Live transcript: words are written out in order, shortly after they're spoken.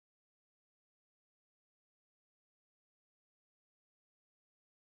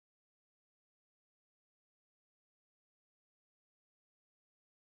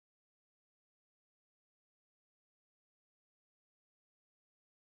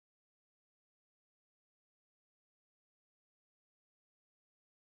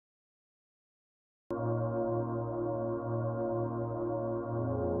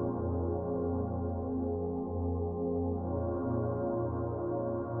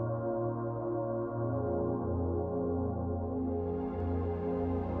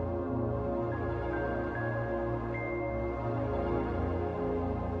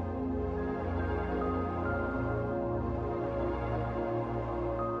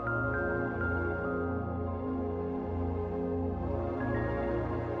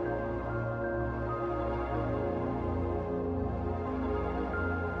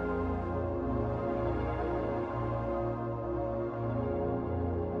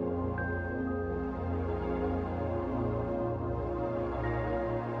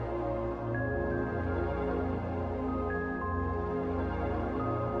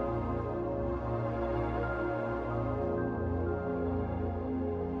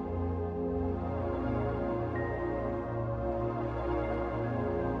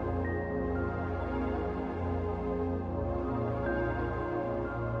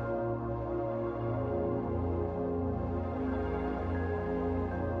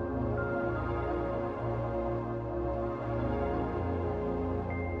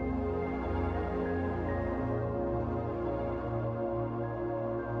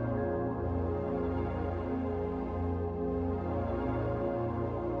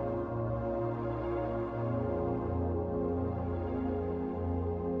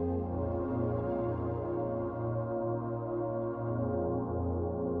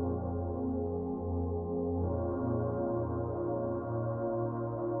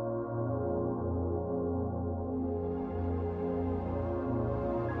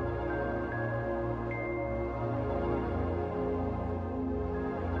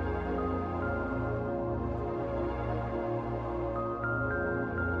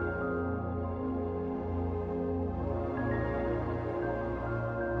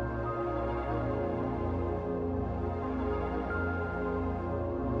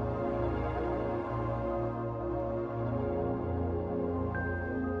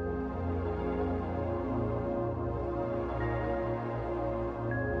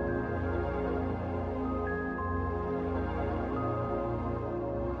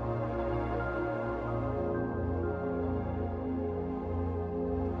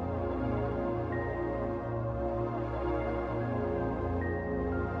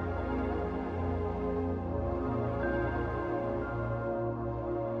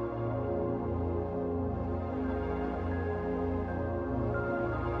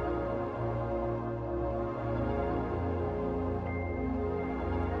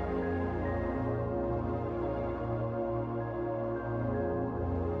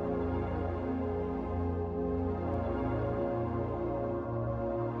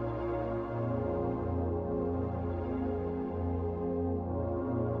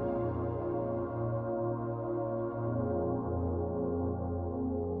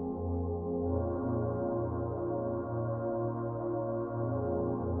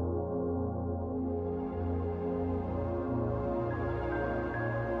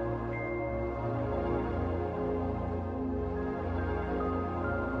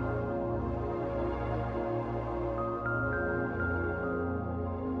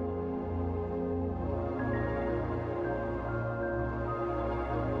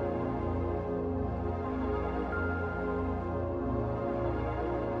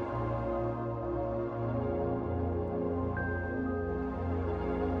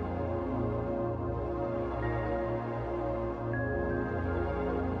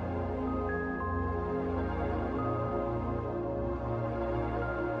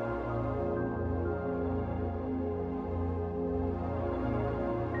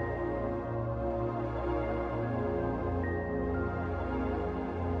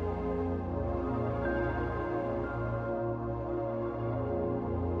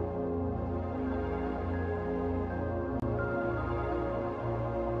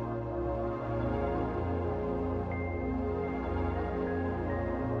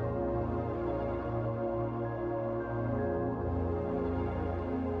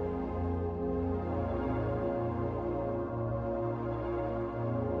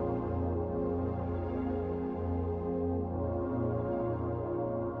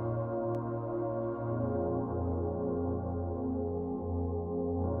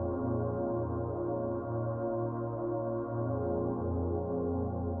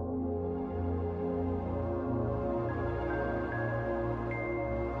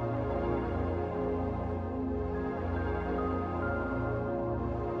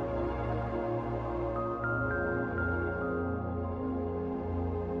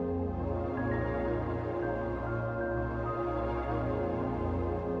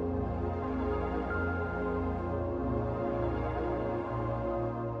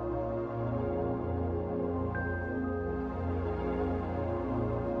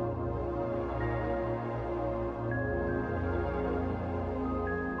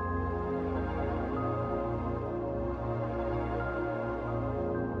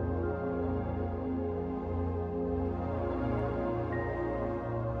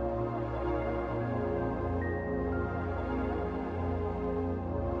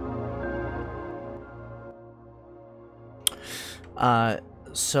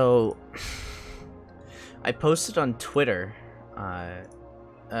So I posted on Twitter.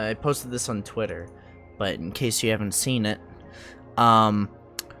 I posted this on Twitter, but in case you haven't seen it,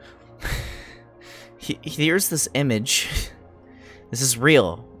 here's this image. This is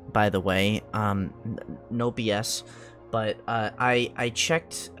real, by the way. No BS. But I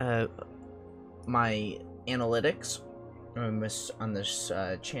checked my analytics on this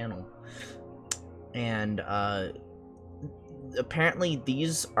channel, and apparently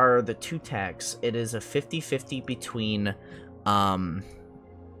these are the two tags. It is a 50-50 between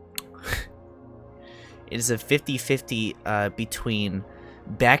it is a 50-50 between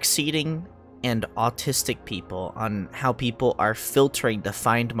backseating and autistic people on how people are filtering to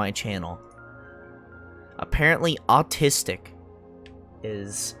find my channel. Apparently autistic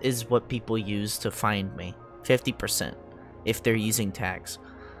is what people use to find me. 50% if they're using tags.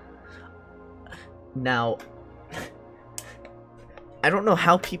 Now I don't know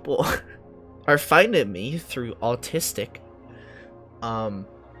how people are finding me through autistic.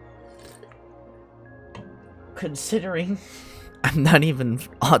 Considering I'm not even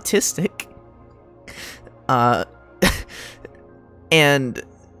autistic. And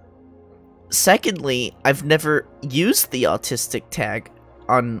secondly, I've never used the autistic tag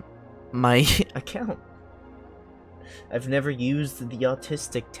on my account. I've never used the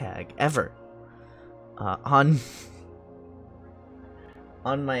autistic tag ever on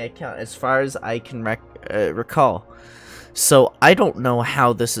my account, as far as I can recall. So I don't know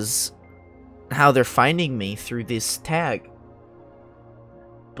how they're finding me through this tag,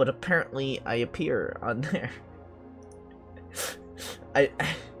 but apparently I appear on there. I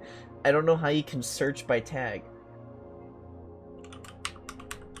don't know how you can search by tag.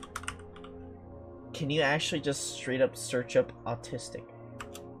 Can you actually just straight up search up autistic?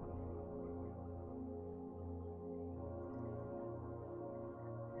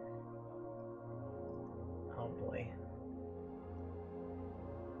 Oh boy.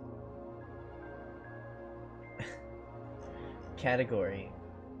 Category.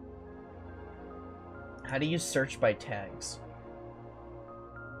 How do you search by tags?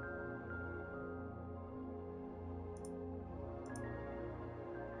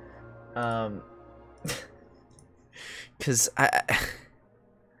 Cause I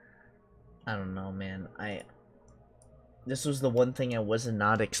don't know, man. This was the one thing I was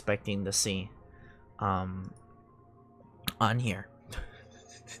not expecting to see on here.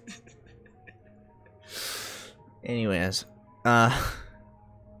 Anyways, I'm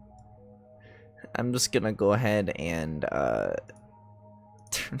just gonna go ahead and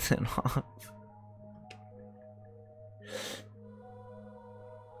turn that off.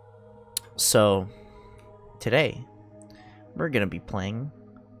 So today we're gonna be playing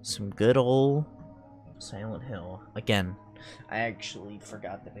some good old Silent Hill. Again, I actually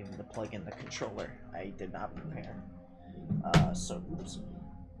forgot that I need to plug in the controller. I did not prepare. So oops.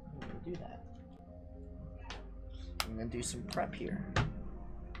 I'm gonna do that. I'm gonna do some prep here.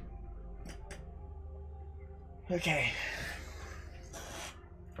 Okay.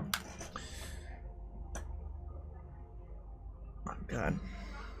 Oh god.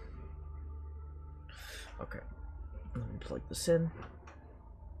 Okay. Let me plug this in.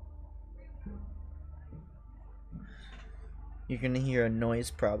 You're gonna hear a noise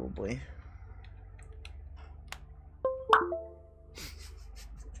probably.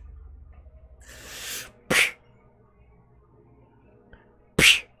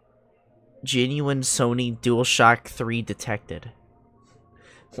 Genuine Sony DualShock 3 detected.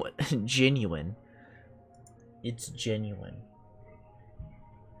 What? Genuine. It's genuine.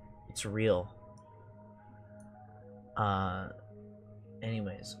 It's real.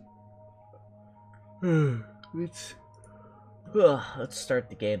 Anyways. Let's start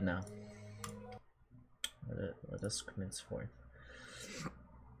the game now. Let us commence forth.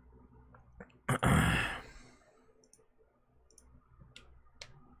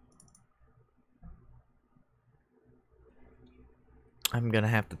 I'm gonna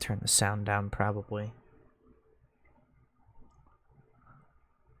have to turn the sound down probably.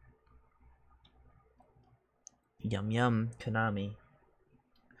 Yum yum, Konami.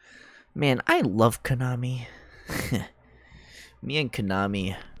 Man, I love Konami. Me and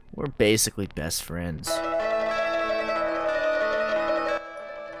Konami, we're basically best friends.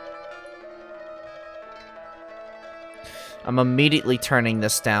 I'm immediately turning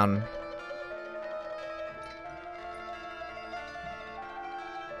this down.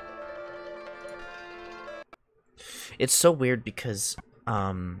 It's so weird because,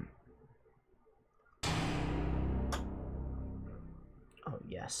 oh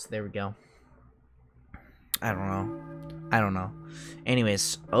yes, there we go. I don't know. I don't know.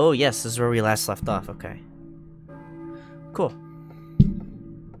 Anyways, oh yes, this is where we last left off. Okay. Cool.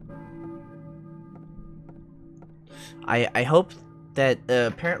 I hope that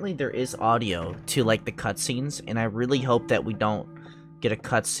apparently there is audio to like the cutscenes, and I really hope that we don't get a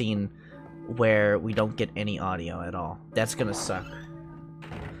cutscene where we don't get any audio at all. That's gonna suck.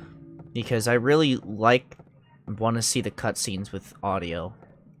 Because I really want to see the cutscenes with audio.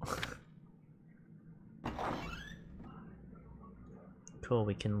 Cool,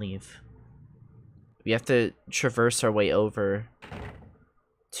 we can leave. We have to traverse our way over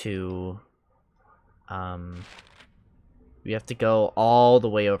to we have to go all the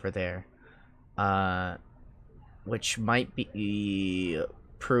way over there, which might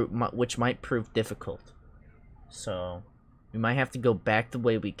prove difficult. So we might have to go back the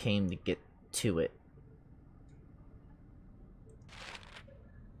way we came to get to it.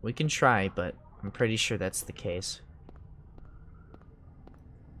 We can try, but I'm pretty sure that's the case.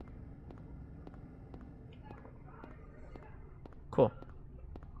 Cool.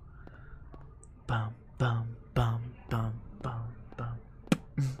 Bum bum bum bum bum bum.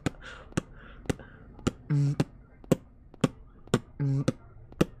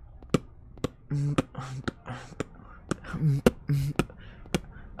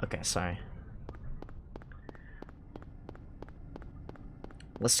 Okay, sorry.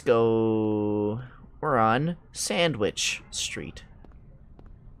 Let's go. We're on Sandwich Street.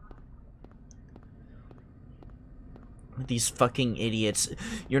 These fucking idiots.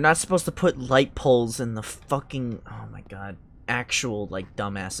 You're not supposed to put light poles in the fucking... Oh my god. Actual, like,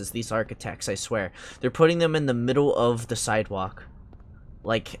 dumbasses. These architects, I swear. They're putting them in the middle of the sidewalk.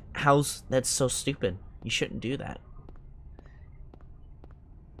 Like, how's... That's so stupid. You shouldn't do that.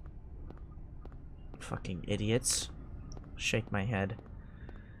 Fucking idiots. Shake my head.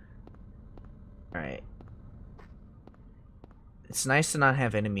 Alright. It's nice to not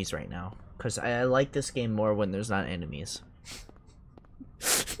have enemies right now. Because I like this game more when there's not enemies.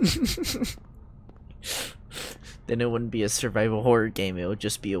 Then it wouldn't be a survival horror game, it would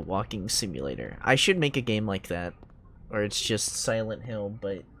just be a walking simulator. I should make a game like that. Or it's just Silent Hill,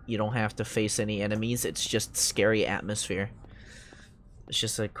 but you don't have to face any enemies, it's just scary atmosphere. It's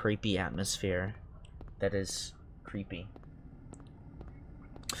just a creepy atmosphere that is creepy.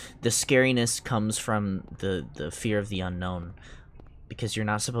 The scariness comes from the fear of the unknown. Because you're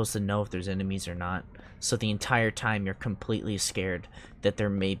not supposed to know if there's enemies or not. So the entire time you're completely scared that there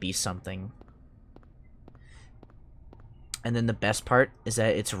may be something. And then the best part is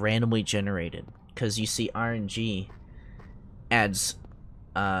that it's randomly generated. Because you see RNG adds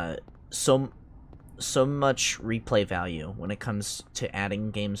so much replay value when it comes to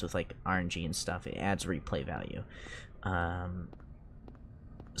adding games with like RNG and stuff. It adds replay value.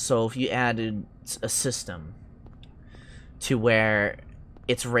 So if you added a system to where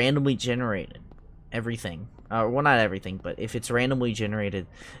it's randomly generated, everything, well, not everything, but if it's randomly generated,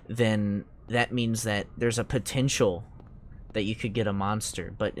 then that means that there's a potential that you could get a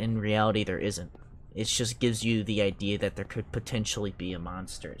monster, but in reality there isn't. It just gives you the idea that there could potentially be a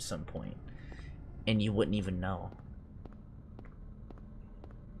monster at some point, and you wouldn't even know.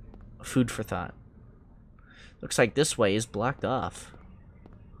 Food for thought. Looks like this way is blocked off.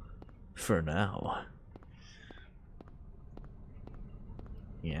 For now.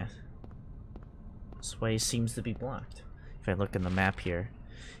 Yeah. This way seems to be blocked. If I look in the map here.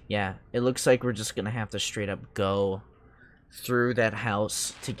 Yeah, it looks like we're just gonna have to straight up go through that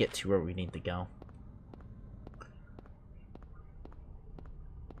house to get to where we need to go.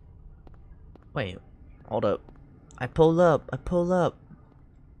 Wait, hold up. I pull up.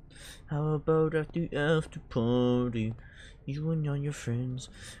 How about at the after party? You and all your friends.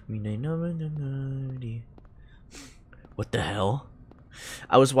 We ain't never naughty. What the hell?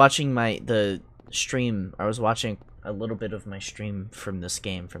 I was watching the stream. I was watching a little bit of my stream from this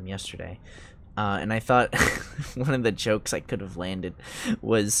game from yesterday, and I thought one of the jokes I could have landed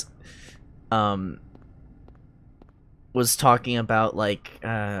was talking about like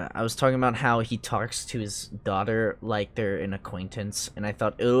I was talking about how he talks to his daughter like they're an acquaintance, and I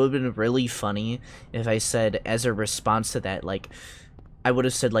thought it would have been really funny if I said as a response to that, like I would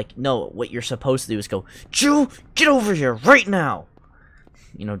have said like, no, what you're supposed to do is go, Jill, get over here right now.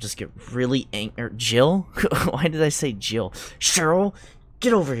 You know, just get really angry. Jill? Why did I say Jill? Cheryl,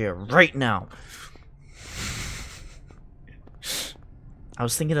 get over here right now. I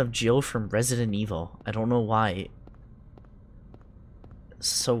was thinking of Jill from Resident Evil. I don't know why. It's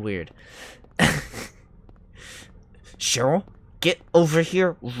so weird. Cheryl, get over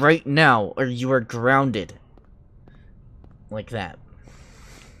here right now or you are grounded. Like that.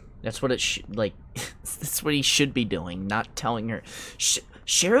 That's what it like That's what he should be doing, not telling her,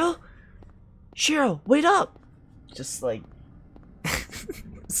 Cheryl? Cheryl, wait up! Just like,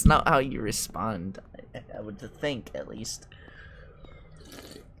 it's not how you respond, I would think, at least.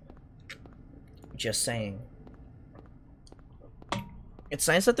 Just saying. It's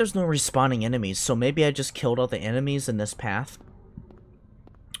nice that there's no respawning enemies, so maybe I just killed all the enemies in this path.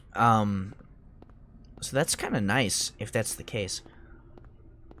 So that's kind of nice, if that's the case.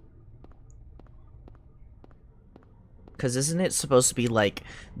 Because isn't it supposed to be like,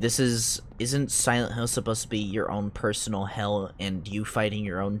 isn't Silent Hill supposed to be your own personal hell and you fighting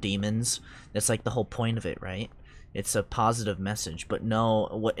your own demons? That's like the whole point of it, right? It's a positive message, but no,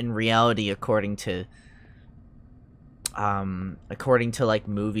 what in reality, according to like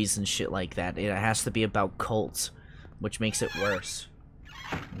movies and shit like that, it has to be about cults, which makes it worse,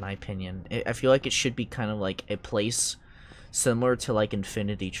 in my opinion. I feel like it should be kind of like a place similar to like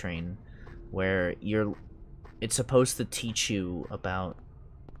Infinity Train, where it's supposed to teach you about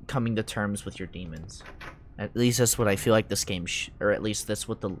coming to terms with your demons. At least that's what I feel like this game, or at least that's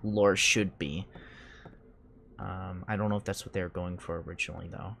what the lore should be. I don't know if that's what they were going for originally,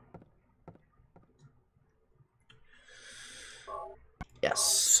 though.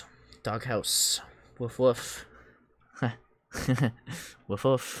 Yes. Doghouse. Woof woof. Woof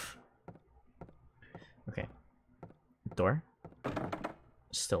woof. Okay. Door?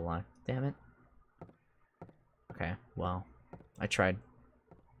 Still locked. Damn it. Okay, well, I tried.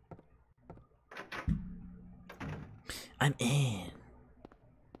 I'm in.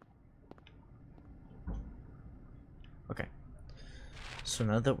 Okay. So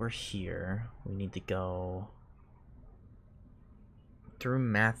now that we're here, we need to go through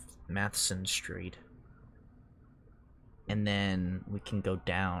Matheson Street. And then we can go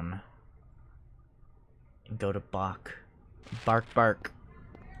down and go to Bark. Bark.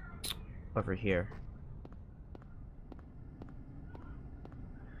 Over here.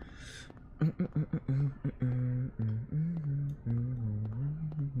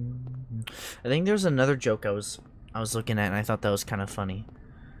 I think there's another joke I was looking at and I thought that was kind of funny.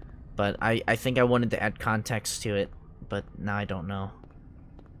 But I think I wanted to add context to it, but now I don't know.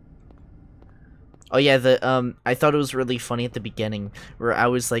 Oh yeah, I thought it was really funny at the beginning where I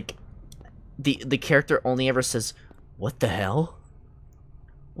was like, the character only ever says, "What the hell?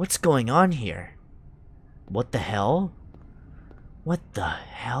 What's going on here? What the hell? What the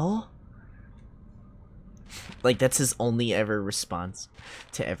hell?" Like, that's his only ever response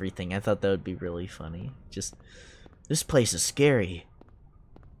to everything. I thought that would be really funny. Just, this place is scary.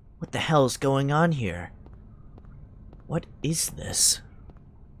 What the hell is going on here? What is this?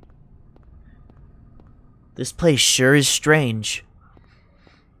 This place sure is strange.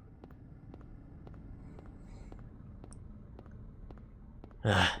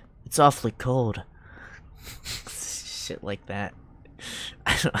 It's awfully cold. Shit like that.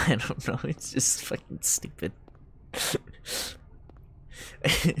 I don't know, it's just fucking stupid.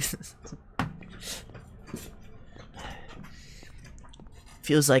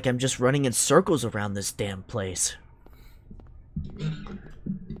 Feels like I'm just running in circles around this damn place.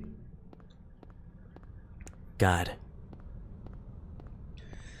 God.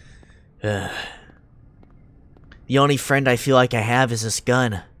 The only friend I feel like I have is this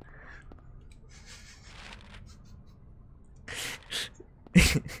gun.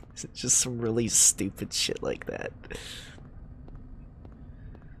 Just some really stupid shit like that.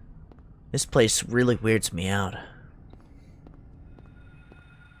 This place really weirds me out.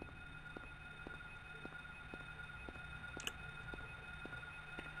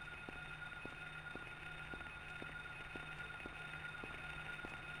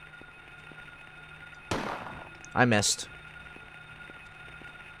 I missed.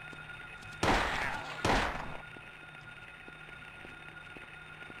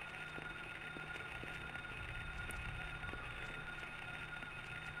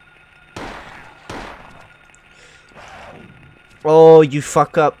 Oh, you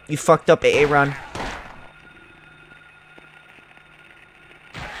fuck up. You fucked up, Aaron.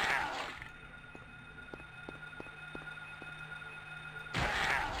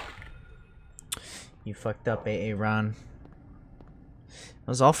 You fucked up, Aaron.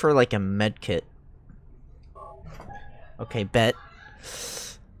 I was all for like a med kit. Okay, bet.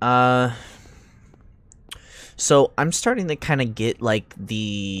 So I'm starting to kind of get like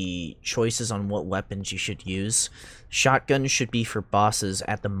the choices on what weapons you should use. Shotgun should be for bosses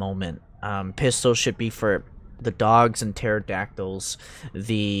at the moment. Pistol should be for the dogs and pterodactyls.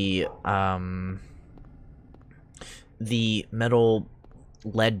 The metal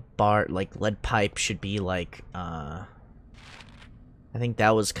lead bar, like lead pipe, should be like I think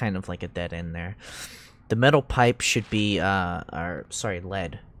that was kind of like a dead end there. The metal pipe should be, or, sorry,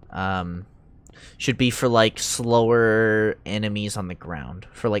 lead. Should be for, like, slower enemies on the ground.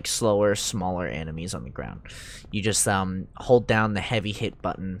 For, like, slower, smaller enemies on the ground. You just, hold down the heavy hit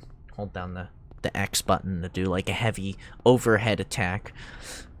button. Hold down the X button to do, like, a heavy overhead attack.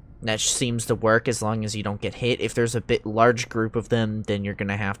 That seems to work as long as you don't get hit. If there's a bit large group of them, then you're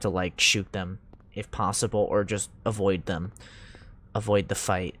gonna have to, like, shoot them, if possible, or just avoid them. Avoid the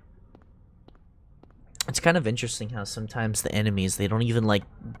fight. It's kind of interesting how sometimes the enemies, they don't even, like,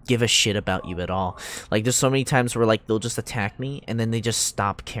 give a shit about you at all. Like, there's so many times where, like, they'll just attack me, and then they just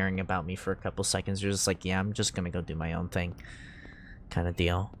stop caring about me for a couple seconds. They're just like, yeah, I'm just gonna go do my own thing. Kind of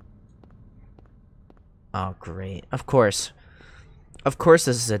deal. Oh, great. Of course. Of course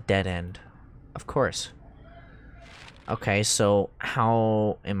this is a dead end. Of course. Okay, so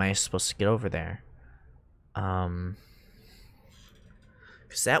how am I supposed to get over there? Because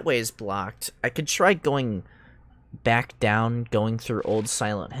that way is blocked. I could try going back down, going through Old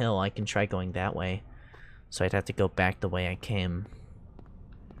Silent Hill. I can try going that way. So I'd have to go back the way I came.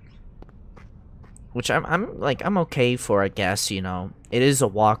 Which I'm okay for, I guess, you know. It is a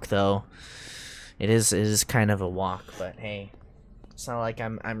walk, though. It is kind of a walk, but hey. It's not like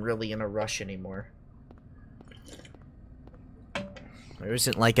I'm really in a rush anymore. There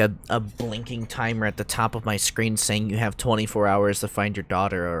isn't like a blinking timer at the top of my screen saying you have 24 hours to find your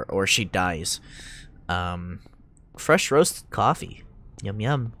daughter or she dies. Fresh roasted coffee. Yum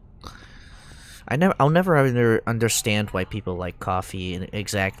yum. I'll never understand why people like coffee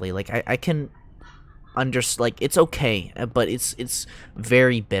exactly. Like I can like it's okay, but it's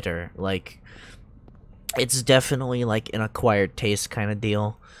very bitter. Like it's definitely like an acquired taste kind of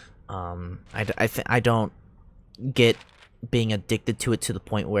deal. I don't get being addicted to it to the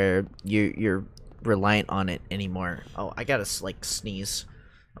point where you're reliant on it anymore. Oh, I gotta like sneeze.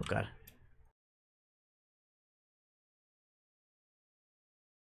 Oh god.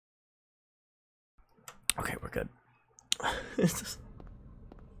 Okay, we're good.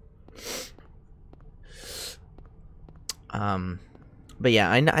 But yeah,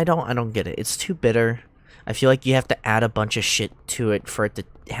 I don't get it. It's too bitter. I feel like you have to add a bunch of shit to it for it to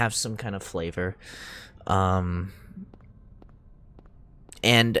have some kind of flavor.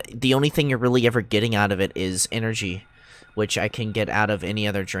 And the only thing you're really ever getting out of it is energy, which I can get out of any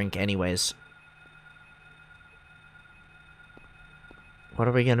other drink anyways. What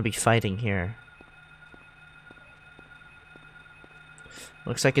are we gonna be fighting here?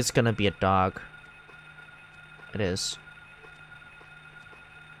 Looks like it's gonna be a dog. It is.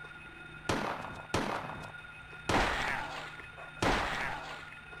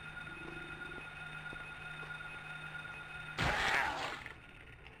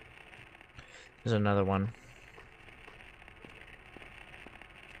 There's another one.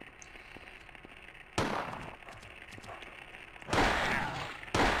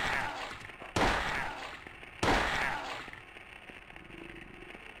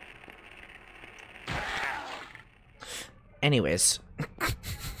 Anyways.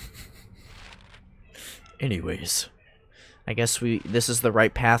 I guess this is the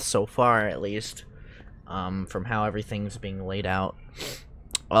right path so far, at least. From how everything's being laid out.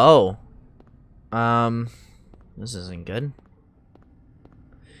 Oh. This isn't good.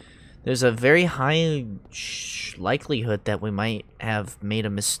 There's a very high likelihood that we might have made a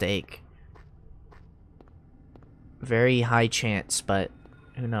mistake. Very high chance, but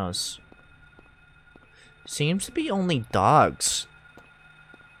who knows? Seems to be only dogs.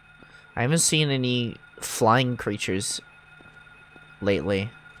 I haven't seen any flying creatures lately.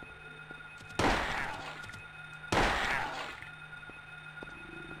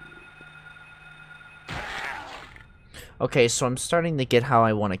 Okay, so I'm starting to get how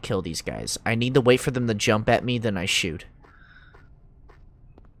I want to kill these guys. I need to wait for them to jump at me, then I shoot.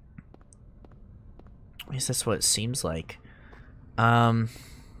 At least that's what it seems like. Can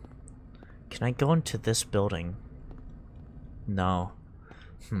I go into this building? No.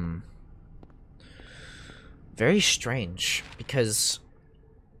 Very strange, because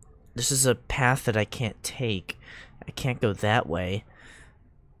this is a path that I can't take. I can't go that way.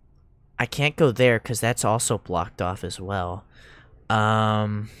 I can't go there because that's also blocked off as well.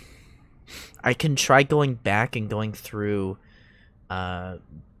 I can try going back and going through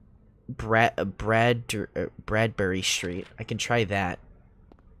Bradbury Street. I can try that.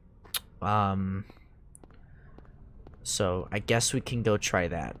 So I guess we can go try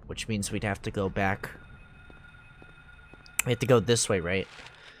that, which means we'd have to go back. We have to go this way, right?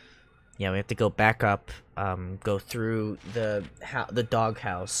 Yeah, we have to go back up, go through the dog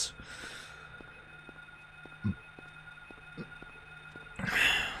house.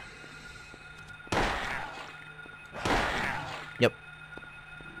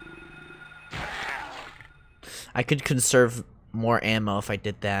 I could conserve more ammo if I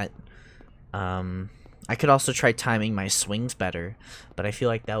did that. I could also try timing my swings better, but I feel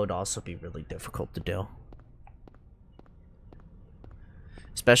like that would also be really difficult to do.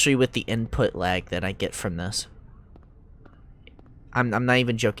 Especially with the input lag that I get from this. I'm not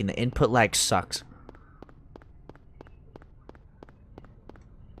even joking, the input lag sucks.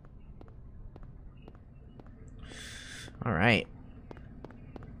 Alright.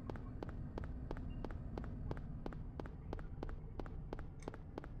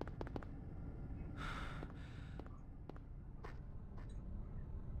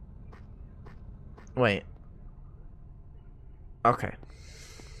 Wait. Okay.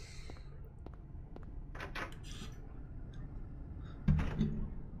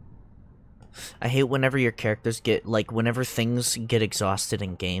 I hate whenever your characters get, like, whenever things get exhausted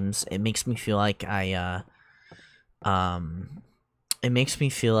in games, it makes me feel like it makes me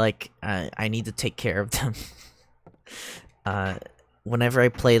feel like I need to take care of them. Whenever I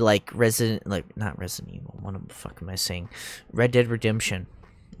play, like, not Resident Evil, what the fuck am I saying? Red Dead Redemption.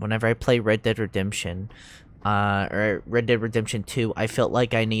 Whenever I play Red Dead Redemption, or Red Dead Redemption 2, I felt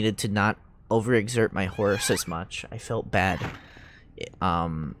like I needed to not overexert my horse as much. I felt bad.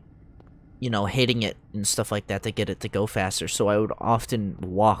 You know, hitting it and stuff like that to get it to go faster, so I would often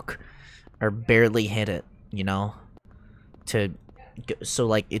walk or barely hit it, you know, so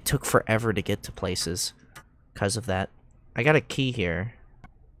like it took forever to get to places because of that. I got a key here.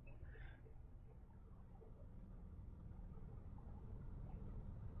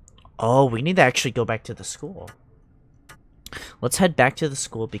 Oh, we need to actually go back to the school. Let's head back to the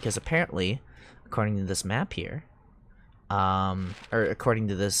school because apparently, according to this map here, or according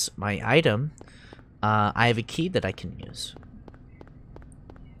to this, my item, I have a key that I can use.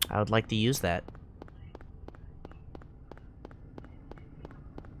 I would like to use that.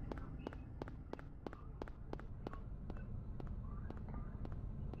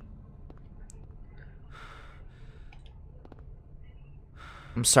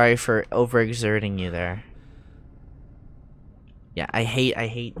 I'm sorry for overexerting you there. Yeah, I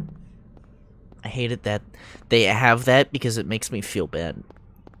hated that they have that because it makes me feel bad.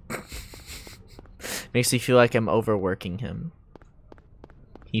 Makes me feel like I'm overworking him.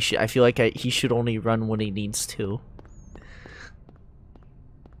 I feel like he should only run when he needs to.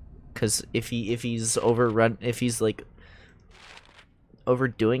 Cause if he's like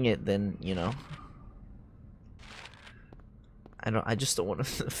overdoing it, then you know. I just don't want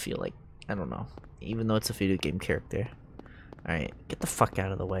him to feel like, I don't know. Even though it's a video game character. Alright, get the fuck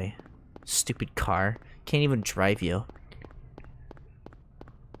out of the way. Stupid car. Can't even drive you.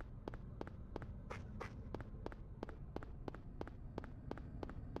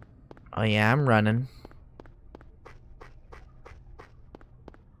 Oh yeah, I'm running.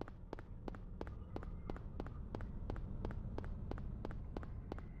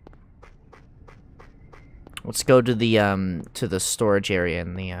 Let's go to the storage area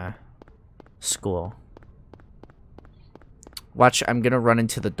in the school. Watch, I'm gonna run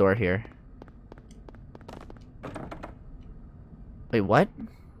into the door here. Wait, what?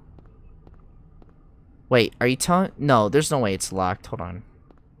 Wait, are you telling? No, there's no way it's locked. Hold on.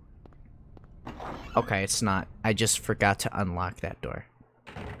 Okay, it's not. I just forgot to unlock that door.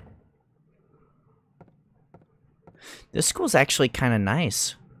 This school's actually kind of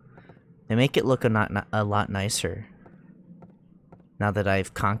nice. They make it look a lot nicer. Now that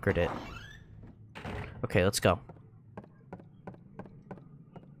I've conquered it. Okay, let's go.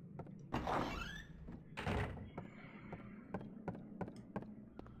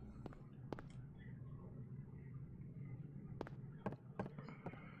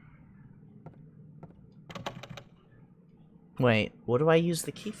 Wait, what do I use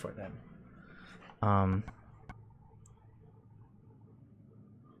the key for then?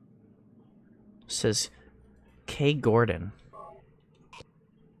 Says K. Gordon.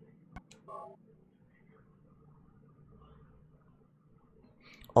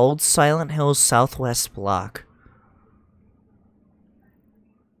 Old Silent Hills Southwest Block.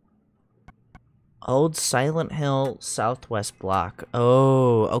 Old Silent Hill Southwest Block.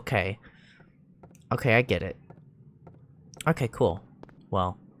 Oh, okay. Okay, I get it. Okay, cool.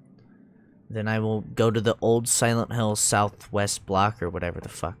 Well, then I will go to the Old Silent Hill Southwest Block or whatever the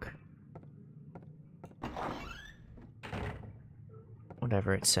fuck.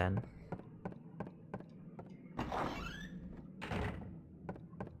 Whatever it said.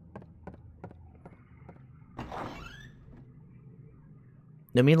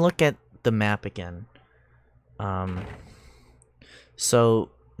 Let me look at the map again. So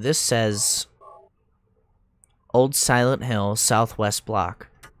this says Old Silent Hill Southwest Block.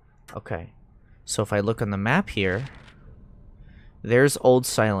 Okay. So if I look on the map here, there's Old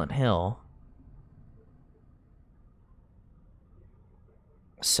Silent Hill.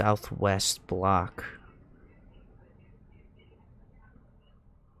 Southwest block.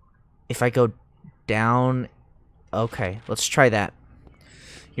 If I go down... Okay, let's try that.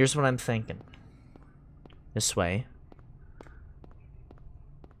 Here's what I'm thinking. This way.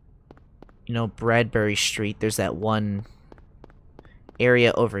 You know, Bradbury Street, there's that one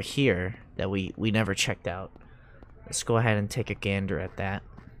area over here that we never checked out. Let's go ahead and take a gander at that.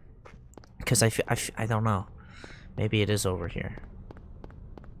 Because I don't know. Maybe it is over here.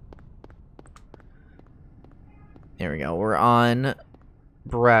 There we go. We're on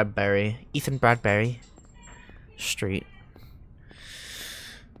Ethan Bradbury Street.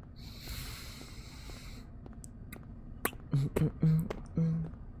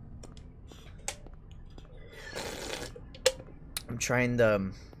 I'm trying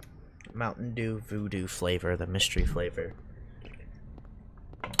the Mountain Dew Voodoo flavor, the mystery flavor.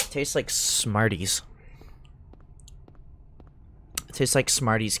 It tastes like Smarties. It tastes like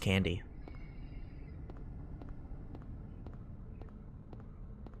Smarties candy.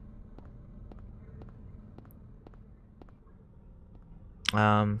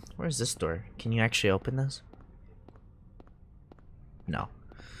 Where's this door? Can you actually open this? No.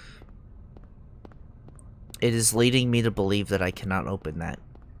 It is leading me to believe that I cannot open that.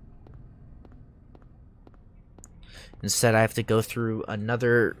 Instead, I have to go through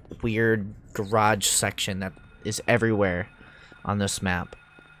another weird garage section that is everywhere on this map.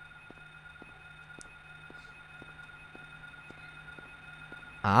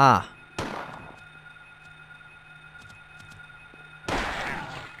 Ah.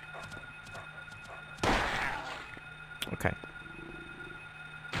 Okay.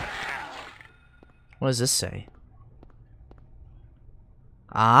 What does this say?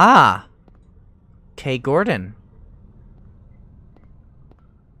 Ah! K. Gordon.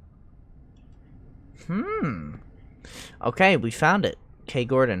 Okay, we found it. K.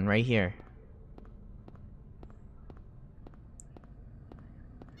 Gordon, right here.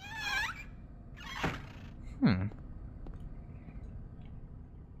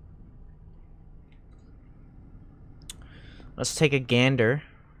 Let's take a gander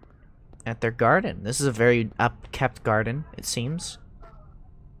at their garden. This is a very up-kept garden, it seems.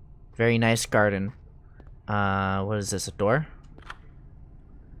 Very nice garden. What is this, a door?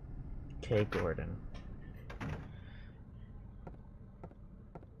 K. Gordon.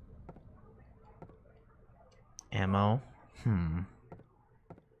 Ammo.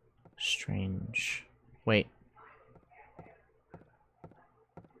 Strange. Wait.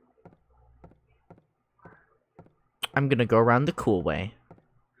 I'm gonna go around the cool way.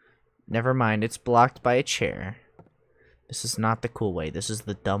 Never mind, it's blocked by a chair. This is not the cool way, this is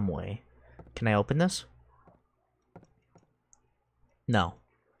the dumb way. Can I open this? No.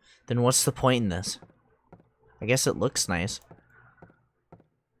 Then what's the point in this? I guess it looks nice.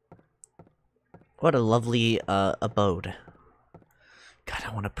 What a lovely abode. God,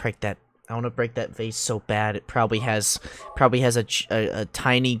 I want to break that. I want to break that vase so bad. It probably has a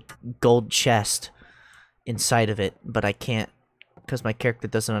tiny gold chest inside of it, but I can't because my character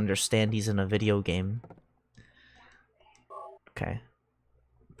doesn't understand he's in a video game. Okay.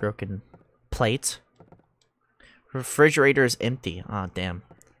 Broken plate. Refrigerator is empty. Aw, oh, damn.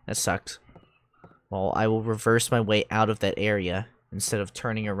 That sucks. Well, I will reverse my way out of that area instead of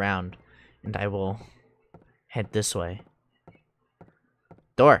turning around, and I will head this way.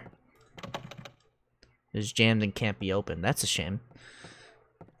 Door. It's jammed and can't be opened. That's a shame.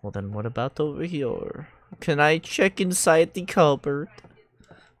 Well then, what about over here? Can I check inside the cupboard?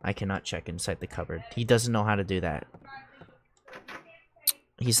 I cannot check inside the cupboard. He doesn't know how to do that.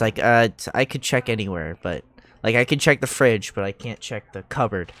 He's like, I could check anywhere, but... Like, I can check the fridge, but I can't check the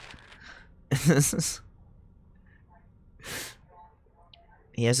cupboard.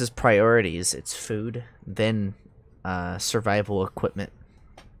 He has his priorities. It's food, then survival equipment.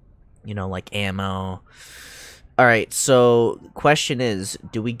 You know, like ammo. Alright, so question is,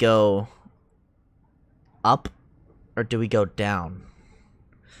 do we go up or do we go down?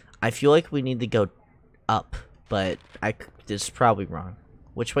 I feel like we need to go up, but this is probably wrong.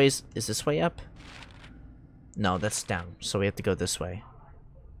 Which way is this way up? No, that's down, so we have to go this way.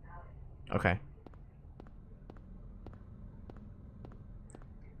 Okay.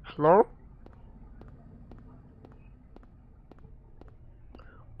 Hello?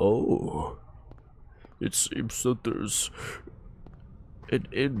 Oh. It seems that there's an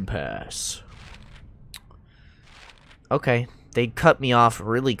impasse. Okay, they cut me off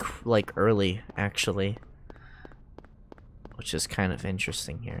really, early, actually. Which is kind of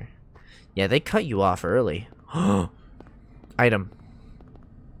interesting here. Yeah, they cut you off early. Item.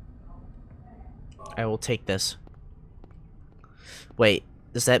 I will take this. Wait,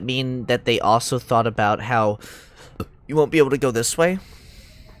 does that mean that they also thought about how you won't be able to go this way?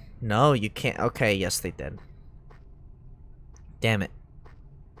 No, you can't. Okay, yes, they did. Damn it.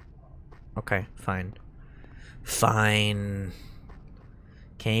 Okay, fine. Fine.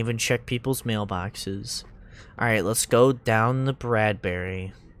 Can't even check people's mailboxes. Alright, let's go down the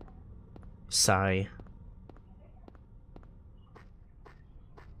Bradbury. Sigh.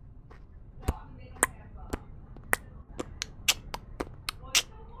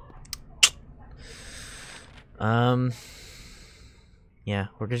 Yeah,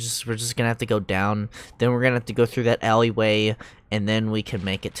 we're just gonna have to go down, then we're gonna have to go through that alleyway, and then we can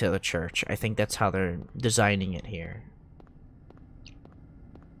make it to the church. I think that's how they're designing it here.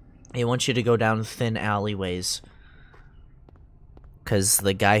 They want you to go down thin alleyways, because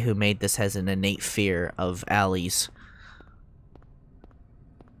the guy who made this has an innate fear of alleys.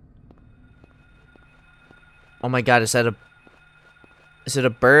 Oh my god, is it a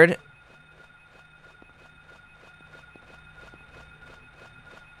bird?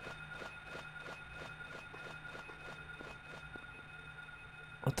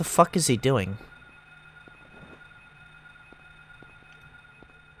 What the fuck is he doing?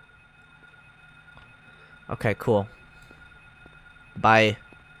 Okay, cool. Bye.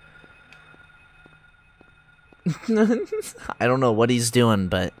 I don't know what he's doing,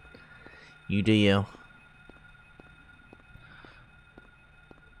 but you do you.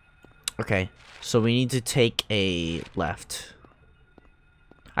 Okay, so we need to take a left.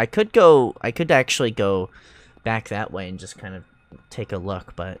 I could actually go back that way and just kind of take a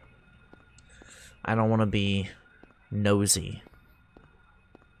look, but I don't want to be nosy,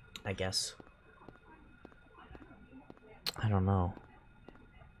 I guess. I don't know.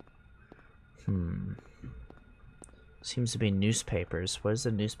 Seems to be newspapers. What does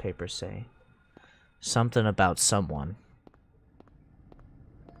the newspaper say? Something about someone.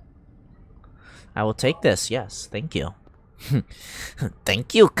 I will take this, yes. Thank you.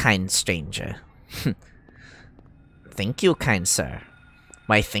 Thank you, kind stranger. Thank you, kind sir.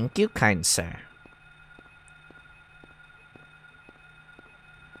 Why, thank you, kind sir.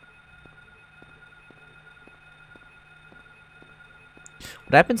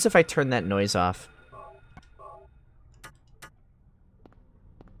 What happens if I turn that noise off?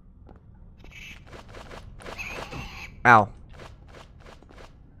 Ow.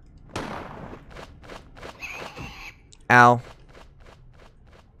 Ow.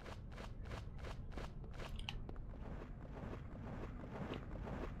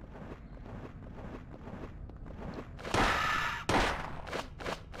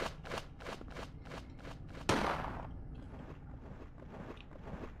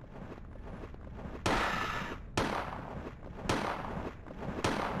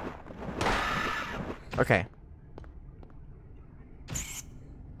 Okay.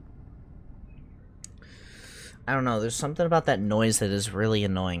 I don't know, there's something about that noise that is really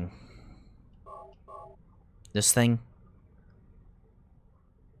annoying. This thing?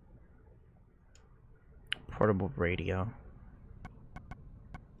 Portable radio.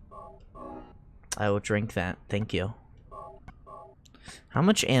 I will drink that, thank you. How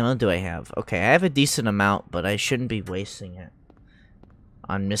much ammo do I have? Okay, I have a decent amount, but I shouldn't be wasting it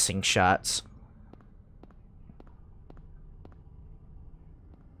on missing shots.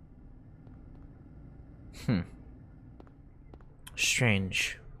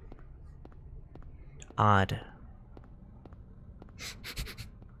 Strange. Odd.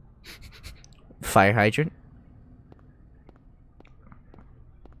 Fire hydrant.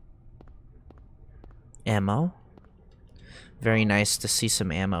 Ammo. Very nice to see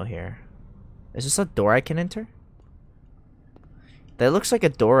some ammo here. Is this a door I can enter? That looks like a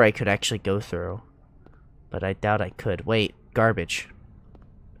door I could actually go through. But I doubt I could. Wait, garbage.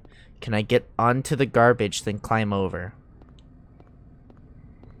 Can I get onto the garbage, then climb over?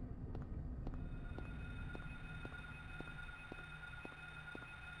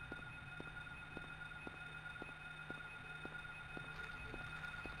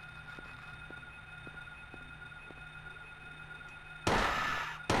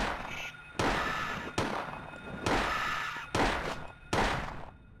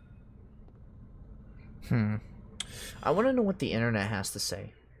 I want to know what the internet has to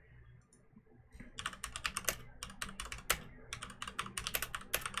say.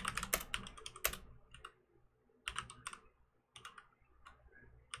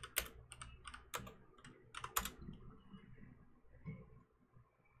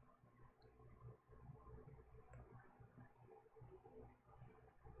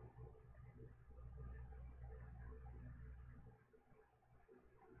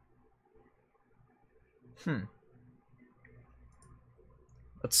 Hmm.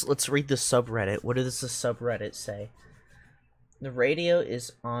 Let's read the subreddit. What does the subreddit say? The radio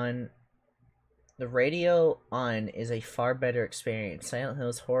is on. The radio on is a far better experience. Silent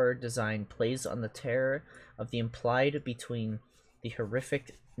Hill's horror design plays on the terror of the implied between the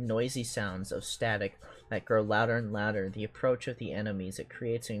horrific, noisy sounds of static that grow louder and louder. The approach of the enemies, it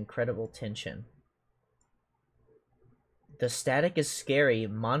creates an incredible tension. The static is scary.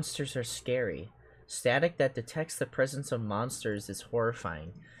 Monsters are scary. Static that detects the presence of monsters is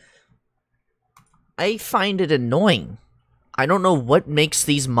horrifying. I find it annoying. I don't know what makes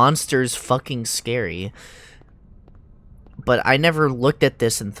these monsters fucking scary. But I never looked at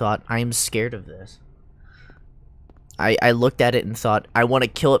this and thought, I'm scared of this. I looked at it and thought, I want to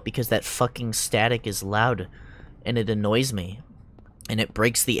kill it because that fucking static is loud. And it annoys me. And it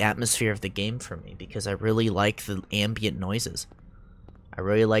breaks the atmosphere of the game for me. Because I really like the ambient noises. I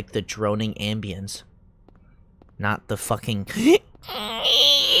really like the droning ambience. Not the fucking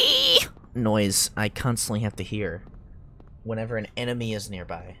noise I constantly have to hear whenever an enemy is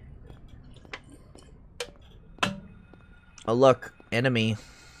nearby. Oh look, enemy.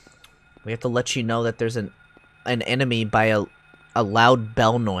 We have to let you know that there's an enemy by a loud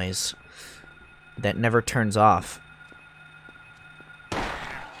bell noise that never turns off.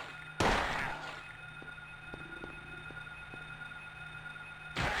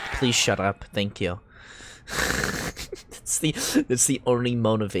 Please shut up, thank you. It's the only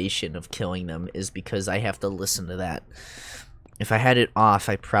motivation of killing them is because I have to listen to that. If I had it off,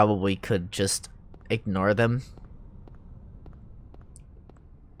 I probably could just ignore them.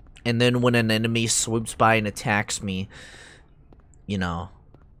 And then when an enemy swoops by and attacks me, you know,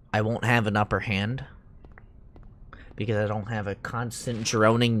 I won't have an upper hand. Because I don't have a constant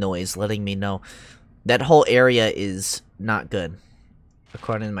droning noise letting me know. That whole area is not good.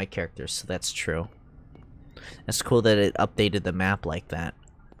 According to my characters, so that's true. That's cool that it updated the map like that.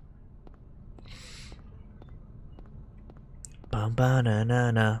 Ba ba na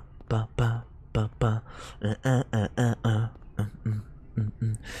na na ba ba ba ba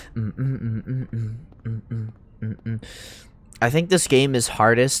I think this game is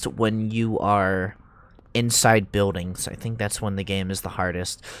hardest when you are inside buildings. I think that's when the game is the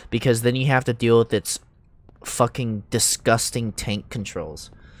hardest because then you have to deal with its fucking disgusting tank controls.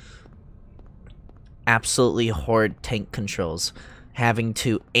 Absolutely horrid tank controls. Having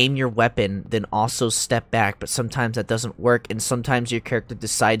to aim your weapon, then also step back, but sometimes that doesn't work, and sometimes your character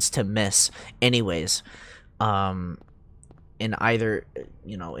decides to miss anyways. In either,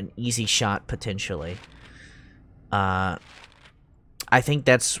 you know, an easy shot, potentially. I think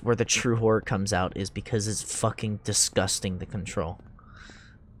that's where the true horror comes out, is because it's fucking disgusting, the control.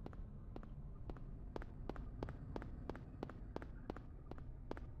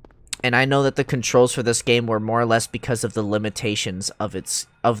 And I know that the controls for this game were more or less because of the limitations of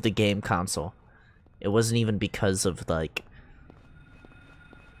the game console. It wasn't even because of, like...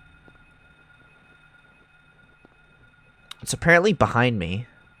 It's apparently behind me.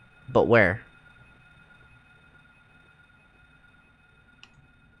 But where?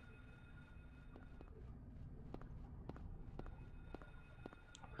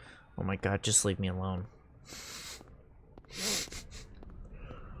 Oh my god, just leave me alone.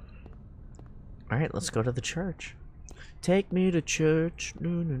 Alright, let's go to the church. Take me to church. No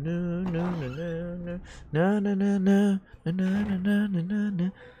no no no no no no no no no no no no no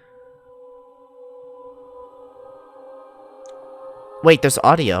no. Wait, there's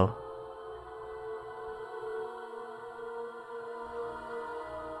audio.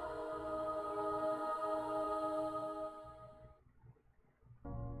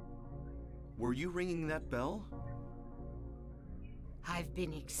 Were you ringing that bell? I've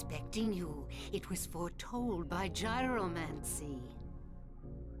been expecting you. It was foretold by gyromancy.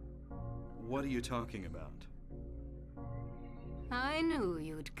 What are you talking about? I knew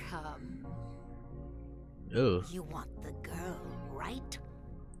you'd come. Ooh. You want the girl, right?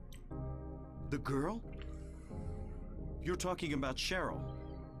 The girl? You're talking about Cheryl.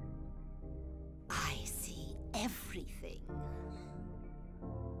 I see everything.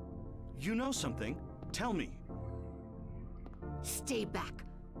 You know something? Tell me. Stay back.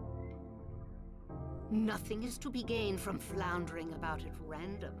 Nothing is to be gained from floundering about at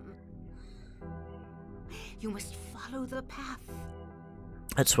random. You must follow the path.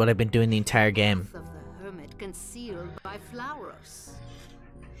 That's what I've been doing the entire game. Path of the hermit concealed by flowers.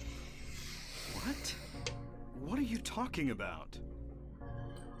 What? What are you talking about?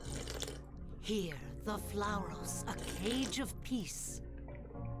 Here, the flowers, a cage of peace.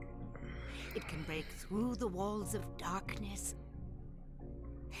 It can break through the walls of darkness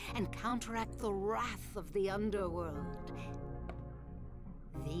and counteract the wrath of the underworld.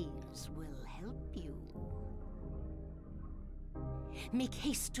 These will help you. Make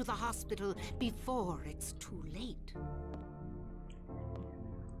haste to the hospital before it's too late.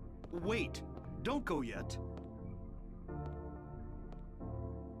 Wait! Don't go yet.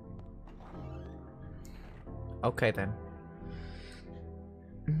 Okay then.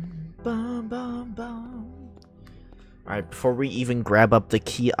 Bum, bum, bum. Alright, before we even grab up the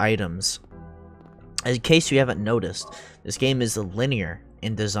key items, in case you haven't noticed, this game is linear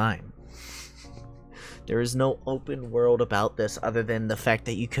in design. There is no open world about this other than the fact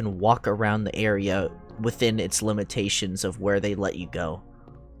that you can walk around the area within its limitations of where they let you go.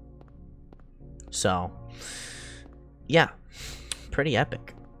 So, yeah, pretty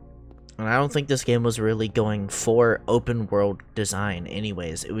epic. And I don't think this game was really going for open world design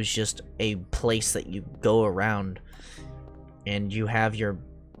anyways. It was just a place that you go around and you have your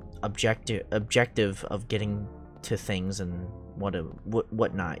objective of getting to things and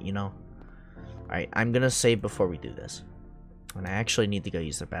whatnot, you know? Alright, I'm gonna save before we do this. And I actually need to go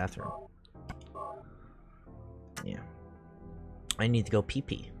use the bathroom. Yeah. I need to go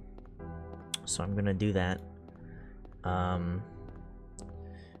pee-pee. So I'm gonna do that. Un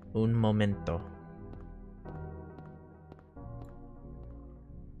momento.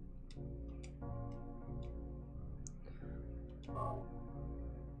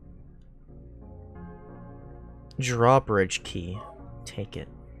 Drawbridge key. Take it.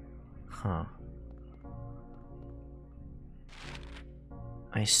 Huh.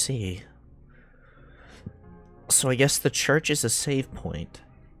 I see. So I guess the church is a save point.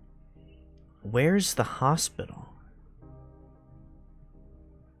 Where's the hospital?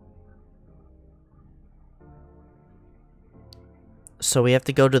 So we have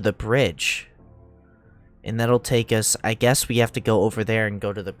to go to the bridge. And that'll take us... I guess we have to go over there and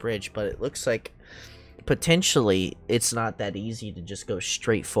go to the bridge. But it looks like... potentially, it's not that easy to just go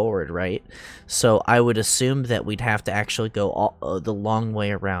straight forward, right? So I would assume that we'd have to actually go the long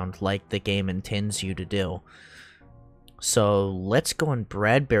way around like the game intends you to do. So let's go on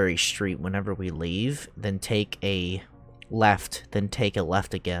Bradbury Street whenever we leave, then take a left, then take a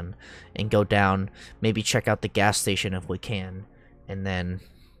left again, and go down, maybe check out the gas station if we can, and then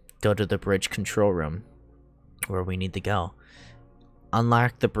go to the bridge control room where we need to go.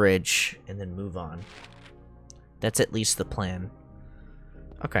 Unlock the bridge, and then move on. That's at least the plan.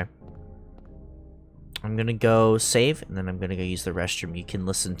 Okay. I'm gonna go save, and then I'm gonna go use the restroom. You can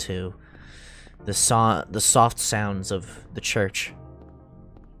listen to the soft sounds of the church.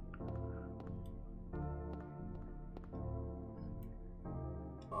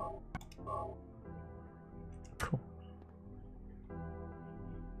 Cool.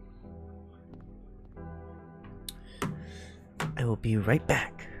 I will be right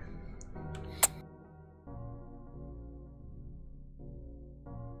back.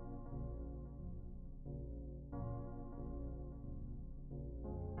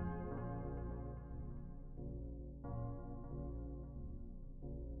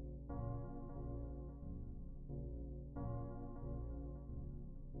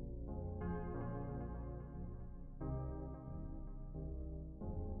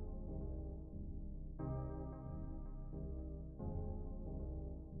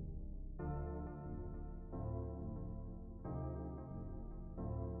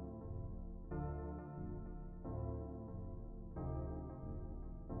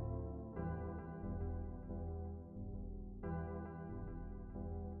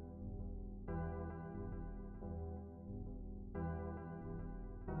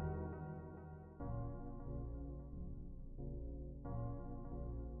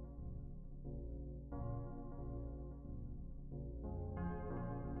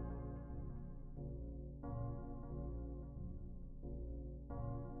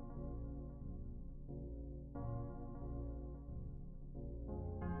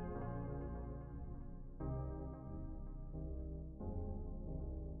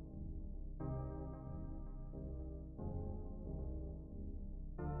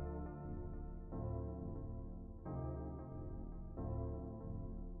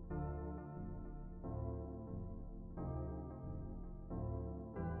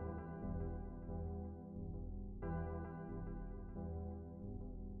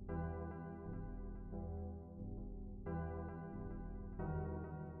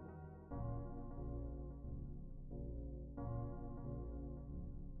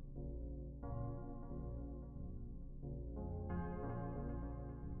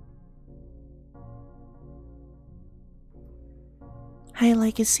 Hi,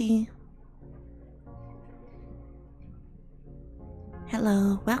 Legacy.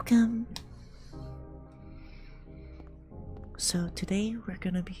 Hello. welcome. So today we're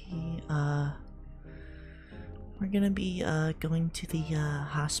gonna be going to the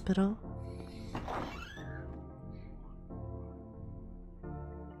hospital.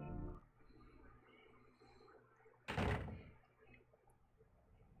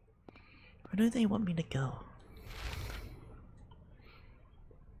 Where do they want me to go?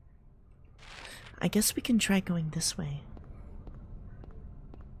 I guess we can try going this way.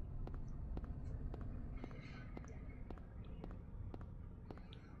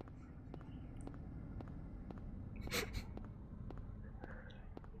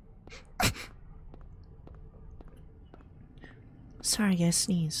 Sorry, I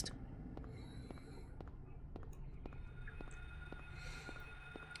sneezed.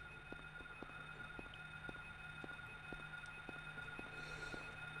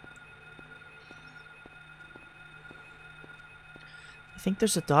 I think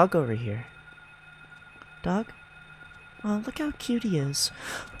there's a dog over here. Dog? Oh, look how cute he is.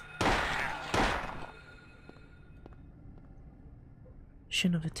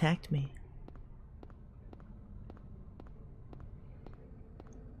 Shouldn't have attacked me.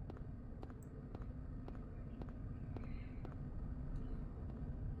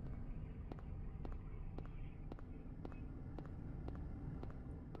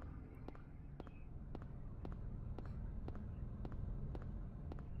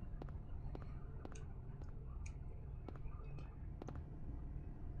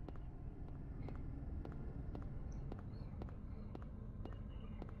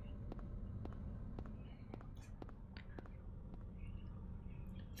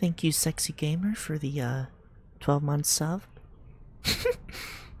 Thank you, Sexy Gamer, for the 12-month sub.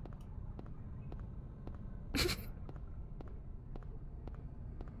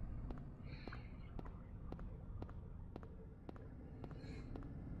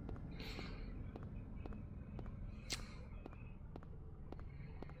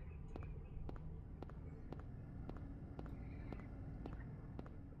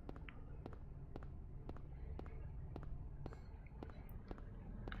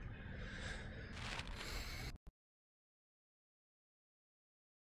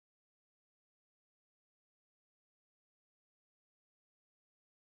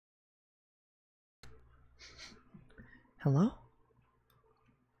 Hello?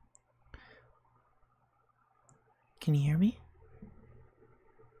 Can you hear me?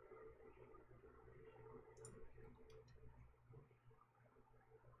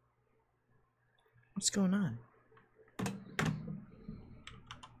 What's going on?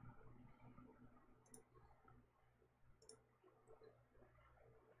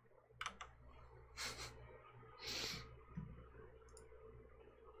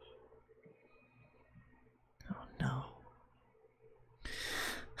 Oh no.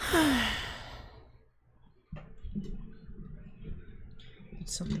 Did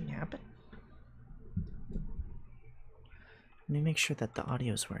something happen? Let me make sure that the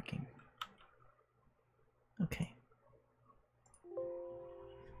audio is working. Okay.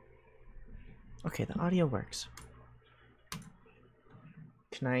 Okay, the audio works.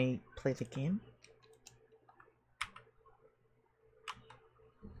 Can I play the game?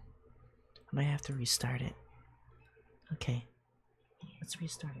 I might have to restart it. Okay. Let's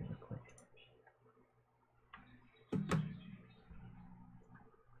restart it real quick.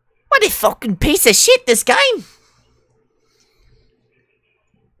 What a fucking piece of shit, this game!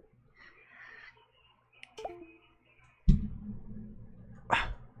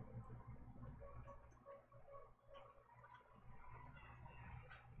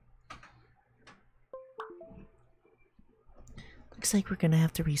 Looks like we're gonna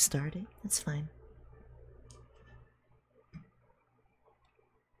have to restart it. That's fine.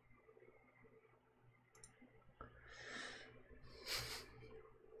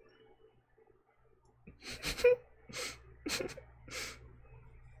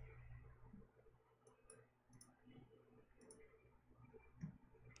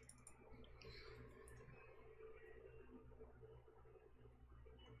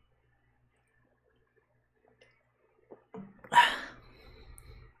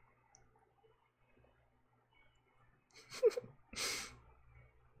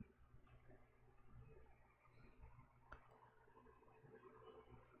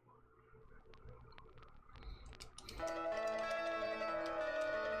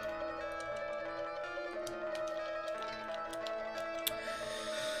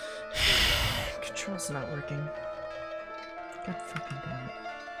 Control's not working. God fucking damn it.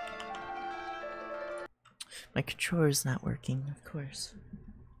 My controller's not working, of course.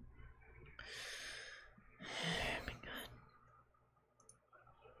 Oh my god.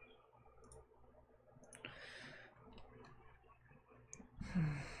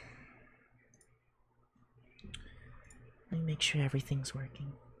 Let me make sure everything's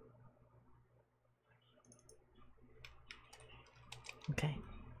working. Okay,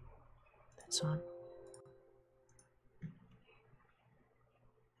 that's on.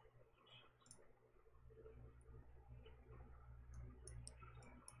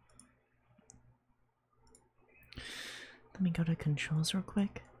 Let me go to controls real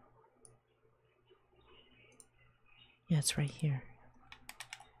quick. Yeah, it's right here.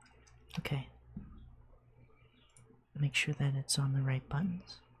 Okay. Make sure that it's on the right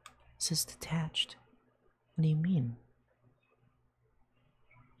buttons. It says detached. What do you mean?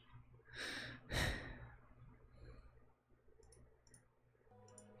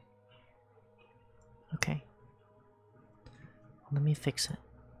 Okay. Let me fix it.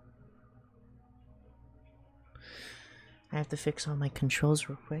 I have to fix all my controls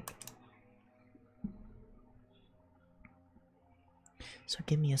real quick. So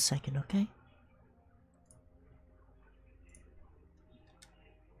give me a second, okay?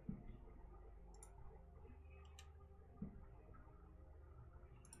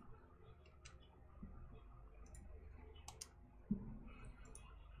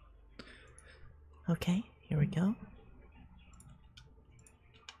 Okay, here we go.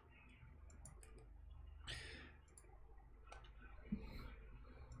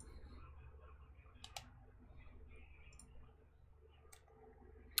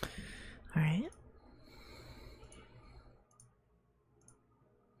 Alright.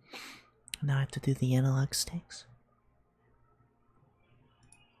 Now I have to do the analog sticks.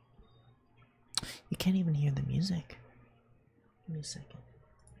 You can't even hear the music. Give me a second.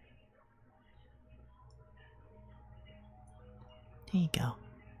 There you go.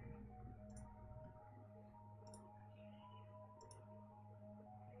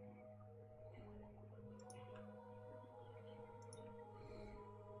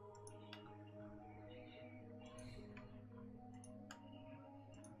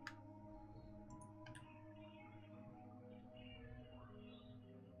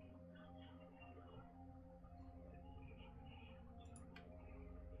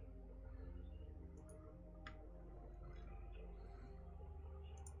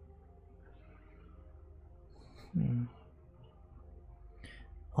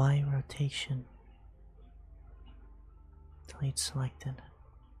 Y rotation. Delete selected.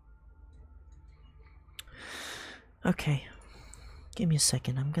 Okay. Give me a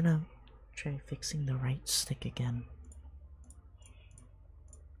second. I'm gonna try fixing the right stick again.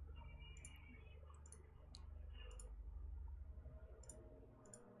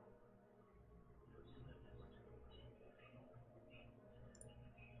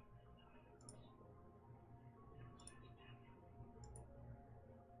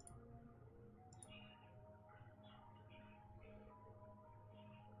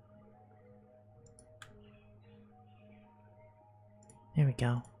 There we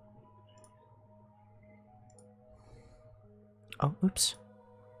go. Oh, oops.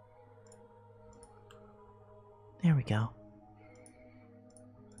 There we go.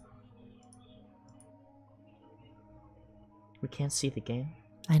 We can't see the game?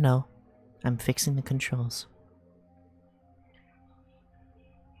 I know. I'm fixing the controls.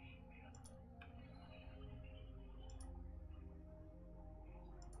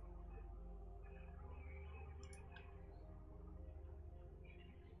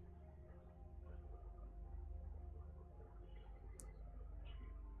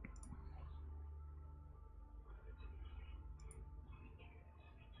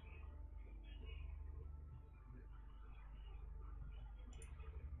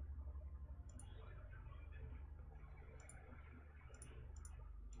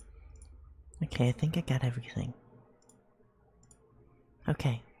 Okay, I think I got everything.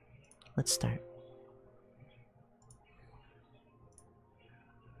 Okay, let's start.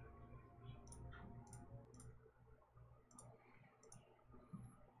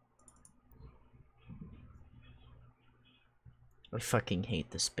 I fucking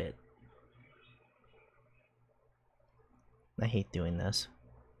hate this bit. I hate doing this.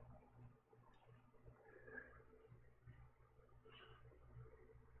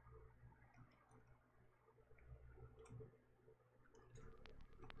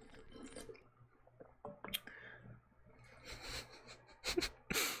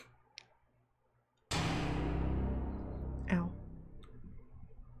 Ow.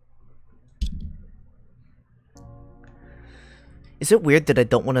 Is it weird that I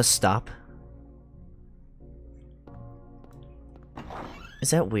don't want to stop?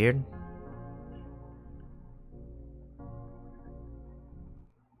 Is that weird?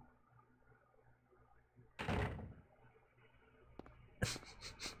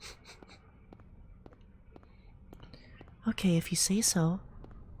 Okay, if you say so.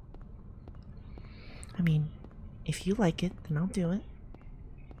 I mean, if you like it, then I'll do it.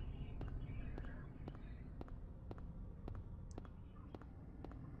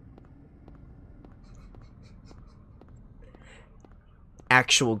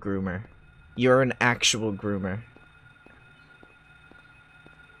 Actual groomer. You're an actual groomer.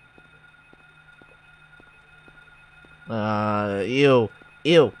 Ew.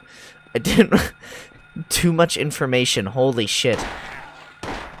 Ew. I didn't... Too much information, holy shit.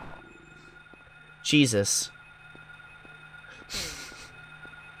 Jesus.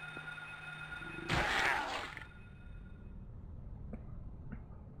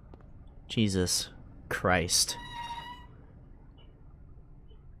 Jesus Christ.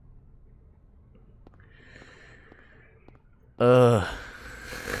 Ugh.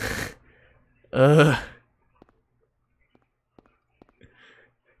 Ugh.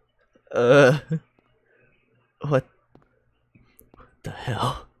 What the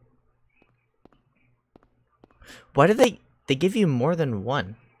hell? Why do they give you more than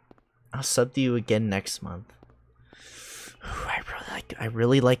one? I'll sub to you again next month. I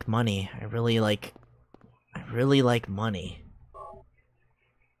really like money. I really like money.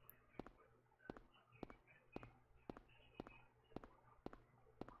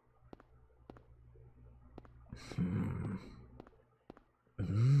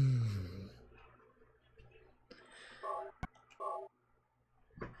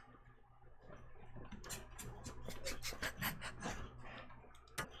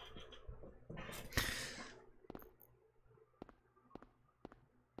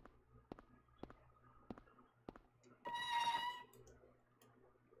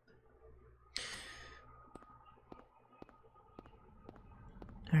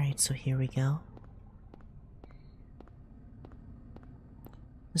 Alright, so here we go.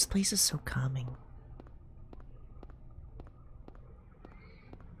 This place is so calming.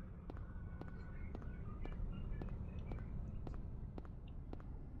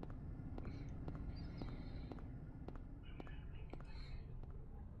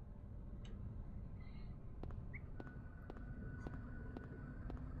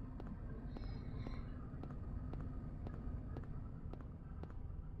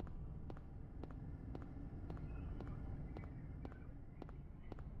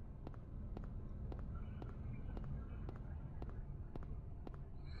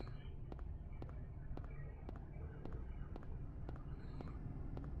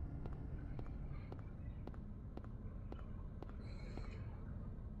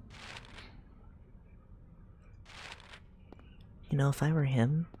 You know, if I were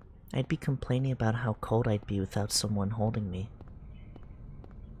him, I'd be complaining about how cold I'd be without someone holding me.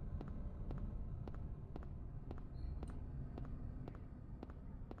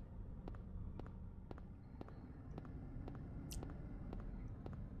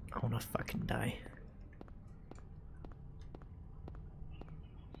 I wanna fucking die.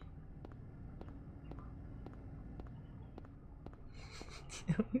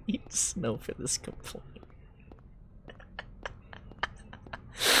 I don't need snow for this complaint.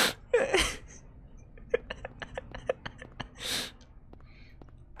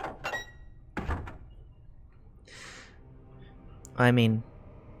 I mean,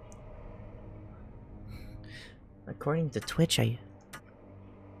 according to Twitch, I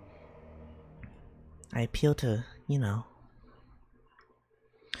appeal to, you know,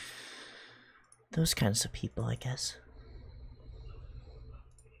 those kinds of people, I guess.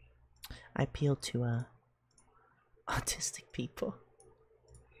 I appeal to, autistic people.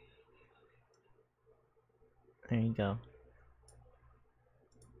 There you go.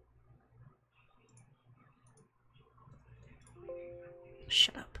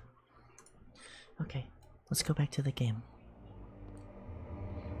 Shut up. Okay, let's go back to the game.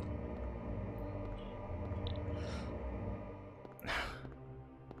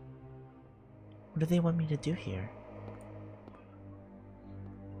 What do they want me to do here?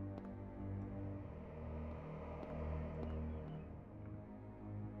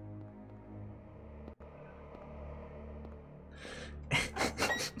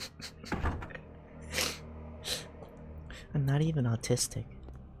 I'm not even autistic.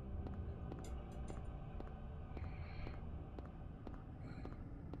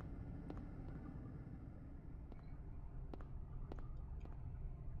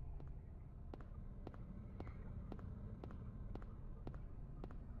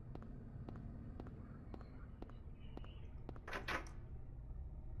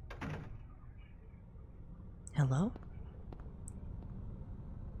 Hello?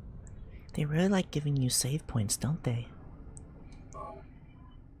 They really like giving you save points, don't they?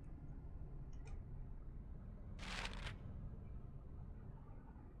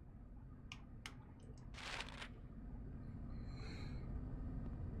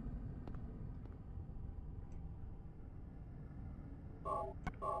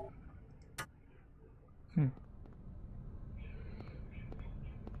 Hmm.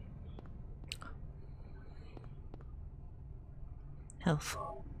 Health.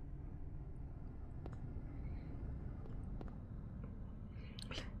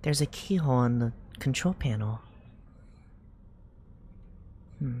 There's a keyhole on the control panel.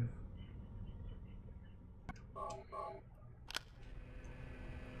 Hmm.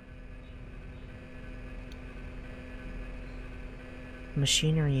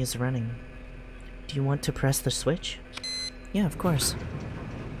 Machinery is running. Do you want to press the switch? Yeah, of course.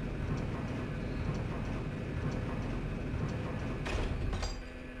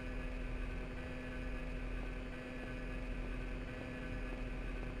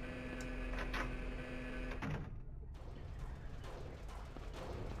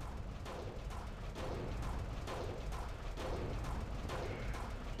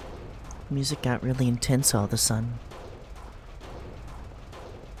 Music got really intense all of a sudden.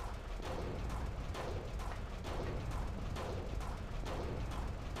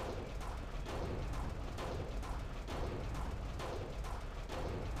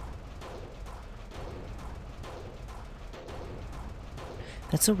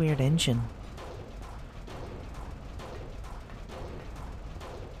 That's a weird engine.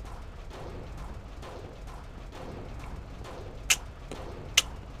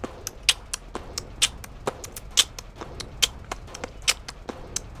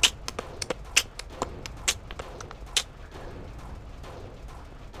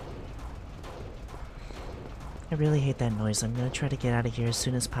 I really hate that noise. I'm gonna try to get out of here as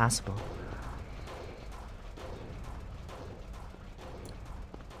soon as possible.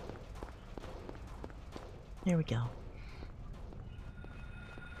 There we go.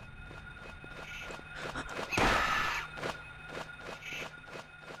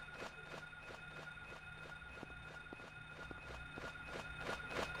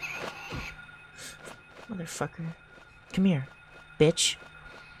 Motherfucker. Come here, bitch.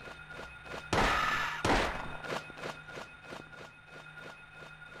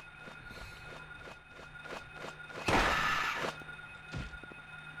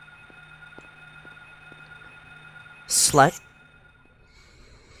 Slut.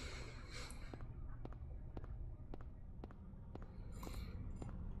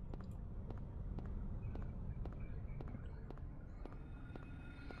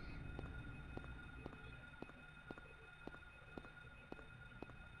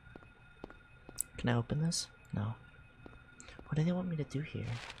 Can I open this? No. What do they want me to do here?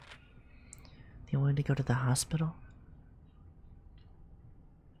 They want me to go to the hospital?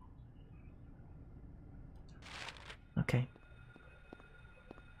 Okay.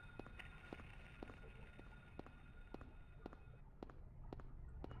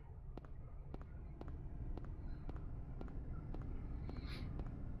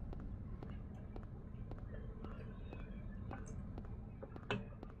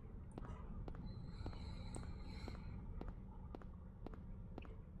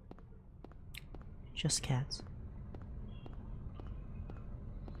 Just cats.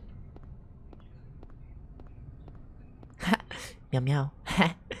 Meow meow.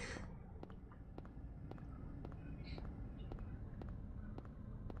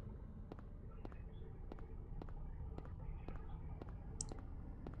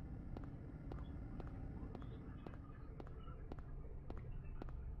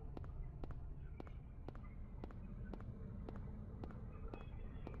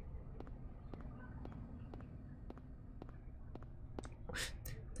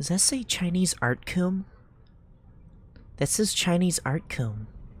 Does that say Chinese art coom? That says Chinese art coom.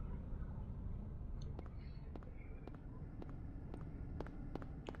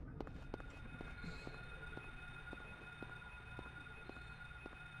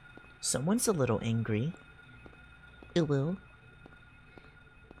 Someone's a little angry. It will.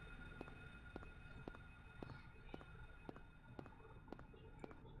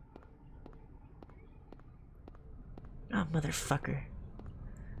 Oh, motherfucker.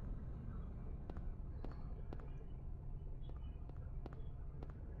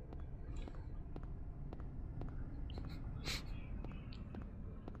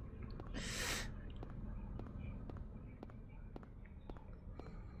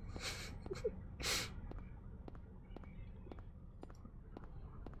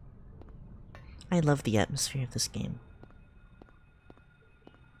 I love the atmosphere of this game.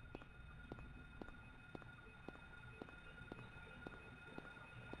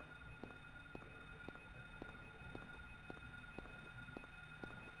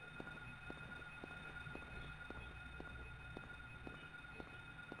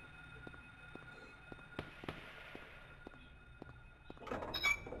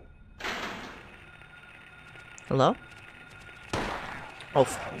 Hello? Oh,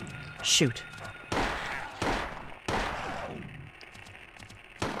 shoot.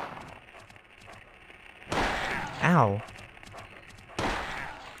 Ow.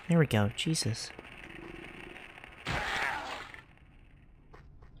 There we go. Jesus.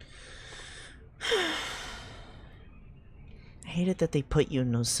 I hate it that they put you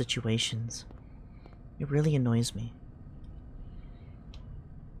in those situations. It really annoys me.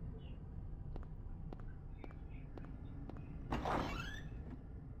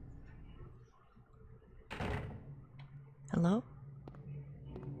 Hello?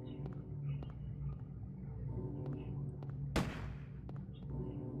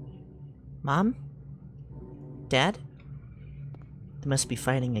 Mom? Dad? They must be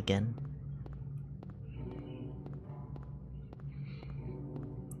fighting again.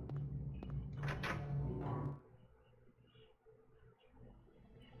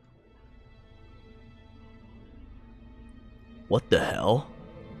 What the hell?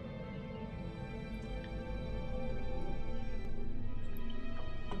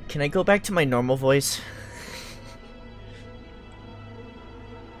 Can I go back to my normal voice?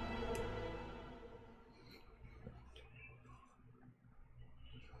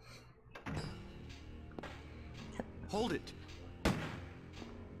 Hold it!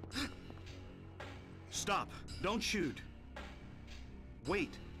 Stop! Don't shoot!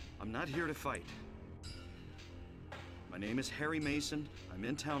 Wait! I'm not here to fight. My name is Harry Mason. I'm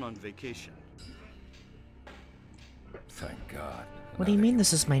in town on vacation. Thank God. What do you mean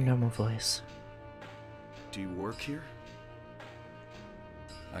this is my normal voice? Do you work here?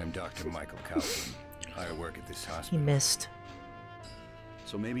 I'm Dr. Michael Kaufman. I work at this He hospital. missed.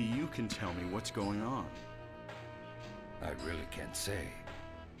 So maybe you can tell me what's going on. I really can't say.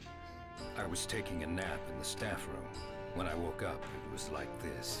 I was taking a nap in the staff room. When I woke up, it was like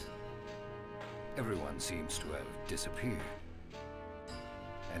this. Everyone seems to have disappeared.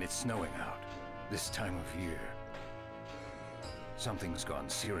 And it's snowing out, this time of year. Something's gone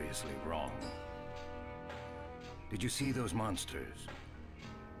seriously wrong. Did you see those monsters?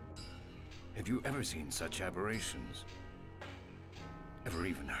 Have you ever seen such aberrations? Ever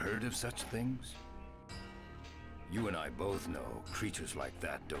even heard of such things? You and I both know creatures like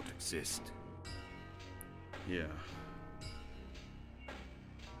that don't exist. Yeah.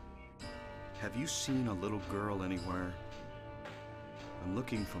 Have you seen a little girl anywhere? I'm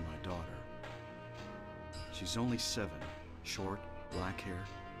looking for my daughter. She's only 7, short, black hair.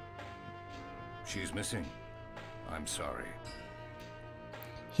 She's missing. I'm sorry.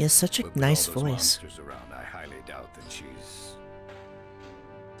 He has such a But with nice all those voice. monsters around, I highly doubt that she's...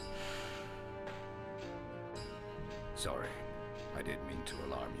 Sorry, I didn't mean to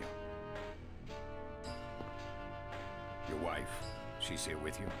alarm you. Your wife, she's here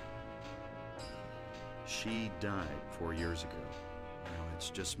with you? She died 4 years ago. Now it's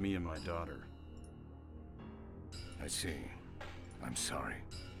just me and my daughter. I see. I'm sorry.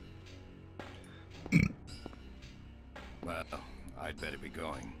 Well, I'd better be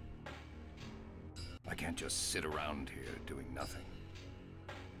going. I can't just sit around here doing nothing.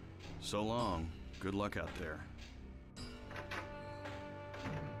 So long. Good luck out there.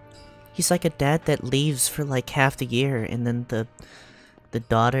 He's like a dad that leaves for like half the year, and then the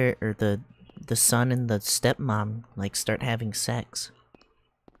daughter or the son and the stepmom like start having sex.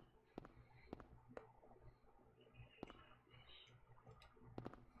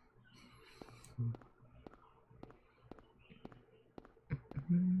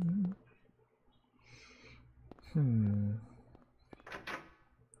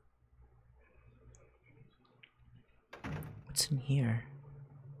 What's in here?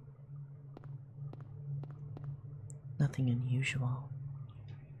 Nothing unusual.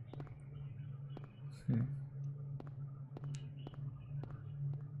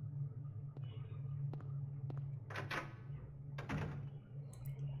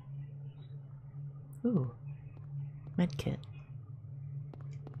 Ooh, medkit.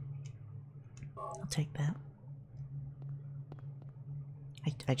 I'll take that.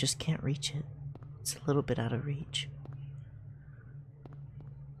 I just can't reach it. It's a little bit out of reach.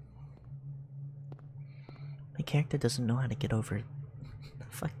 My character doesn't know how to get over the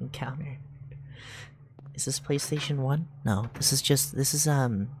fucking counter. Is this PlayStation 1? No,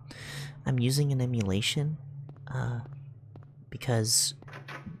 I'm using an emulation, because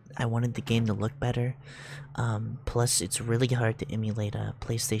I wanted the game to look better. Plus it's really hard to emulate a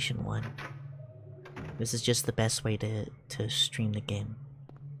PlayStation 1. This is just the best way to stream the game.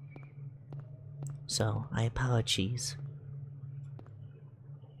 So, I apologize.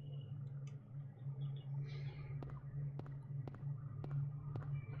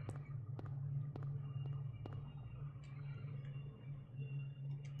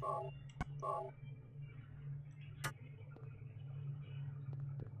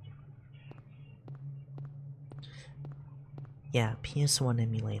 Yeah, PS1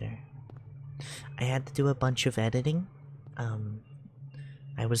 emulator. I had to do a bunch of editing.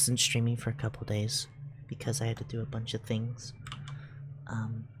 I wasn't streaming for a couple days because I had to do a bunch of things.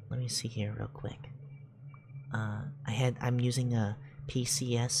 Let me see here real quick. I'm using a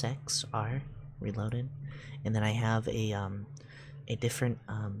PCSX-R reloaded, and then I have a different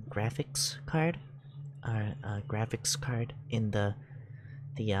graphics card, in the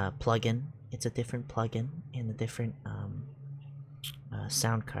plugin. It's a different plugin and a different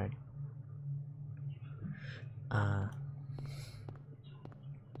sound card. I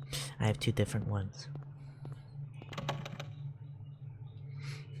have two different ones.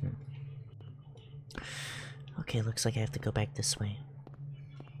 Okay, looks like I have to go back this way.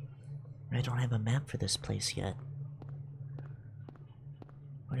 I don't have a map for this place yet.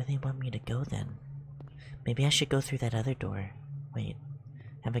 Where do they want me to go then? Maybe I should go through that other door. Wait,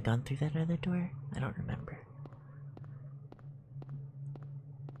 have I gone through that other door? I don't remember.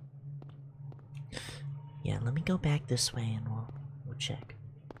 Yeah, let me go back this way and we'll check.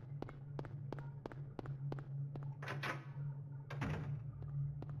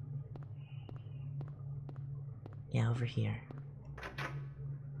 Yeah, over here.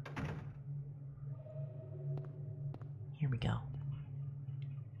 Here we go.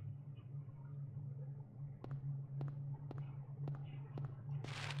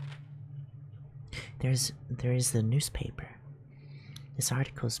 There is the newspaper. This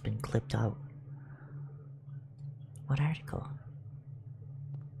article's been clipped out. What article?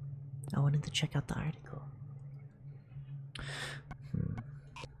 I wanted to check out the article.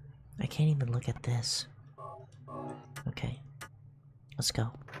 I can't even look at this. Okay, let's go.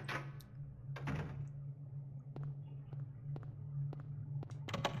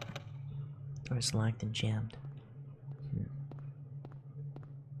 Door's locked and jammed.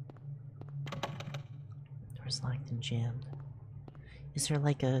 Door's locked and jammed. Is there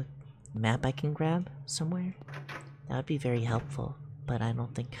like a map I can grab somewhere? That would be very helpful, but I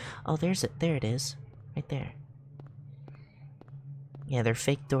don't think... Oh, there's it. There it is. Right there. Yeah, they're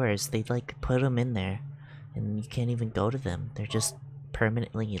fake doors. They like put them in there, and you can't even go to them. They're just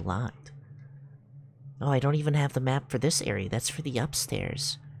permanently locked. Oh, I don't even have the map for this area. That's for the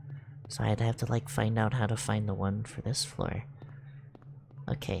upstairs. So I'd have to like find out how to find the one for this floor.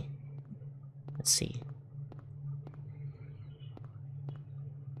 Okay. Let's see.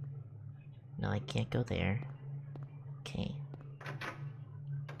 No, I can't go there. Okay.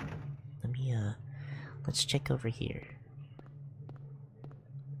 Let me, let's check over here.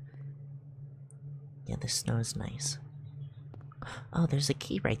 Yeah, the snow is nice. Oh, there's a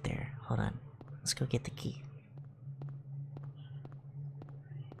key right there. Hold on. Let's go get the key.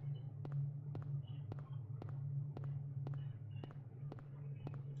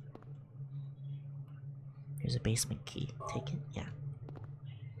 Here's a basement key. Take it? Yeah.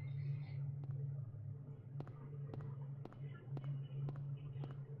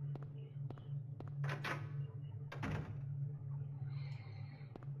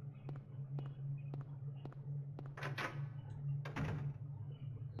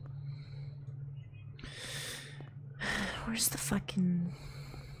 Where's the fucking...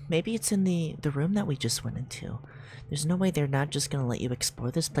 Maybe it's in the room that we just went into. There's no way they're not just gonna let you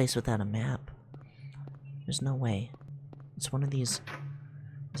explore this place without a map. There's no way. It's one of these...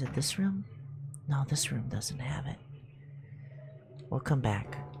 Is it this room? No, this room doesn't have it. We'll come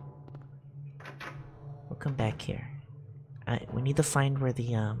back. We'll come back here. We need to find where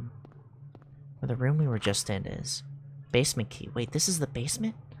the room we were just in is. Basement key. Wait, this is the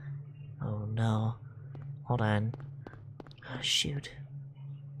basement? Oh no. Hold on. Oh, shoot.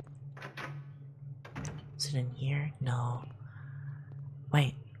 Is it in here? No.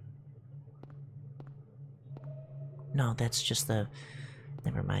 Wait. No, that's just the...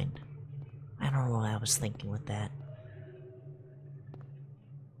 Never mind. I don't know what I was thinking with that.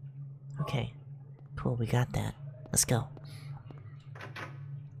 Okay. Cool, we got that. Let's go.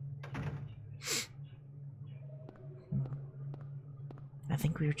 I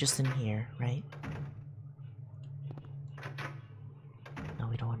think we were just in here, right? No,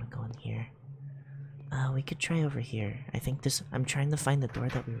 we don't want to go in here. We could try over here. I think this... I'm trying to find the door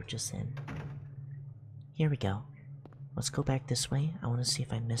that we were just in. Here we go. Let's go back this way. I want to see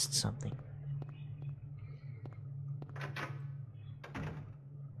if I missed something.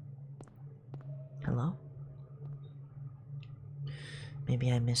 Hello? Maybe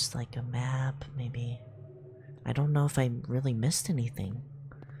I missed like a map, maybe... I don't know if I really missed anything.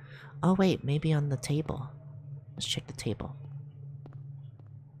 Oh wait, maybe on the table. Let's check the table.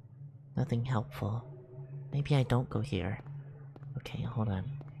 Nothing helpful. Maybe I don't go here. Okay, hold on.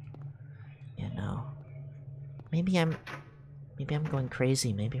 Yeah, no. Maybe I'm going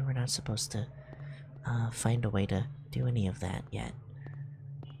crazy. Maybe we're not supposed to find a way to do any of that yet.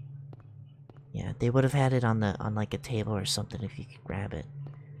 Yeah, they would have had it on like a table or something if you could grab it.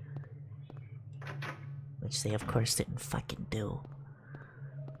 Which they of course didn't fucking do.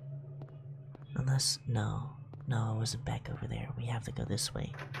 Unless, no, it wasn't back over there. We have to go this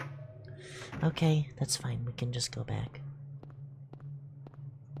way. Okay, that's fine. We can just go back.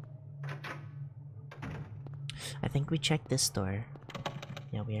 I think we checked this door.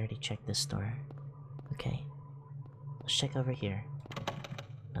 Yeah, we already checked this door. Okay. Let's check over here.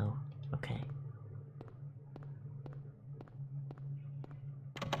 No? Okay.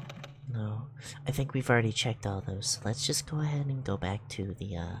 No. I think we've already checked all those. Let's just go ahead and go back to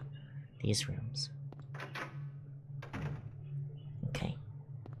the, these rooms. Okay.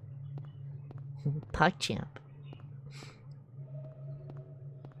 PogChamp.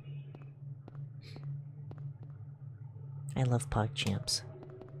 I love PogChamps.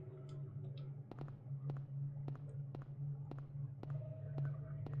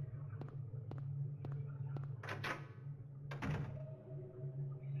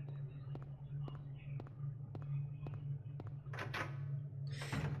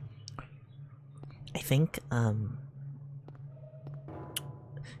 I think,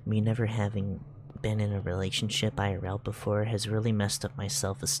 me never having been in a relationship IRL before has really messed up my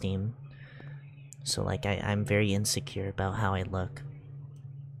self-esteem. So, like, I'm very insecure about how I look.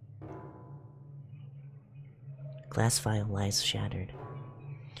 Glass vial lies shattered.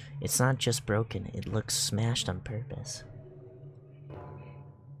 It's not just broken, it looks smashed on purpose.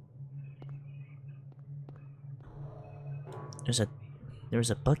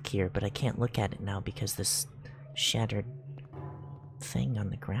 There's a book here, but I can't look at it now because this shattered thing on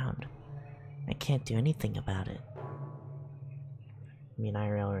the ground. I can't do anything about it. I mean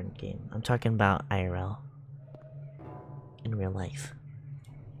IRL or in game. I'm talking about IRL. In real life.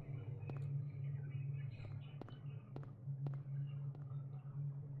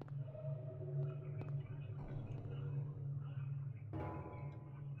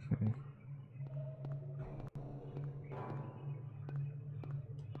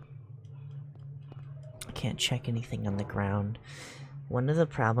 I can't check anything on the ground. One of the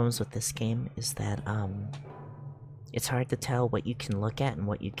problems with this game is that, it's hard to tell what you can look at and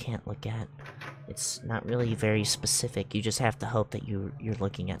what you can't look at. It's not really very specific. You just have to hope that you're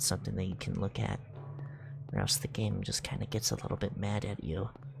looking at something that you can look at. Or else the game just kind of gets a little bit mad at you.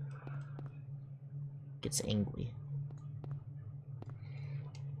 Gets angry.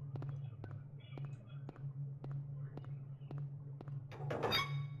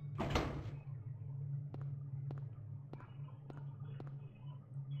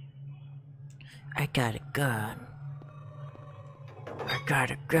 I got a gun. I got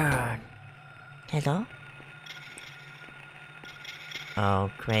a gun. Hello?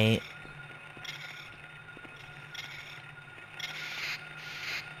 Oh, great.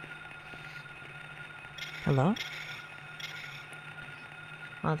 Hello?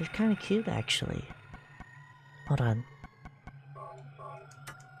 Oh, they're kind of cute, actually. Hold on.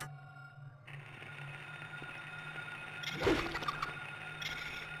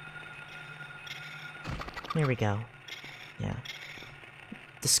 There we go. Yeah.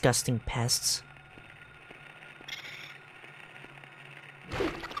 Disgusting pests.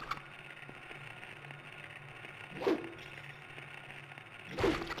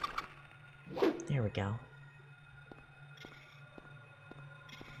 There we go.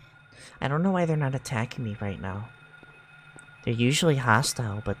 I don't know why they're not attacking me right now. They're usually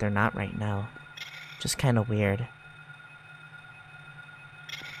hostile, but they're not right now. Just kind of weird.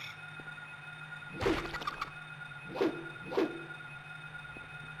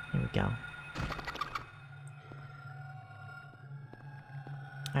 Go.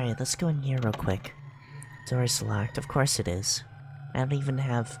 Alright, let's go in here real quick. Door is locked. Of course it is. I don't even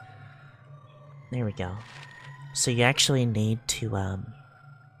have... There we go. So you actually need to, have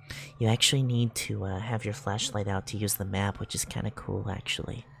your flashlight out to use the map, which is kind of cool,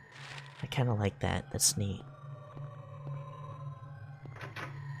 actually. I kind of like that. That's neat.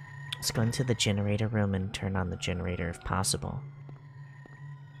 Let's go into the generator room and turn on the generator if possible.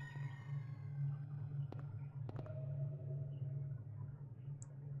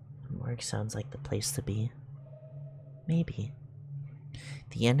 Morgue sounds like the place to be. Maybe.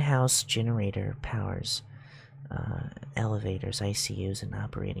 The in-house generator powers elevators, ICUs, and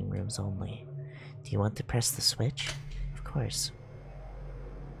operating rooms only. Do you want to press the switch? Of course.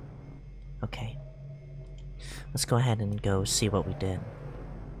 Okay. Let's go ahead and go see what we did.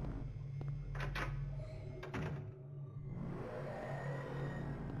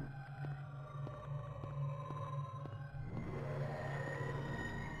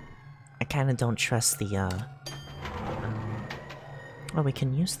 kinda don't trust the, well, we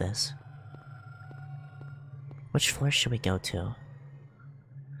can use this. Which floor should we go to?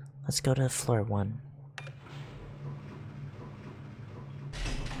 Let's go to floor 1.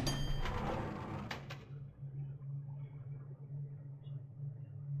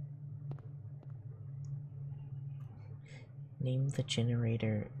 Name the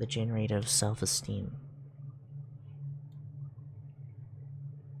generator of self-esteem.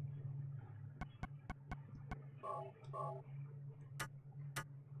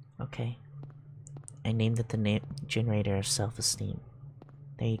 Okay. I named it the generator of self-esteem.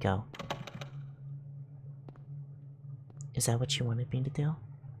 There you go. Is that what you wanted me to do?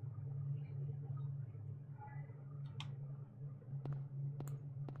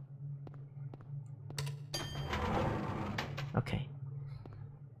 Okay.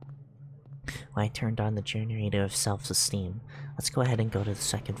 Well, I turned on the generator of self-esteem. Let's go ahead and go to the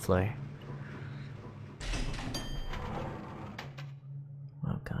second floor.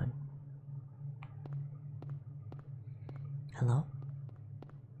 Oh god. Hello?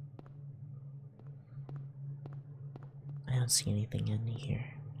 I don't see anything in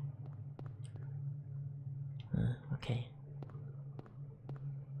here. Okay.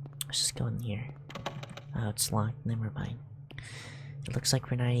 Let's just go in here. Oh, it's locked. Never mind. It looks like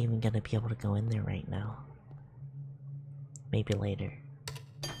we're not even gonna be able to go in there right now. Maybe later.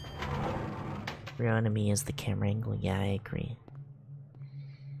 Real enemy is the camera angle. Yeah, I agree.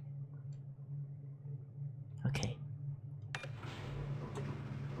 Okay.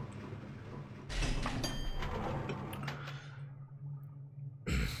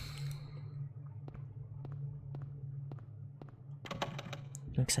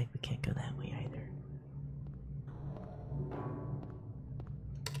 Looks like we can't go that way either.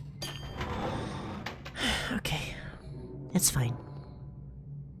 Okay. It's fine.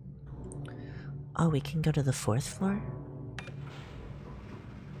 Oh, we can go to the 4th floor?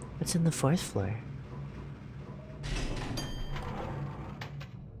 What's in the 4th floor?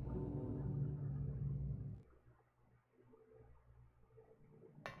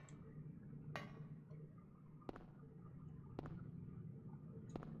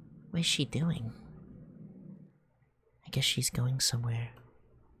 What is she doing? I guess she's going somewhere.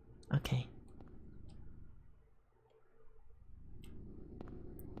 Okay.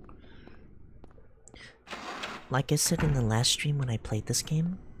 Like I said in the last stream when I played this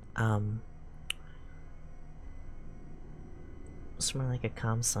game, it's more like a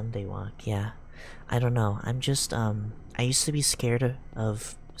calm Sunday walk, yeah. I don't know, I'm just, I used to be scared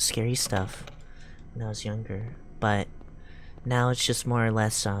of scary stuff when I was younger, but now it's just more or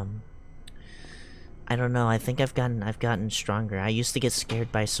less, I don't know, I think I've gotten stronger. I used to get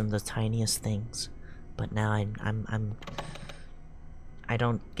scared by some of the tiniest things, but now I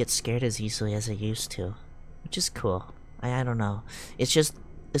don't get scared as easily as I used to. Which is cool. I don't know. It's just,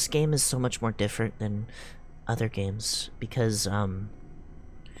 this game is so much more different than other games because,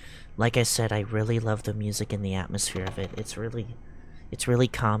 like I said, I really love the music and the atmosphere of it. It's really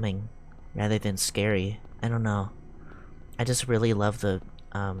calming rather than scary. I don't know. I just really love the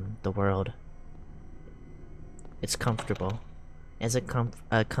world. It's comfortable. It has a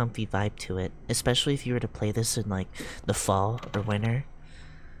comfy vibe to it, especially if you were to play this in like the fall or winter.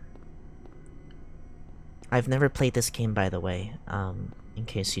 I've never played this game, by the way, in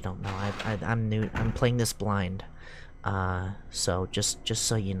case you don't know. I'm new. I'm playing this blind, so just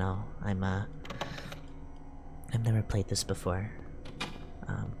so you know, I've never played this before,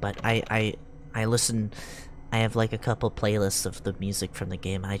 but I listen. I have like a couple playlists of the music from the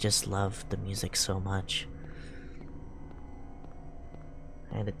game. I just love the music so much.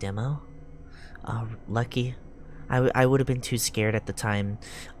 I had a demo. Oh, lucky. I would have been too scared at the time,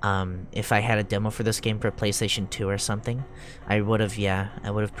 if I had a demo for this game for PlayStation 2 or something. I would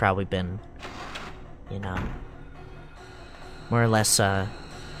have probably been, you know, more or less, I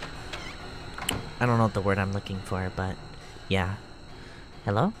don't know what the word I'm looking for, but, yeah.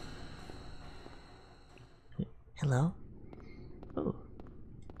 Hello? Hello? Ooh.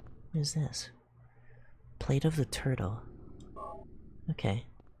 What is this? Plate of the Turtle. Okay.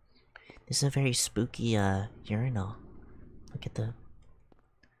 This is a very spooky, urinal. Look at that.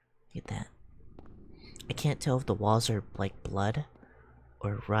 I can't tell if the walls are, like, blood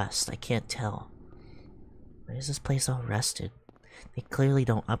or rust. I can't tell. Why is this place all rusted? They clearly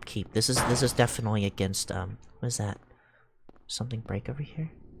don't upkeep. This is definitely against, what is that? Something break over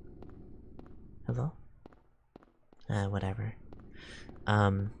here? Hello? Whatever.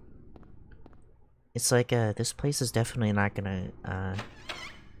 It's like, this place is definitely not gonna,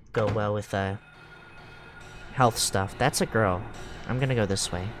 go well with health stuff. That's a girl. I'm gonna go this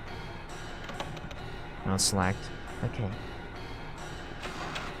way. No, it's locked. Okay.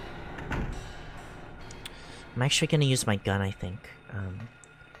 I'm actually gonna use my gun, I think.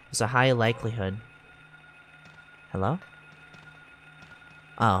 There's a high likelihood. Hello?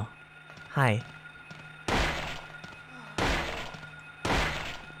 Oh. Hi.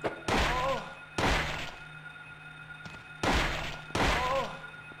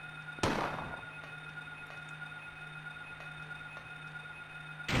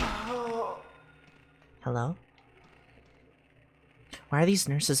 Hello? Why are these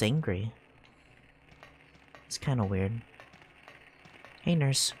nurses angry? It's kinda weird. Hey,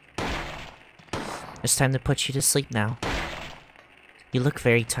 nurse. It's time to put you to sleep now. You look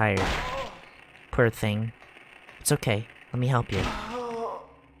very tired. Poor thing. It's okay. Let me help you.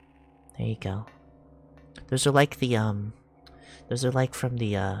 There you go. Those are like the, those are like from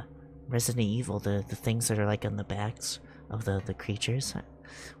the, Resident Evil, the things that are like on the backs of the creatures.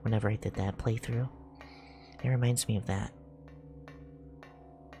 Whenever I did that playthrough. It reminds me of that.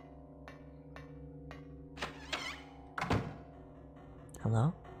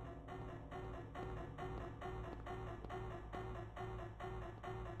 Hello?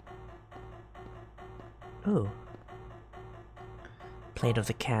 Ooh. Plate of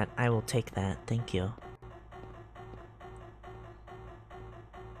the cat. I will take that. Thank you.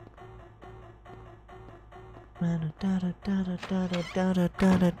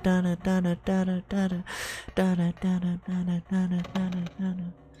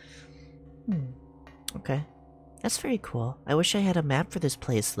 Okay. That's very cool. I wish I had a map for this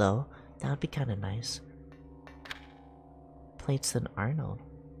place, though. That would be kind of nice. Plates than Arnold.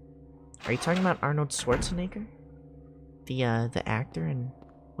 Are you talking about Arnold Schwarzenegger? The actor and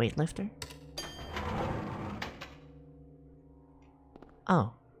weightlifter?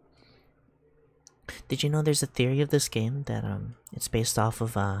 Oh. Did you know there's a theory of this game that, it's based off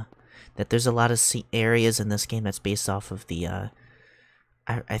of, that there's a lot of areas in this game that's based off of the,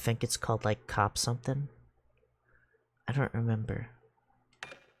 I think it's called, like, Cop something? I don't remember.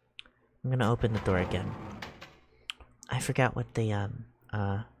 I'm gonna open the door again. I forgot what the,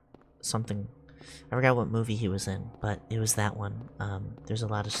 something... I forgot what movie he was in, but it was that one. There's a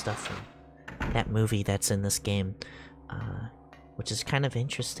lot of stuff from that movie that's in this game, which is kind of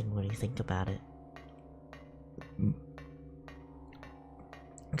interesting when you think about it.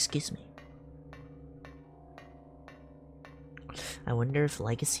 Excuse me. I wonder if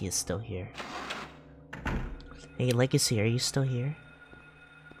Legacy is still here. Hey, Legacy, are you still here?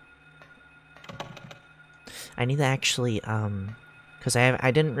 I need to actually, because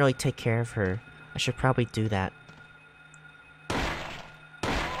I didn't really take care of her. I should probably do that.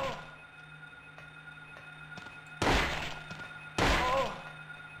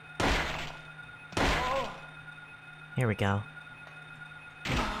 Here we go.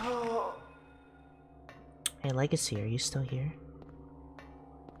 Hey, Legacy, are you still here?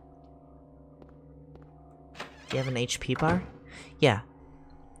 Do you have an HP bar? Yeah.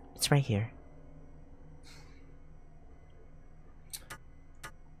 It's right here.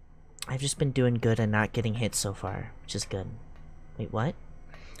 I've just been doing good and not getting hit so far, which is good. Wait, what?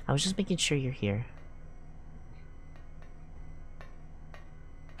 I was just making sure you're here.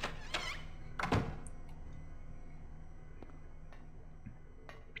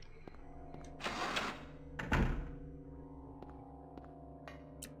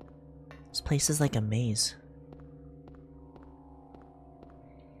 This place is like a maze.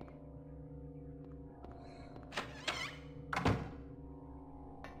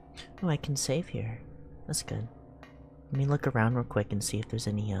 Oh, I can save here. That's good. Let me look around real quick and see if there's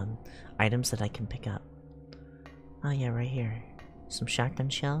any, items that I can pick up. Oh yeah, right here. Some shotgun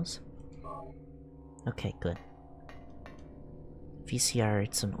shells? Okay, good. VCR,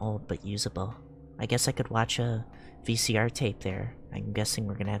 it's an old but usable. I guess I could watch a VCR tape there. I'm guessing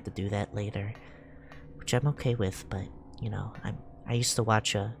we're gonna have to do that later. Which I'm okay with, but, you know, I used to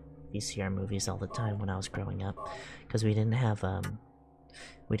watch, VCR movies all the time when I was growing up. Because we didn't have,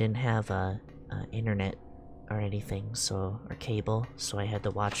 internet or anything, so, or cable, so I had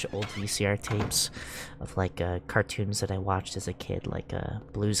to watch old VCR tapes of, like, cartoons that I watched as a kid, like,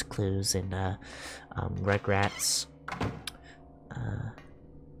 Blue's Clues and, Rugrats.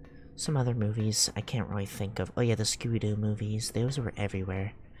 Some other movies I can't really think of. Oh yeah, the Scooby-Doo movies, those were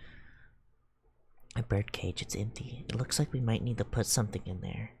everywhere. A birdcage, it's empty. It looks like we might need to put something in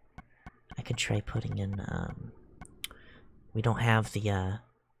there. I could try putting in, we don't have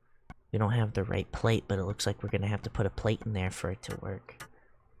the right plate, but it looks like we're gonna have to put a plate in there for it to work.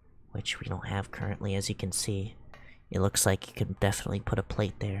 Which we don't have currently, as you can see. It looks like you can definitely put a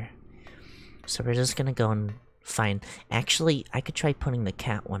plate there. So we're just gonna go and Fine. Actually, I could try putting the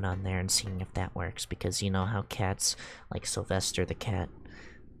cat one on there and seeing if that works, because you know how cats, like Sylvester the cat,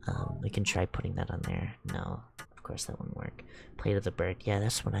 we can try putting that on there. No, of course that wouldn't work. Plate of the bird. Yeah,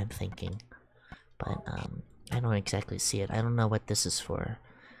 that's what I'm thinking. But, I don't exactly see it. I don't know what this is for,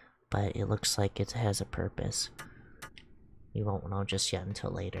 but it looks like it has a purpose. We won't know just yet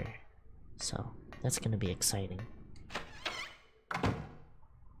until later. So, that's gonna be exciting.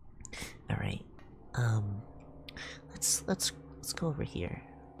 Alright. Let's go over here.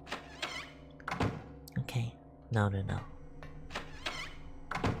 Okay. No.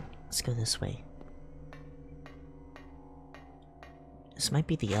 Let's go this way. This might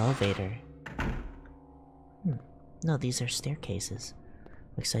be the elevator. No, these are staircases.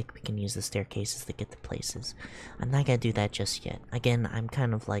 Looks like we can use the staircases to get to places. I'm not gonna do that just yet. Again, I'm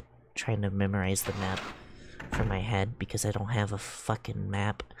kind of like trying to memorize the map from my head because I don't have a fucking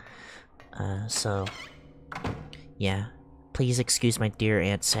map. So yeah. Please excuse my dear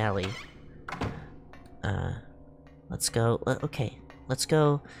Aunt Sally. Let's go. Okay. Let's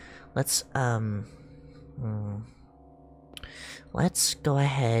go. Let's go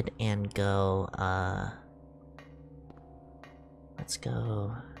ahead and go, let's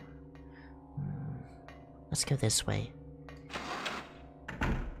go this way.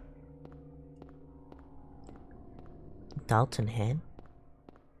 Dalton Head?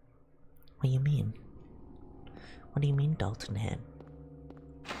 What do you mean? What do you mean, Dalton Head?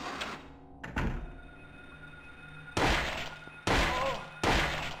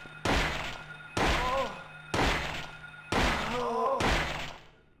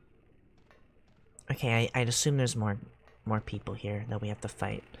 Okay, I'd assume there's more people here that we have to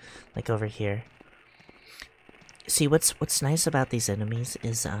fight, like over here. See, what's nice about these enemies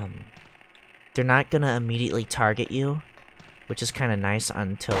is they're not gonna immediately target you, which is kind of nice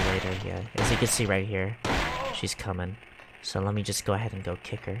until later. Yeah, as you can see right here, she's coming. So let me just go ahead and go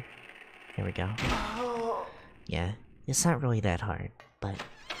kick her. There we go. Yeah, it's not really that hard, but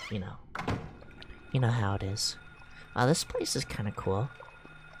you know how it is. This place is kind of cool.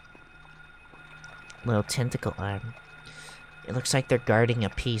 Little tentacle arm. It looks like they're guarding a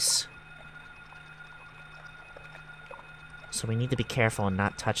piece. So we need to be careful and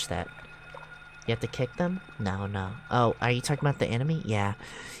not touch that. You have to kick them? No. Oh, are you talking about the enemy? Yeah.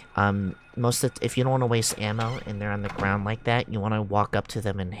 If you don't want to waste ammo and they're on the ground like that, you want to walk up to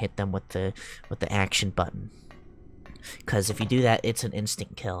them and hit them with the action button. Because if you do that, it's an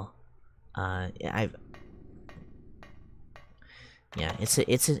instant kill. Yeah,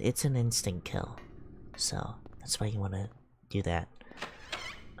 it's an instant kill. So that's why you want to do that.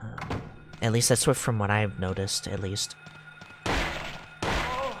 At least that's from what I've noticed, at least.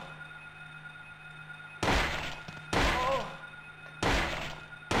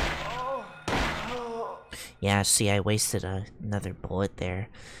 Yeah, see, I wasted another bullet there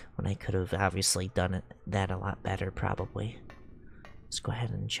when I could have obviously done that a lot better, probably. Let's go ahead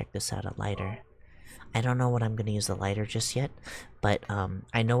and check this out, a lighter. I don't know what I'm gonna use the lighter just yet, but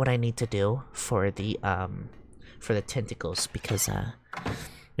I know what I need to do for the tentacles, because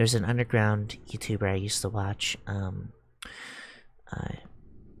there's an underground YouTuber I used to watch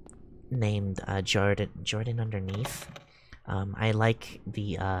named Jordan Underneath. I like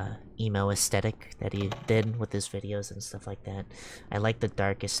the emo aesthetic that he did with his videos and stuff like that. I like the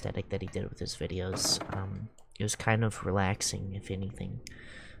dark aesthetic that he did with his videos. It was kind of relaxing, if anything.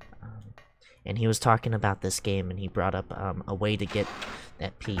 And he was talking about this game, and he brought up a way to get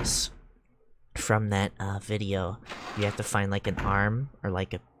that piece from that video. You have to find like an arm or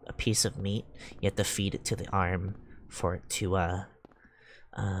like a piece of meat. You have to feed it to the arm for it to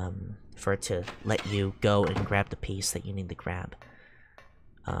let you go and grab the piece that you need to grab,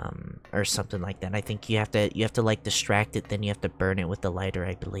 or something like that. I think you have to like distract it, then you have to burn it with the lighter,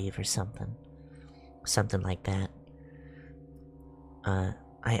 I believe, or something like that.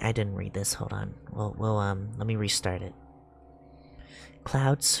 I didn't read this. Hold on. Let me restart it.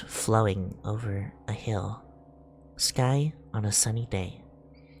 Clouds flowing over a hill. Sky on a sunny day.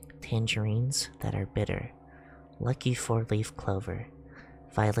 Tangerines that are bitter. Lucky four-leaf clover.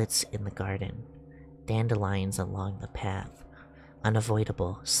 Violets in the garden. Dandelions along the path.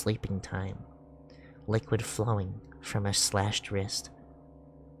 Unavoidable sleeping time. Liquid flowing from a slashed wrist.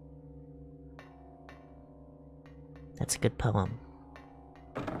 That's a good poem.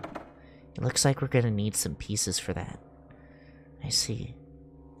 It looks like we're gonna need some pieces for that. I see.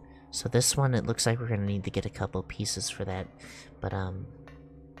 So this one, it looks like we're gonna need to get a couple pieces for that, but I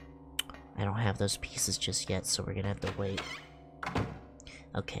don't have those pieces just yet, so we're gonna have to wait.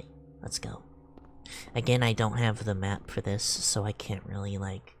 Okay, let's go. Again, I don't have the map for this, so I can't really,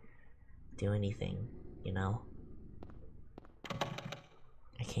 like, do anything, you know?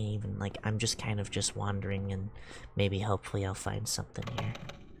 I can't even, like, I'm just kind of just wandering, and maybe hopefully I'll find something here.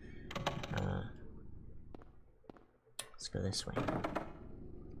 Let's go this way.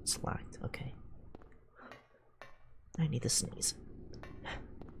 It's locked, okay. I need to sneeze.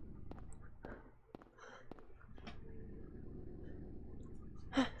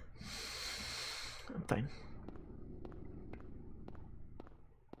 I'm fine.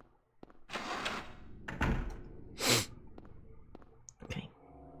 Okay.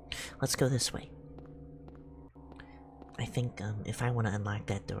 Let's go this way. I think, if I want to unlock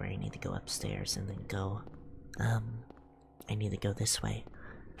that door, I need to go upstairs and then go, I need to go this way.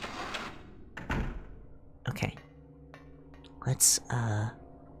 Okay. Let's,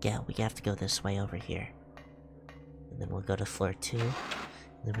 yeah, we have to go this way over here. And then we'll go to floor 2, and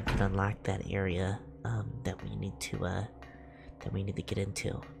then we can unlock that area, that we need to get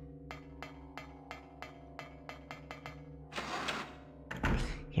into.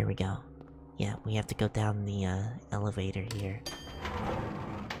 Here we go. Yeah, we have to go down the, elevator here.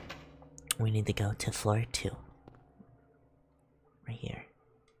 We need to go to floor 2. Right here.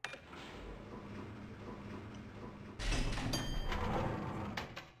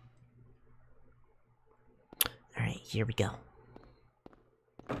 Alright, here we go.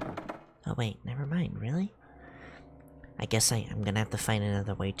 Oh wait, never mind, really? I guess I'm gonna have to find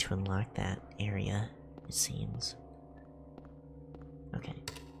another way to unlock that area, it seems. Okay.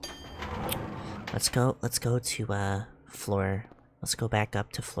 Let's go to, let's go back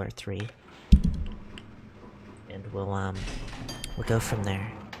up to floor 3. And we'll go from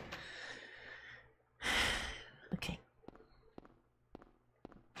there. Okay.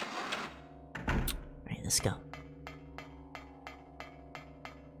 Alright, let's go.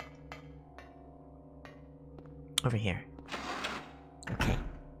 Over here. Okay.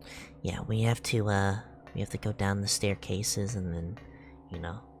 Yeah, we have to go down the staircases, and then, you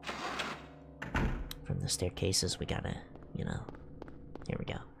know, from the staircases we gotta, you know, here we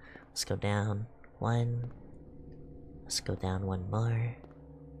go. Let's go down 1. Let's go down 1 more.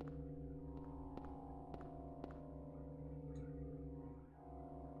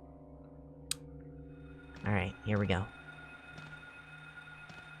 Alright, here we go.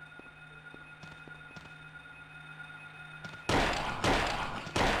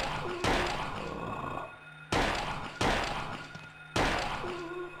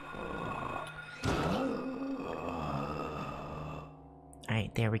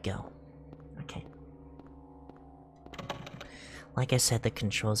 Alright, there we go. Okay. Like I said, the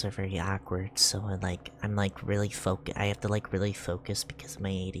controls are very awkward, so I'm really I have to really focus because of my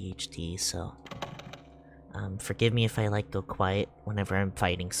ADHD, so forgive me if I go quiet whenever I'm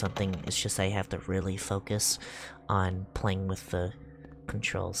fighting something. It's just I have to really focus on playing with the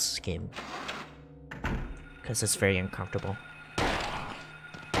controls scheme, because it's very uncomfortable.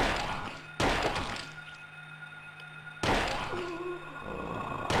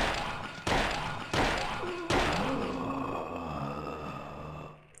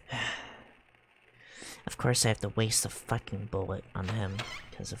 Of course I have to waste a fucking bullet on him,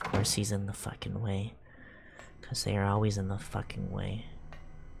 because of course he's in the fucking way. Because they are always in the fucking way.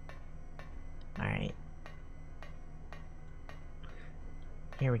 Alright.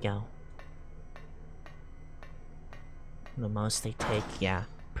 Here we go. The most they take, yeah,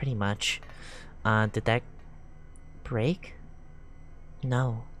 pretty much. Did that break?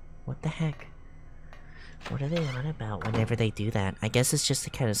 No. What the heck? What are they on about whenever they do that? I guess it's just to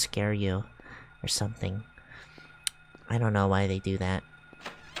kind of scare you. Or something. I don't know why they do that.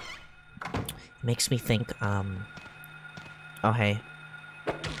 It makes me think, oh hey.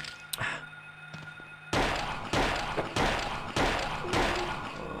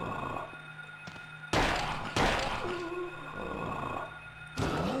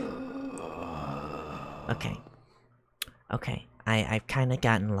 Okay. Okay. I've kinda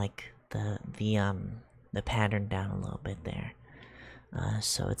gotten the pattern down a little bit there.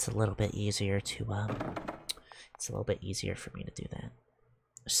 So it's a little bit easier to, it's a little bit easier for me to do that.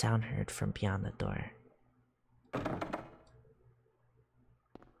 Sound heard from beyond the door.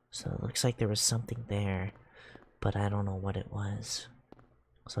 So it looks like there was something there, but I don't know what it was.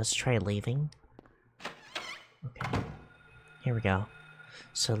 So let's try leaving. Okay. Here we go.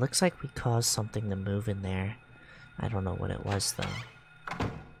 So it looks like we caused something to move in there. I don't know what it was, though.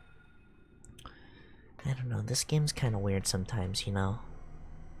 I don't know, this game's kinda weird sometimes, you know?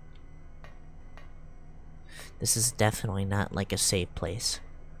 This is definitely not like a safe place.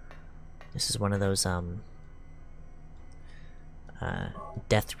 This is one of those,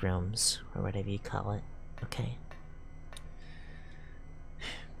 death rooms, or whatever you call it. Okay.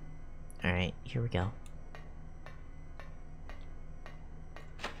 Alright, here we go.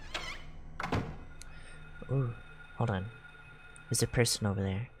 Ooh, hold on. There's a person over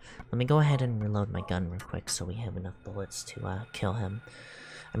there. Let me go ahead and reload my gun real quick so we have enough bullets to kill him.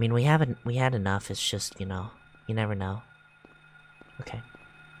 I mean, we had enough. It's just, you know, you never know. Okay.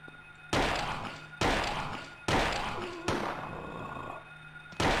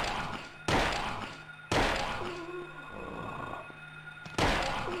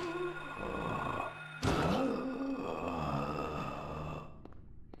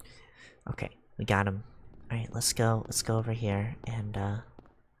 Okay, we got him. Alright, let's go over here and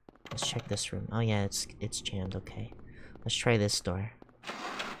let's check this room. Oh yeah, it's jammed, okay. Let's try this door.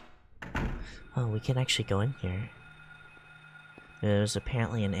 Oh, we can actually go in here. There's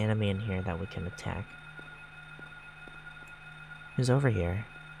apparently an enemy in here that we can attack. Who's over here?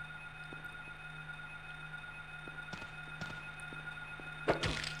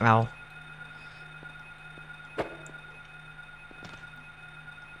 Ow.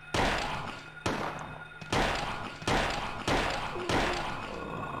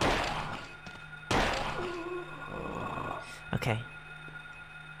 Okay.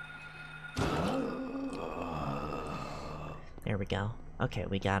 There we go. Okay,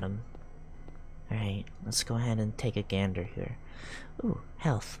 we got him. Alright, let's go ahead and take a gander here. Ooh,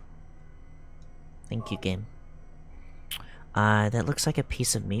 health. Thank you, game. That looks like a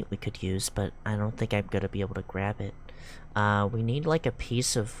piece of meat we could use, but I don't think I'm gonna be able to grab it. We need like a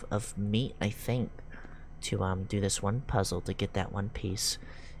piece of meat, I think, to do this one puzzle to get that one piece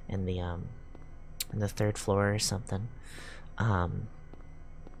in the third floor or something. But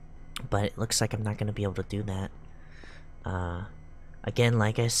it looks like I'm not gonna be able to do that. Again,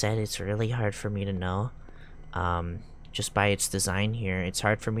 like I said, it's really hard for me to know. Just by its design here, it's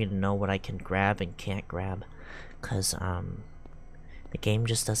hard for me to know what I can grab and can't grab, cause the game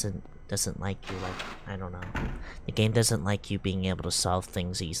just doesn't like you, like, I don't know. The game doesn't like you being able to solve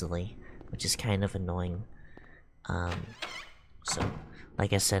things easily, which is kind of annoying. So,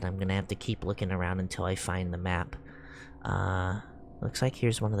 like I said, I'm gonna have to keep looking around until I find the map. Looks like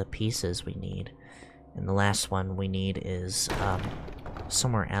here's one of the pieces we need. And the last one we need is,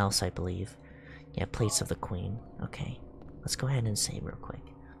 somewhere else, I believe. Yeah, Plates of the Queen. Okay. Let's go ahead and save real quick.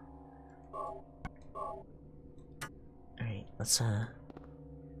 Alright, let's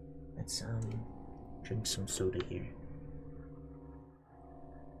drink some soda here.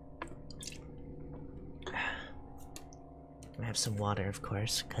 I have some water, of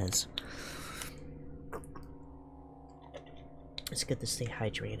course, because it's good to stay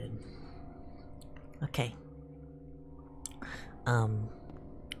hydrated. Okay.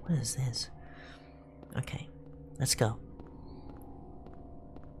 What is this? Okay, let's go.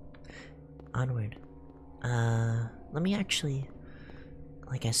 Onward. Let me actually,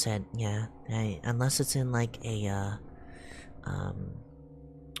 like I said, yeah, unless it's in like a,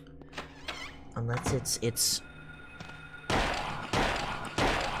 unless it's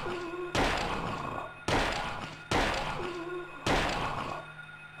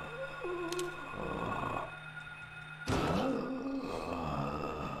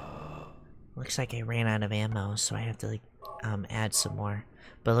looks like I ran out of ammo, so I have to like add some more.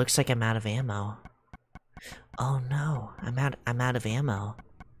 But it looks like I'm out of ammo. Oh no, I'm out of ammo.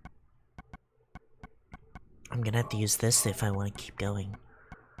 I'm gonna have to use this if I want to keep going.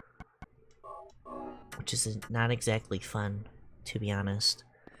 Which is not exactly fun, to be honest.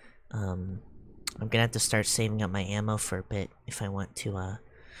 I'm gonna have to start saving up my ammo for a bit if I want to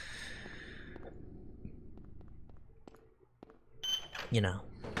you know.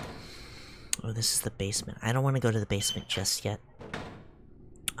 Oh, this is the basement. I don't want to go to the basement just yet.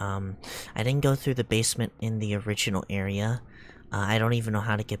 I didn't go through the basement in the original area. I don't even know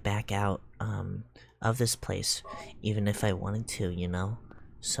how to get back out, of this place, even if I wanted to, you know?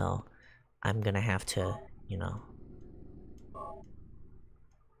 So, I'm gonna have to, you know...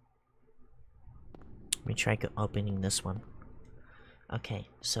 Let me try opening this one. Okay,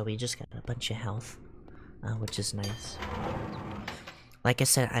 so we just got a bunch of health, which is nice. Like I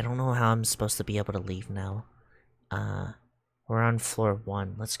said, I don't know how I'm supposed to be able to leave now. We're on floor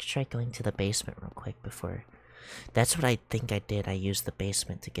 1. Let's try going to the basement real quick before... That's what I think I did. I used the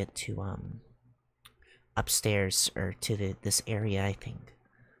basement to get to, upstairs, or to this area, I think.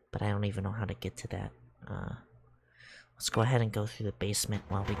 But I don't even know how to get to that. Let's go ahead and go through the basement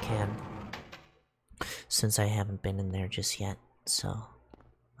while we can. Since I haven't been in there just yet. So,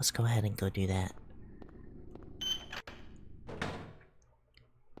 let's go ahead and go do that.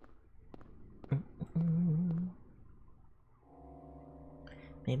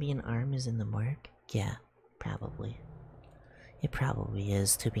 Maybe an arm is in the mark? Yeah, probably. It probably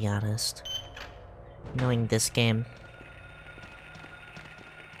is, to be honest. Knowing this game.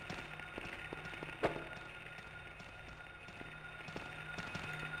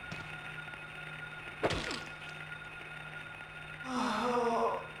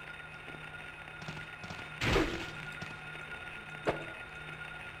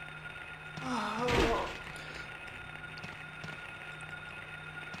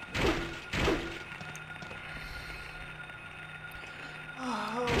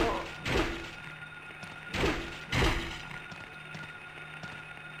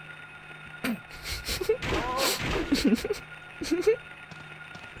 How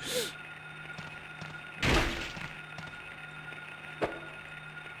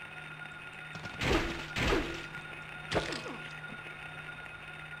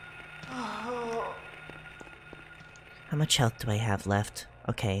much health do I have left?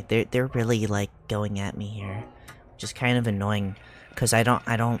 Okay, they're really like going at me here, which is kind of annoying, cause I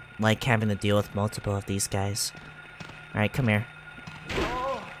don't like having to deal with multiple of these guys. All right, come here.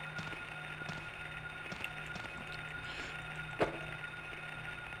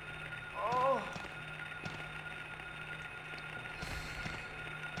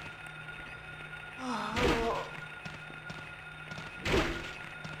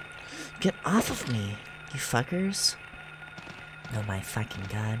 Get off of me, you fuckers. Oh my fucking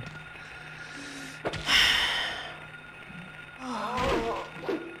god.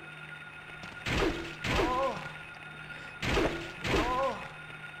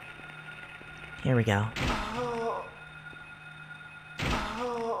 Here we go.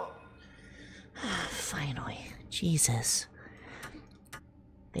 Finally. Jesus.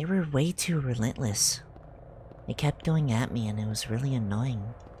 They were way too relentless. They kept going at me and it was really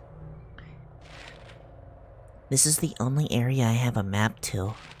annoying. This is the only area I have a map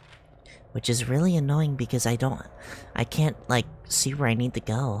to, which is really annoying because I can't, like, see where I need to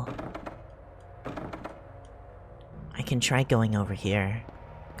go. I can try going over here,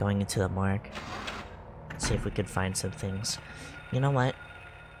 going into the morgue, see if we could find some things. You know what?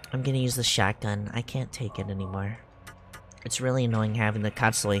 I'm gonna use the shotgun. I can't take it anymore. It's really annoying having to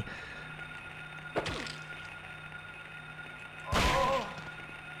constantly...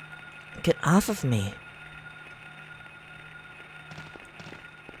 Get off of me!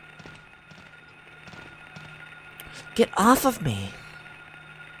 Get off of me!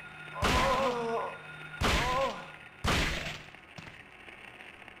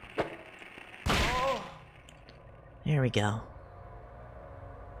 There we go.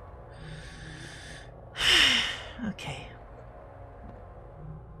 Okay.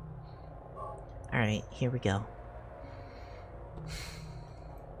 Alright, here we go.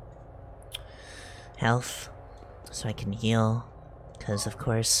 Health, so I can heal. Because, of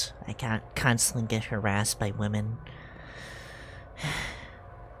course, I can't constantly get harassed by women.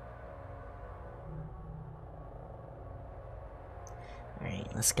 Alright,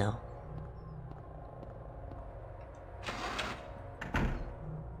 let's go.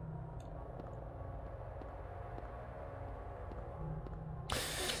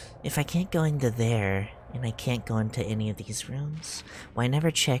 If I can't go into there, and I can't go into any of these rooms... Well, I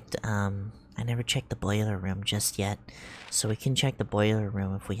never checked the boiler room just yet, so we can check the boiler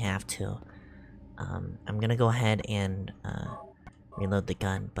room if we have to. I'm gonna go ahead and reload the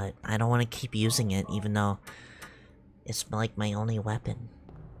gun, but I don't want to keep using it even though it's like my only weapon.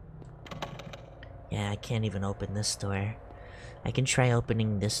 Yeah, I can't even open this door. I can try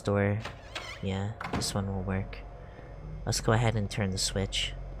opening this door. Yeah, this one will work. Let's go ahead and turn the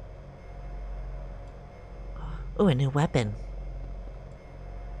switch. Ooh, a new weapon!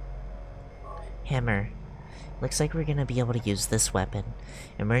 Hammer. Looks like we're gonna be able to use this weapon.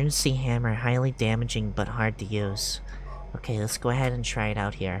 Emergency hammer, highly damaging but hard to use. Okay, let's go ahead and try it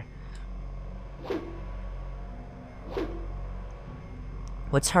out here.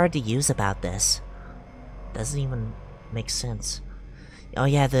 What's hard to use about this? Doesn't even make sense. Oh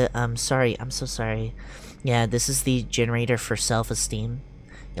yeah, sorry, I'm so sorry. Yeah, this is the generator for self-esteem.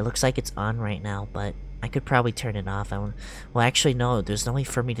 It looks like it's on right now, but I could probably turn it off. Well, actually, no, there's no way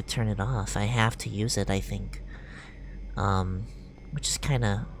for me to turn it off. I have to use it, I think. Which is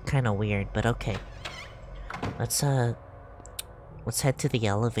kinda weird, but okay. Let's head to the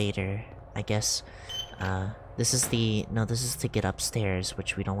elevator, I guess. This is to get upstairs,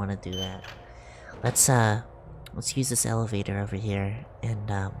 which we don't want to do that. Let's use this elevator over here, and,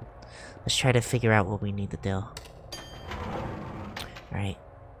 let's try to figure out what we need to do. Alright.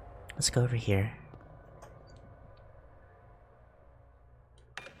 Let's go over here.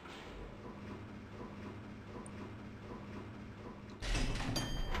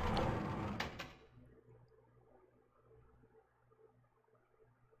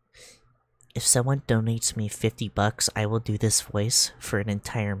 If someone donates me $50, I will do this voice for an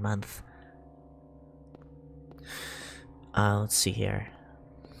entire month. Let's see here.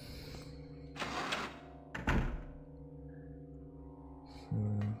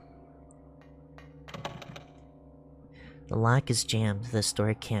 The lock is jammed. This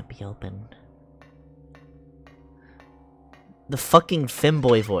door can't be opened. The fucking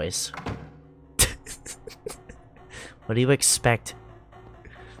femboy voice. What do you expect?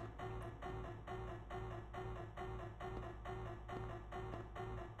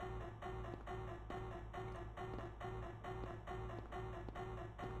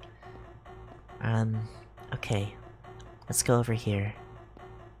 Okay. Let's go over here.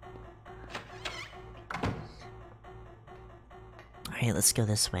 Alright, let's go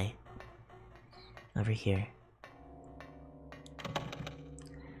this way. Over here.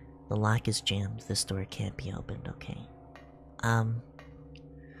 The lock is jammed. This door can't be opened. Okay.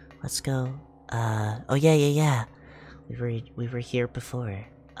 Let's go. Oh yeah. We were here before.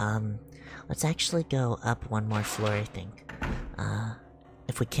 Let's actually go up one more floor, I think.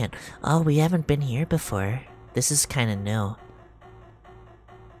 If we can. Oh, we haven't been here before. This is kind of new.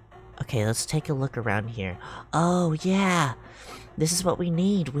 Okay, let's take a look around here. Oh, yeah! This is what we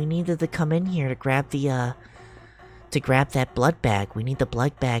need. We needed to come in here to grab the, to grab that blood bag. We need the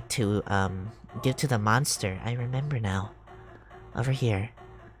blood bag to, give to the monster. I remember now. Over here.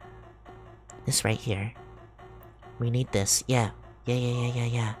 This right here. We need this. Yeah.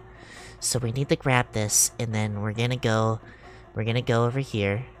 Yeah. So we need to grab this, and then we're gonna go over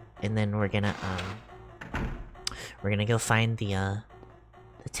here, and then we're gonna go find the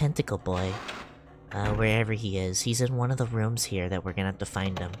tentacle boy, wherever he is. He's in one of the rooms here that we're gonna have to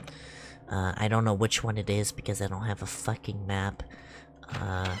find him. I don't know which one it is because I don't have a fucking map.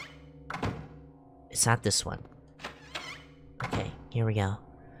 It's not this one. Okay, here we go.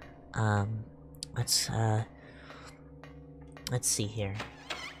 Let's see here.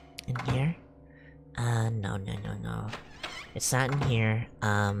 In here? No. It's not in here.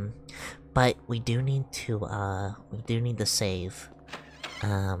 But we do need to save.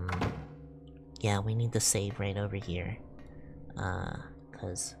 Yeah, we need to save right over here.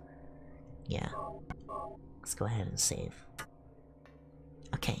 Yeah. Let's go ahead and save.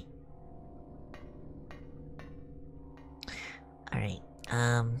 Okay. Alright,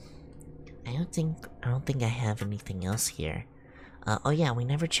 I don't think I have anything else here. Oh yeah, we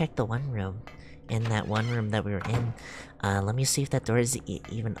never checked the one room. In that one room that we were in. Let me see if that door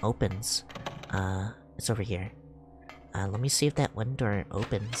even opens. It's over here. Let me see if that one door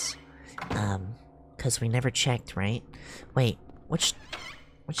opens. Cause we never checked, right? Wait, which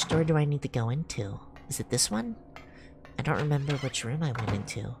door do I need to go into? Is it this one? I don't remember which room I went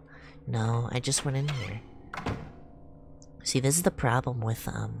into. No, I just went in here. See, this is the problem with,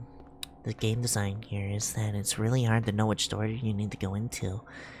 the game design here, is that it's really hard to know which door you need to go into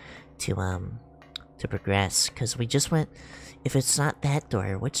to progress, because we just went... If it's not that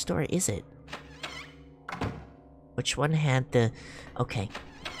door, which door is it? Which one had the... Okay.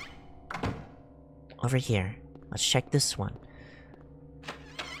 Over here. Let's check this one.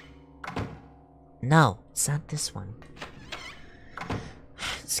 No, it's not this one.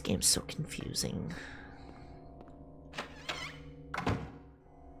 This game's so confusing.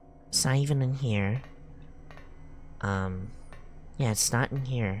 It's not even in here. Yeah, it's not in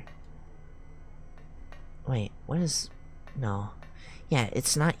here. Wait, what is... No. Yeah,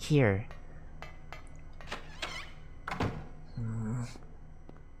 it's not here.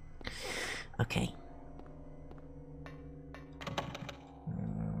 Okay.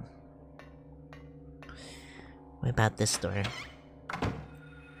 What about this door?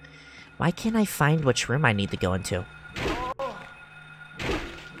 Why can't I find which room I need to go into?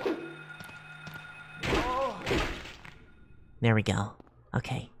 There we go.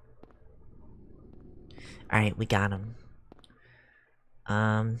 Okay. Alright, we got him.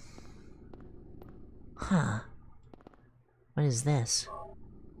 Huh. What is this?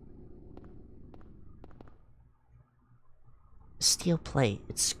 Steel plate.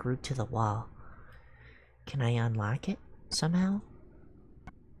 It's screwed to the wall. Can I unlock it somehow?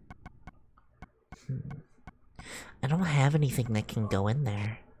 I don't have anything that can go in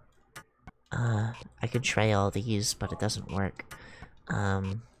there. I could try all these, but it doesn't work.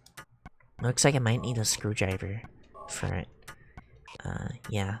 Looks like I might need a screwdriver for it.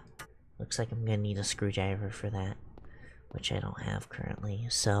 Yeah. Looks like I'm gonna need a screwdriver for that, which I don't have currently.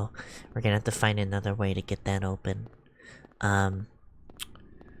 So, we're gonna have to find another way to get that open.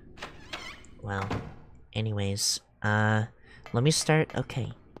 Well, anyways, let me start.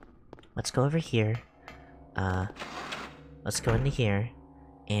 Okay. Let's go over here. Let's go into here.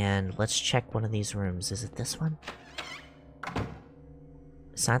 And let's check one of these rooms. Is it this one?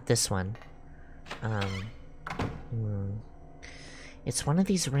 It's not this one. It's one of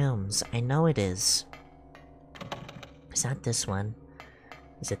these rooms. I know it is. It's not this one.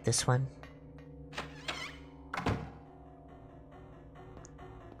 Is it this one?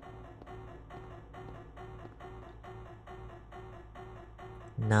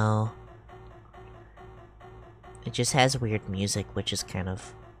 No. It just has weird music, which is kind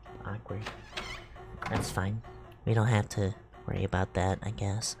of awkward. That's fine. We don't have to worry about that, I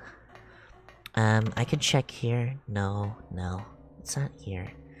guess. I could check here. No. It's not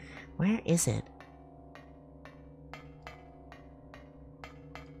here. Where is it?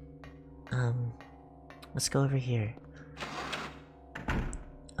 Let's go over here.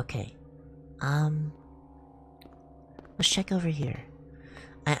 Okay. Let's check over here.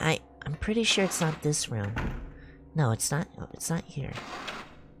 I'm pretty sure it's not this room. No, it's not. It's not here.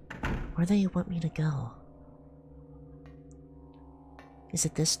 Where do you want me to go? Is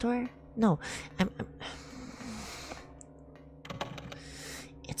it this door? No,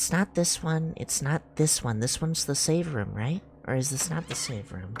 It's not this one. It's not this one. This one's the save room, right? Or is this not the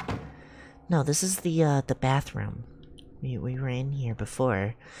save room? No, this is the bathroom. We were in here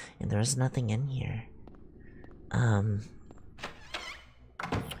before, and there was nothing in here.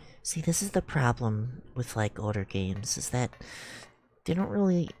 See, this is the problem with, like, older games, is that they don't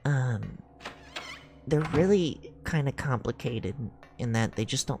really, they're really kind of complicated in that they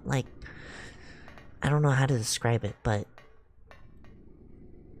just don't, like, I don't know how to describe it, but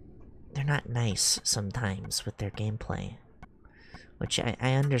they're not nice sometimes with their gameplay. Which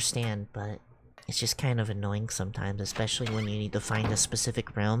I understand, but it's just kind of annoying sometimes, especially when you need to find a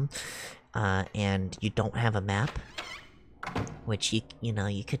specific room, and you don't have a map. Which, you know,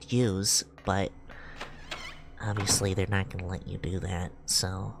 you could use, but obviously they're not gonna let you do that,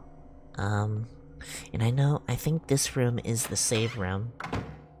 so... And I think this room is the save room.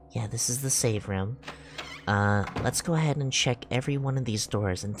 Yeah, this is the save room. Let's go ahead and check every one of these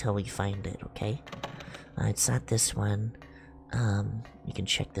doors until we find it, okay? It's not this one. You can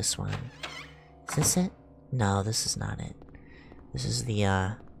check this one. Is this it? No, this is not it. This is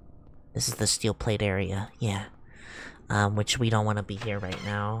the steel plate area, yeah. Which we don't want to be here right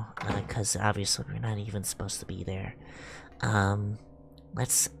now, because obviously we're not even supposed to be there.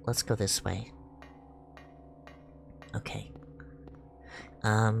 Let's go this way. Okay.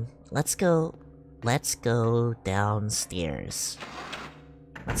 Let's go downstairs.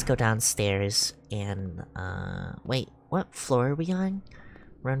 Let's go downstairs and, wait, what floor are we on?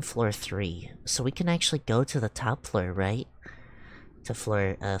 We're on floor 3. So we can actually go to the top floor, right? To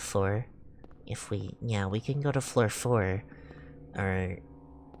floor, if we, yeah, we can go to floor 4. Or,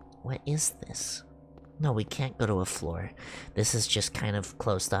 what is this? No, we can't go to a floor. This is just kind of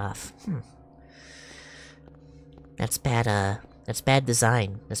closed off. That's bad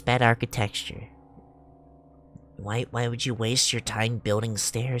design. That's bad architecture. Why would you waste your time building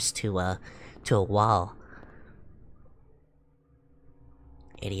stairs to a wall?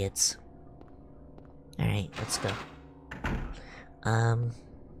 Idiots. Alright, let's go.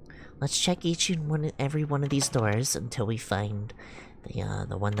 Let's check every one of these doors until we find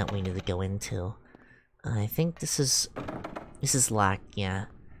the one that we need to go into. I think this is locked, yeah.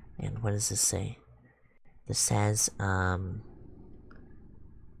 And what does this say? This says, I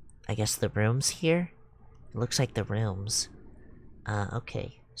guess the rooms here? It looks like the rooms.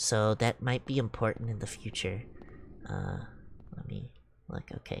 Okay. So that might be important in the future. Let me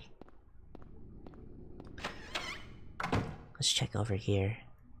look, okay. Let's check over here.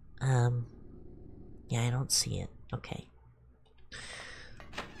 Yeah, I don't see it. Okay.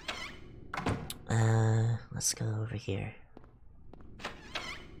 Let's go over here.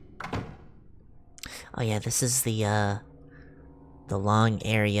 Oh yeah, this is the long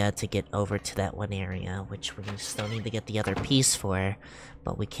area to get over to that one area, which we still need to get the other piece for,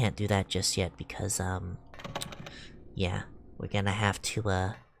 but we can't do that just yet because, yeah, we're gonna have to,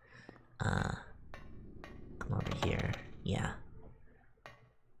 come over here, yeah.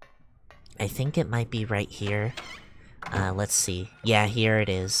 I think it might be right here. Let's see. Yeah, here it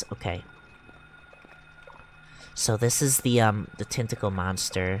is, okay. So this is the tentacle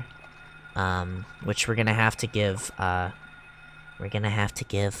monster, which we're gonna have to give, the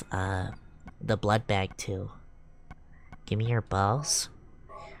blood bag to. Give me your balls.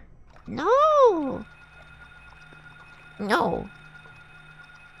 No! No!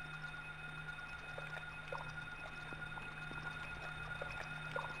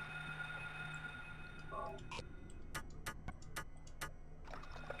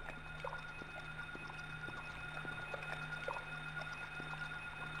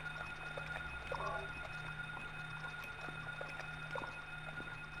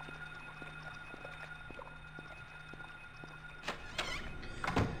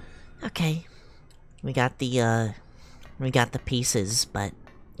 Okay. We got the pieces, but,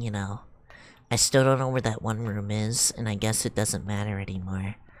 you know, I still don't know where that one room is, and I guess it doesn't matter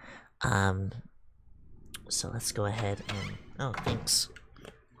anymore. So let's go ahead and... Oh, thanks.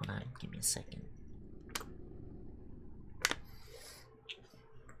 Hold on, give me a second.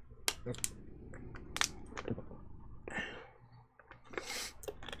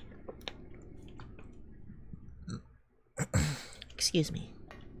 Excuse me.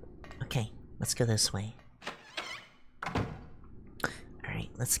 Okay, let's go this way. Alright,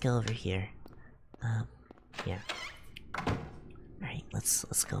 let's go over here. Yeah. Alright,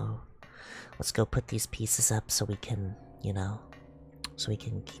 let's go. Let's go put these pieces up so we can, you know, so we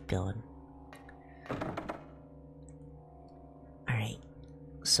can keep going. Alright,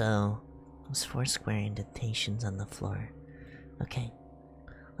 so those 4 square indentations on the floor. Okay,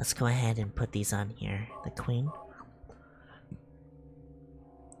 let's go ahead and put these on here. The queen.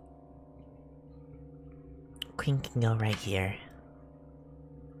 Queen can go right here.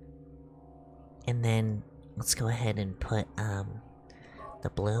 And then let's go ahead and put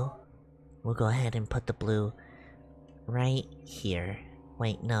the blue. We'll go ahead and put the blue right here.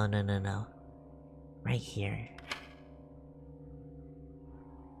 Wait, no. Right here.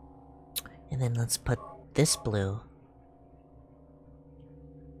 And then let's put this blue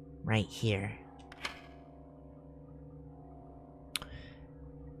right here.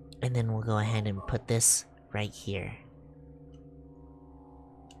 And then we'll go ahead and put this right here.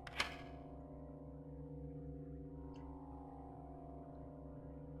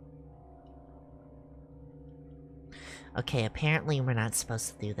 Okay, apparently we're not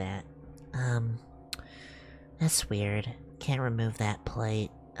supposed to do that. That's weird. Can't remove that plate.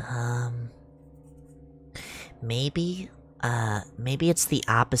 Maybe it's the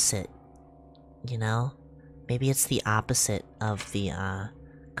opposite, you know? Maybe it's the opposite of the,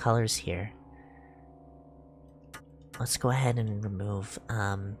 colors here. Let's go ahead and remove,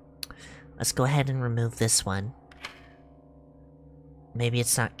 this one. Maybe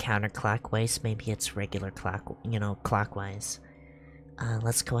it's not counterclockwise, maybe it's regular clockwise.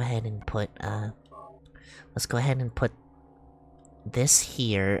 Let's go ahead and put this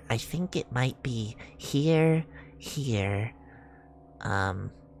here. I think it might be here.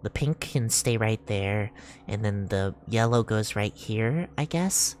 The pink can stay right there, and then the yellow goes right here, I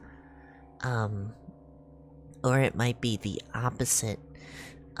guess. Or it might be the opposite.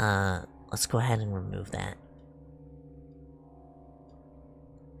 Let's go ahead and remove that.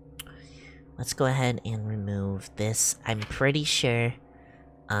 Let's go ahead and remove this. I'm pretty sure,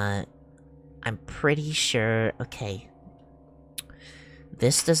 okay.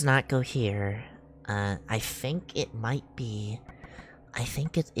 This does not go here. I think it might be,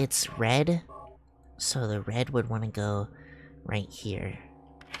 it's red. So the red would want to go right here.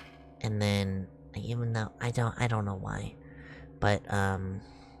 And then, even though, I don't know why. But,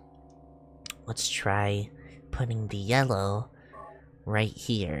 let's try putting the yellow right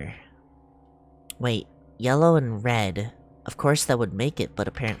here. Wait, yellow and red. Of course that would make it, but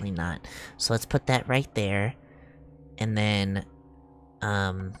apparently not. So let's put that right there. And then,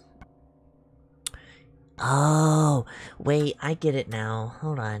 oh, wait, I get it now.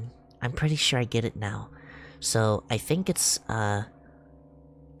 Hold on. I'm pretty sure I get it now. So, I think it's,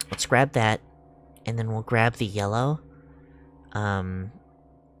 let's grab that. And then we'll grab the yellow. Or,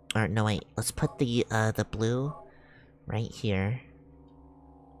 no, wait. Let's put the blue right here.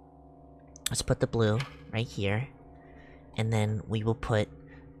 Let's put the blue right here. And then we will put,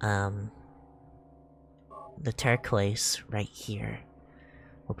 the turquoise right here.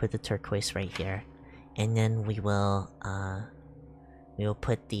 We'll put the turquoise right here. And then we will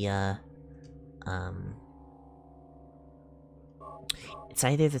put the, it's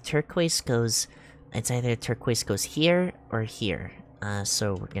either turquoise goes here or here.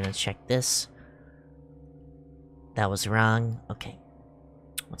 So we're gonna check this. That was wrong. Okay.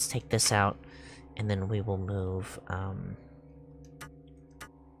 Let's take this out, and then we will move,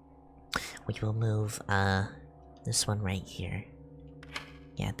 this one right here.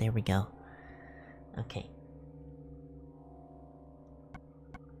 Yeah, there we go. Okay.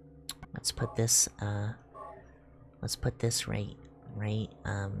 Let's put this right,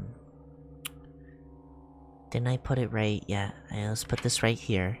 didn't I put it right? Yeah, let's put this right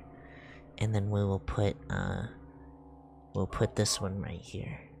here. And then we will put, we'll put this one right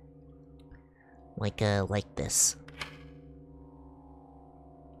here. Like this.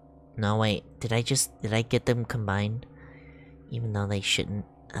 No, wait, did I get them combined? Even though they shouldn't,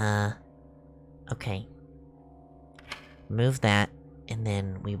 okay. Remove that, and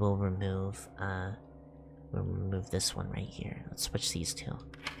then we will remove, we'll remove this one right here. Let's switch these two.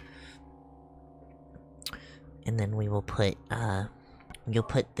 And then we will put, you'll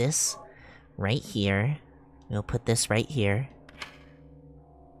put this right here. We'll put this right here.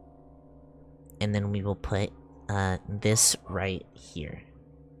 And then we will put, this right here.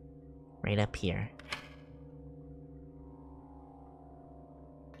 Right up here.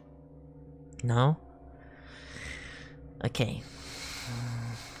 No? Okay.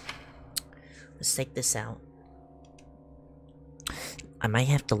 Let's take this out. I might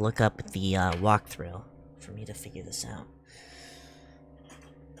have to look up the, walkthrough for me to figure this out.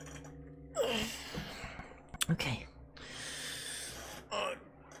 Okay.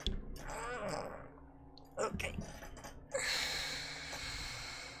 Okay.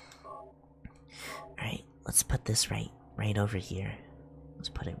 Alright, let's put this right over here. Let's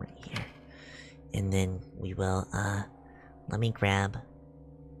put it right here. And then we will, let me grab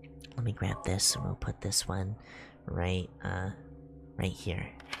this, and we'll put this one right here.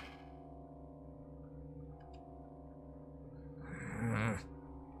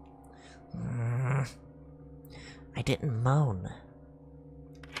 I didn't moan.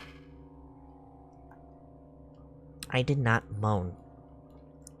 I did not moan.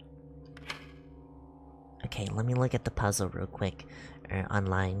 Okay, let me look at the puzzle real quick,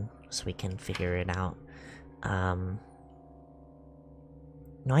 online, so we can figure it out. No,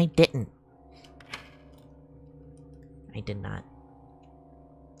 I didn't. I did not.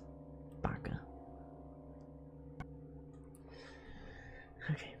 Baka.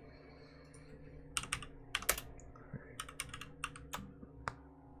 Okay.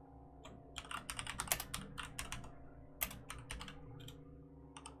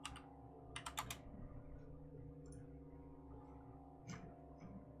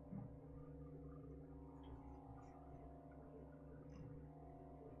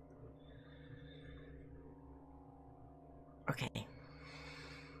 Okay.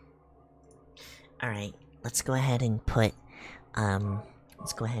 Alright, let's go ahead and put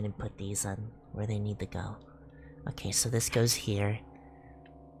these on where they need to go. Okay, so this goes here.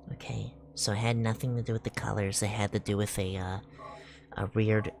 Okay, so it had nothing to do with the colors, it had to do with a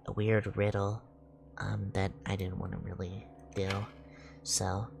weird riddle, that I didn't want to really do.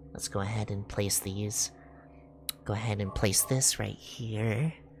 So, let's go ahead and place these. Go ahead and place this right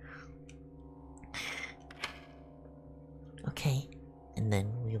here. Okay, and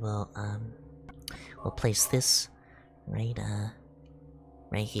then we will, we'll place this right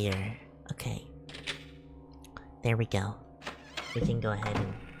here. Okay. There we go. We can go ahead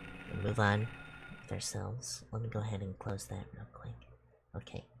and move on with ourselves. Let me go ahead and close that real quick.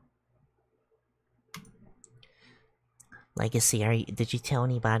 Okay. Legacy, did you tell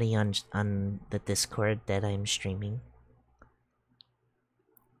anybody on the Discord that I'm streaming?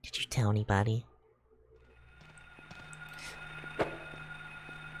 Did you tell anybody?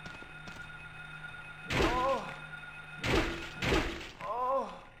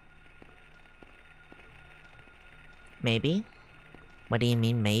 Maybe? What do you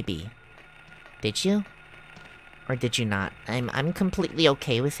mean, maybe? Did you? Or did you not? I'm completely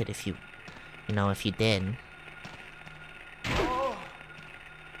okay with it if you did.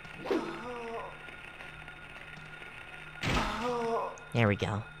 There we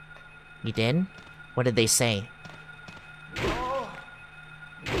go. You did? What did they say?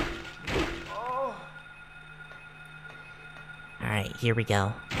 Alright, here we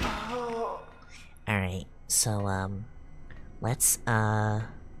go. Alright, so, let's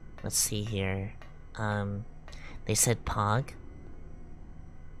see here. They said Pog?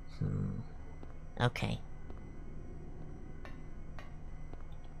 Okay.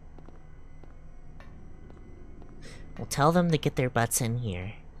 We'll tell them to get their butts in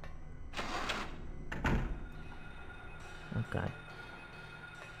here. Oh god.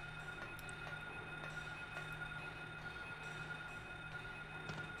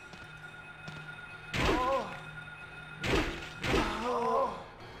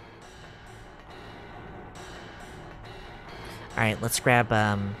 Alright, let's grab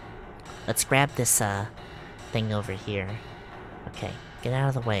this, thing over here. Okay, get out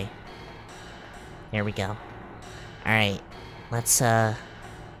of the way. There we go. Alright, let's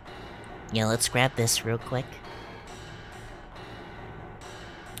grab this real quick.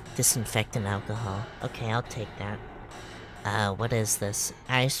 Disinfectant alcohol. Okay, I'll take that. What is this?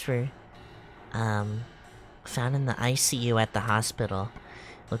 Ice for, found in the ICU at the hospital.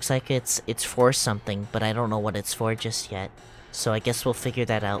 Looks like it's for something, but I don't know what it's for just yet. So I guess we'll figure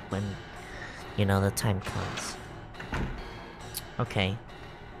that out when, the time comes. Okay.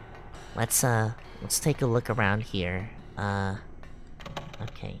 Let's take a look around here.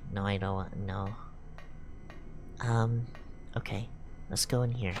 Okay. No, I don't want, no. Okay. Let's go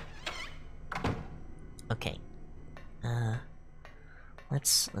in here. Okay.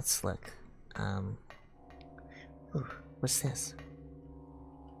 Let's look. Ooh, what's this?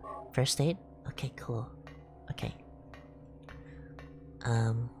 First aid? Okay, cool. Okay.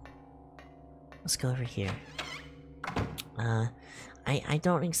 Let's go over here. I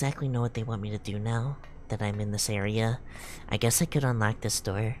don't exactly know what they want me to do now that I'm in this area. I guess I could unlock this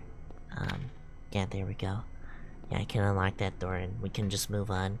door. Yeah, there we go. Yeah, I can unlock that door and we can just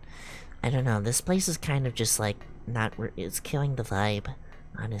move on. I don't know, this place is kind of just like, it's killing the vibe,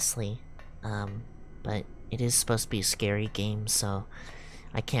 honestly. But, it is supposed to be a scary game, so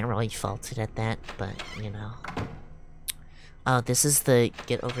I can't really fault it at that, but, you know. Oh, this is the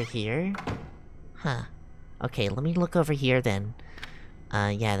get over here? Huh. Okay, let me look over here then.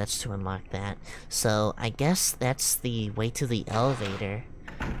 Yeah, that's to unlock that. So, I guess that's the way to the elevator.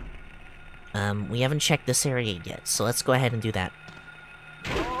 We haven't checked this area yet, so let's go ahead and do that.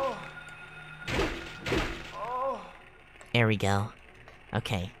 There we go.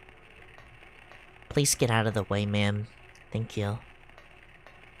 Okay. Please get out of the way, ma'am. Thank you.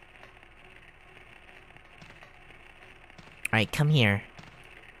 Alright, come here.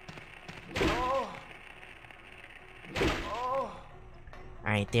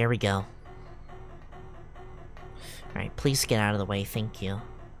 Alright, there we go. Alright, please get out of the way, thank you.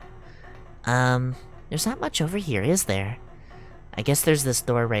 There's not much over here, is there? I guess there's this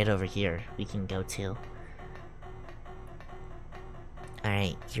door right over here we can go to.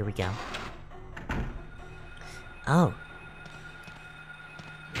 Alright, here we go. Oh.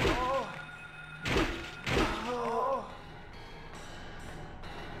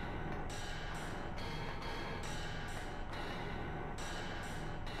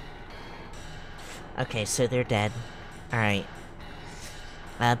 Okay, so they're dead. Alright.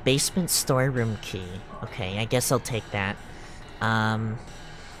 Basement storeroom key. Okay, I guess I'll take that. Alright,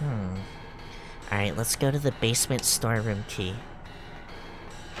 let's go to the basement storeroom key.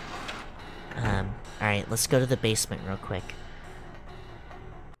 Alright, let's go to the basement real quick.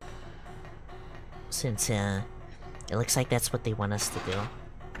 Since, it looks like that's what they want us to do.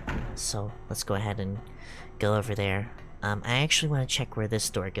 So, let's go ahead and go over there. I actually want to check where this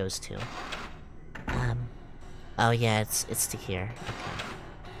door goes to. Oh yeah, it's to here.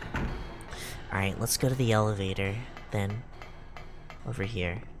 Okay. Alright, let's go to the elevator, then. Over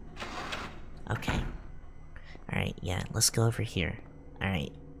here. Okay. Alright, yeah, let's go over here.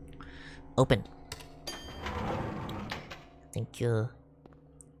 Alright. Open. Thank you.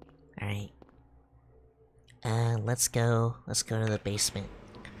 Alright. Let's go to the basement.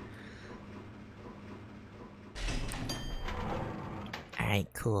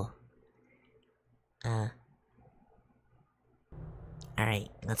 Alright, cool. Alright,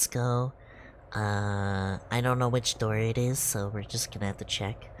 let's go. I don't know which door it is, so we're just gonna have to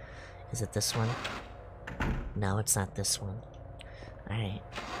check. Is it this one? No, it's not this one. Alright.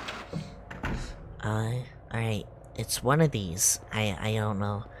 Alright. It's one of these. I don't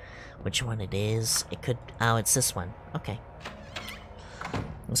know which one it is. It could... Oh, it's this one. Okay.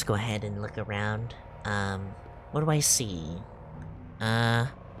 Let's go ahead and look around. What do I see?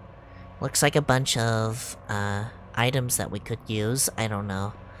 Looks like a bunch of, items that we could use. I don't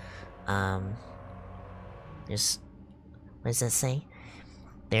know. There's... What does that say?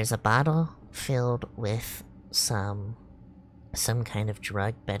 There's a bottle filled with some kind of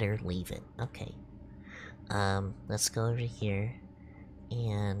drug. Better leave it. Okay. Let's go over here.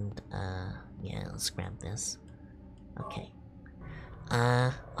 And, yeah, let's grab this. Okay.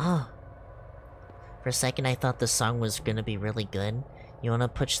 Oh. For a second I thought the song was gonna be really good. You wanna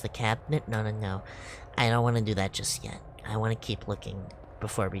push the cabinet? No, no, no. I don't wanna do that just yet. I wanna keep looking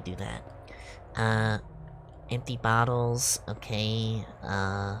before we do that. Empty bottles. Okay.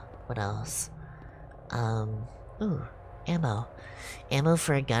 What else? Ooh, ammo. Ammo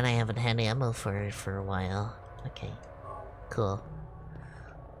for a gun. I haven't had ammo for a while. Okay. Cool.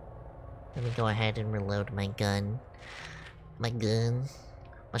 Let me go ahead and reload my gun. My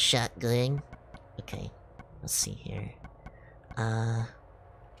shotgun. Okay. Let's see here.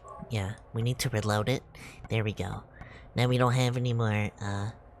 Yeah, we need to reload it. There we go. Now we don't have any more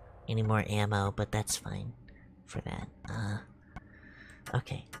ammo, but that's fine for that.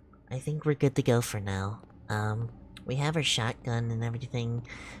 Okay. I think we're good to go for now. We have our shotgun and everything,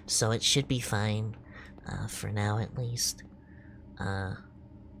 so it should be fine. For now at least.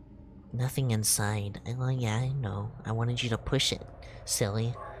 Nothing inside. Well, yeah, I know. I wanted you to push it,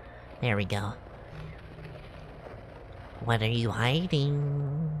 silly. There we go. What are you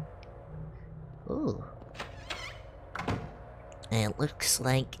hiding? Ooh. It looks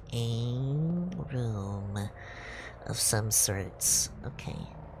like a room of some sorts. Okay.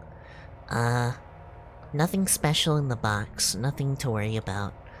 Nothing special in the box. Nothing to worry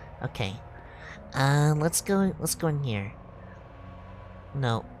about. Okay. Let's go in here.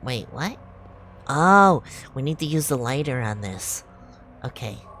 No, wait, what? Oh, we need to use the lighter on this.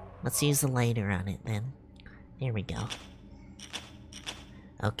 Okay, let's use the lighter on it then. There we go.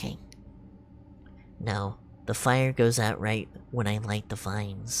 Okay. No, the fire goes out right when I light the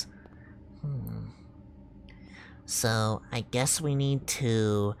vines. So, I guess we need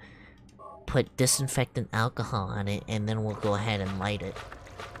to put disinfectant alcohol on it, and then we'll go ahead and light it.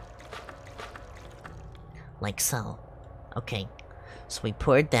 Like so. Okay. So we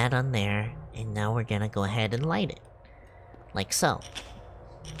poured that on there, and now we're gonna go ahead and light it. Like so.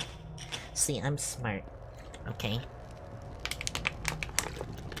 See, I'm smart. Okay?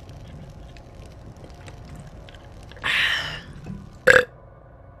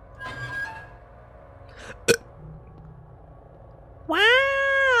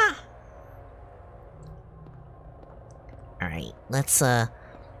 Alright, let's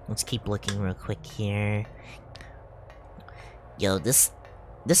keep looking real quick here. Yo, this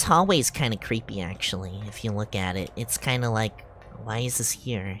hallway is kind of creepy, actually, if you look at it. It's kind of like, why is this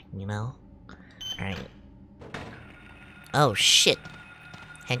here, you know? Alright. Oh, shit!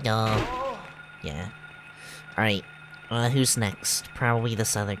 Hello. Yeah. Alright, who's next? Probably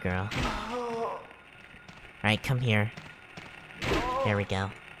this other girl. Alright, come here. There we go.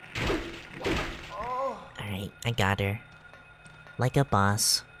 Alright, I got her. Like a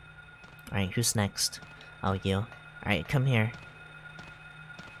boss. Alright, who's next? Oh, you. Alright, come here.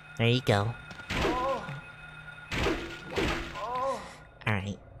 There you go.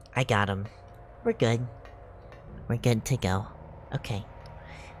 Alright, I got him. We're good. We're good to go. Okay.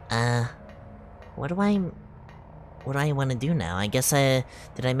 What do I want to do now? I guess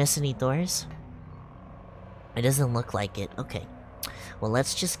did I miss any doors? It doesn't look like it. Okay. Well,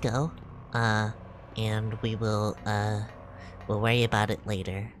 let's just go. And we will, we'll worry about it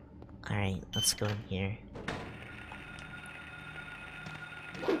later. Alright, let's go in here.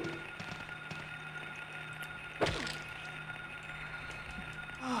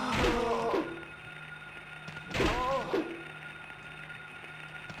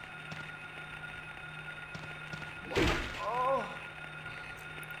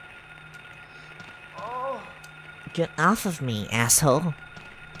 Get off of me, asshole!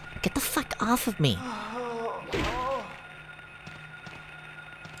 Get the fuck off of me!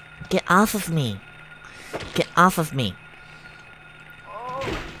 Get off of me! Get off of me!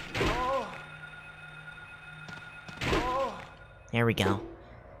 There we go.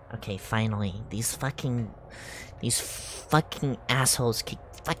 Okay, finally. These fucking assholes keep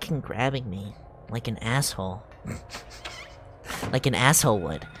fucking grabbing me. Like an asshole. Like an asshole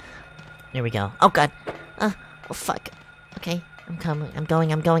would. There we go. Oh god! Oh fuck. Okay, I'm coming. I'm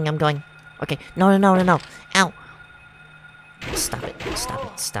going. Okay, no. Ow! Stop it.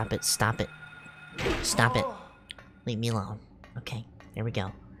 Stop it. Leave me alone. Okay, there we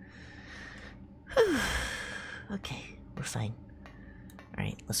go. Okay, we're fine.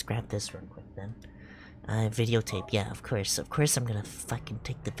 Alright, let's grab this real quick then. Videotape, yeah, of course I'm gonna fucking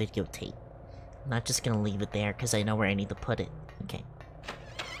take the videotape. I'm not just gonna leave it there, because I know where I need to put it. Okay.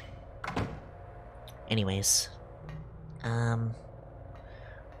 Anyways.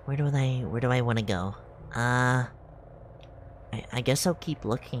 Where do I wanna go? I guess I'll keep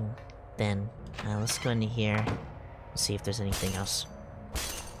looking, then. Let's go into here. See if there's anything else.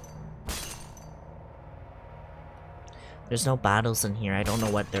 There's no bottles in here. I don't know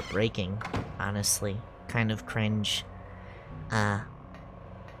what they're breaking, honestly. Kind of cringe.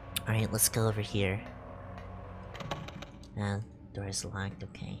 Alright, let's go over here. Door is locked,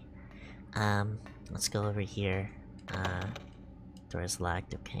 okay. Let's go over here. Door is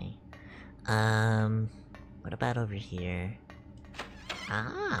locked, okay. What about over here?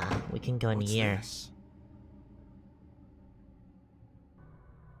 We can go in here. This?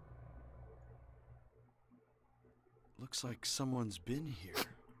 Looks like someone's been here.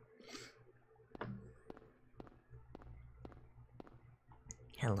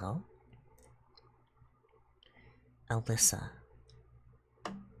 Hello? Alyssa.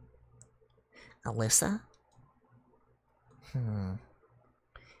 Alyssa? I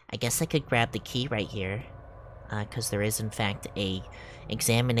guess I could grab the key right here. Cause there is in fact a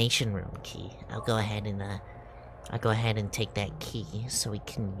examination room key. I'll go ahead and take that key so we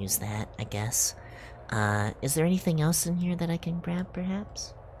can use that, I guess. Is there anything else in here that I can grab,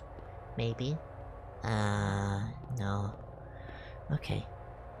 perhaps? Maybe? No. Okay.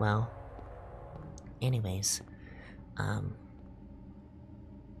 Well. Anyways. Can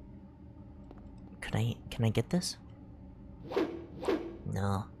I get this?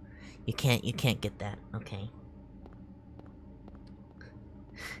 No. You can't get that. Okay.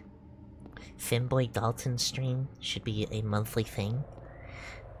 Femboy Dalton stream should be a monthly thing.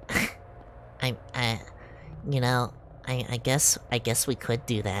 I guess we could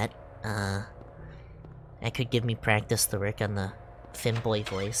do that. That could give me practice to work on the femboy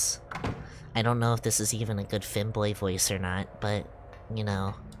voice. I don't know if this is even a good femboy voice or not, but, you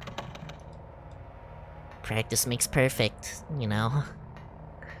know. Practice makes perfect, you know?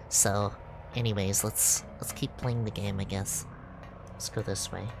 So, anyways, let's keep playing the game, I guess. Let's go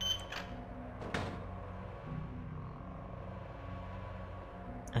this way.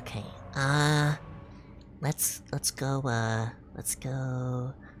 Okay, let's go,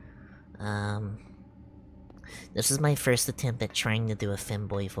 this is my first attempt at trying to do a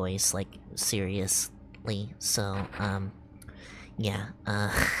femboy voice, like, seriously, so, yeah,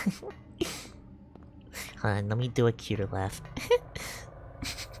 hold on, let me do a cuter laugh.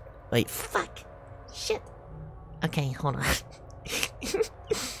 Wait, fuck! Shit! Okay, hold on.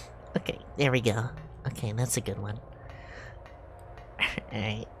 Okay, there we go. Okay, that's a good one.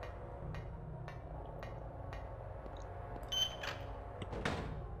 Alright.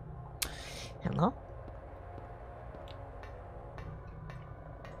 Hello?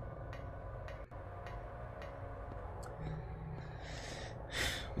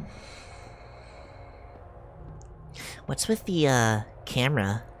 What's with the,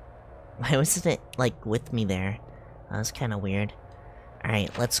 camera? Why wasn't it, like, with me there? That was kinda weird.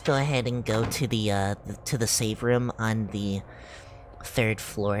 Alright, let's go ahead and go to the save room on the 3rd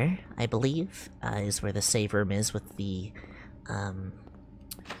floor, I believe, is where the save room is with the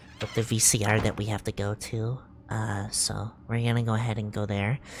VCR that we have to go to. So we're gonna go ahead and go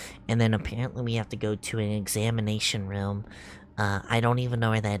there. And then apparently we have to go to an examination room. I don't even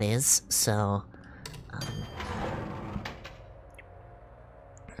know where that is, so...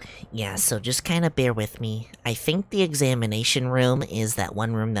 yeah, so just kinda bear with me. I think the examination room is that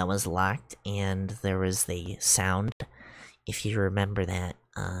one room that was locked, and there was the sound. If you remember that,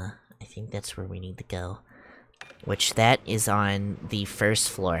 I think that's where we need to go. Which, that is on the 1st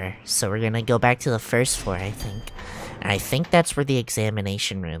floor. So we're gonna go back to the 1st floor, I think. And I think that's where the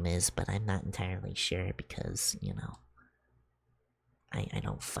examination room is, but I'm not entirely sure because, you know... I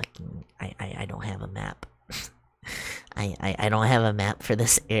don't fucking... I don't have a map. I don't have a map for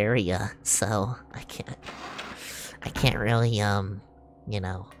this area, so I can't really, you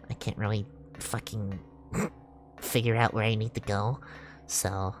know, I can't really fucking figure out where I need to go,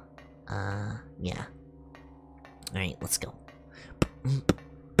 so, yeah. Alright, let's go.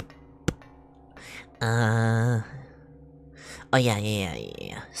 Oh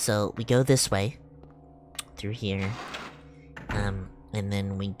yeah. So, we go this way, through here, and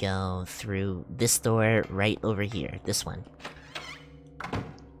then we go through this door right over here, this one.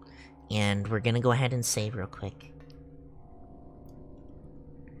 And we're gonna go ahead and save real quick.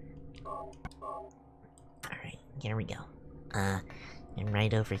 Alright, here we go. And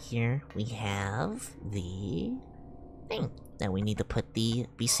right over here, we have the thing that we need to put the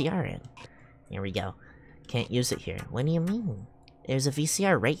VCR in. Here we go. Can't use it here. What do you mean? There's a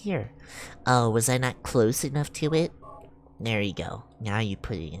VCR right here. Oh, was I not close enough to it? There you go. Now you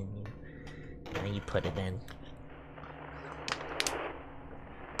put it in. Now you put it in.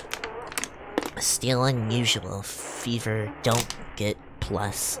 Still unusual. Fever don't get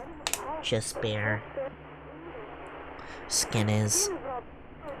plus. Just bare. Skin is.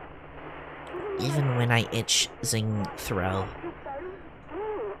 Even when I itch, zing, throw.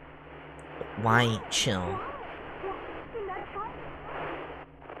 Why chill?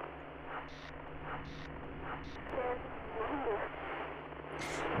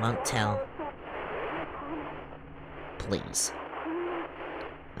 Won't tell. Please.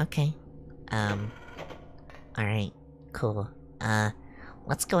 Okay. Alright, cool.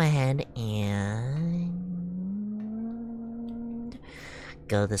 Let's go ahead and...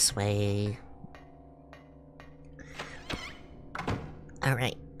 go this way.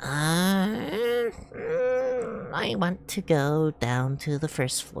 Alright, I want to go down to the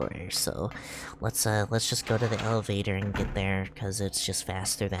 1st floor, so let's just go to the elevator and get there, because it's just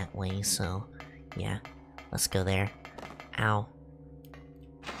faster that way, so yeah, let's go there. Ow.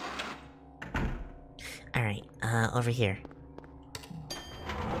 Alright, over here.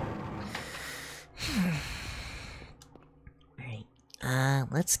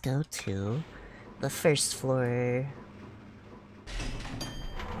 Alright, let's go to the 1st floor.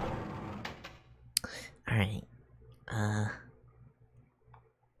 Alright,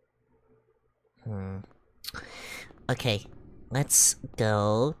 okay, let's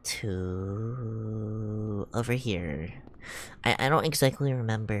go to... over here. I don't exactly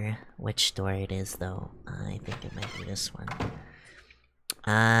remember which door it is, though. I think it might be this one.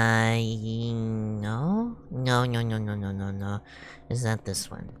 No? No. It's not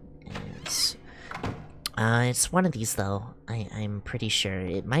this one. It's one of these, though. I'm pretty sure.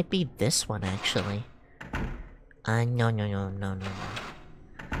 It might be this one, actually. No.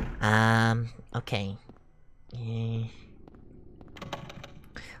 Okay.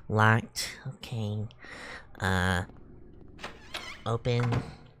 Locked. Okay. Open.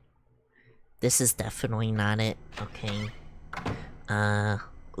 This is definitely not it. Okay.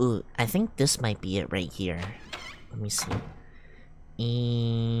 Ooh, I think this might be it right here. Let me see.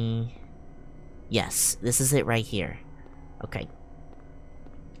 Yes, this is it right here. Okay.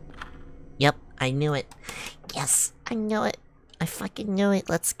 Yep, I knew it. Yes, I knew it. I fucking knew it.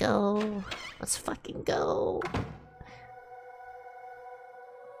 Let's go. Let's fucking go.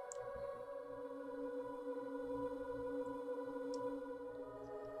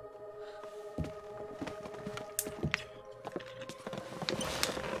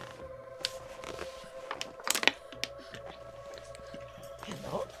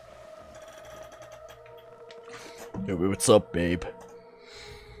 Hello? Yo, what's up, babe?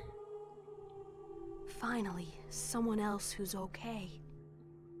 Finally, someone else who's okay.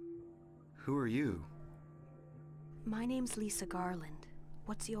 Who are you? My name's Lisa Garland.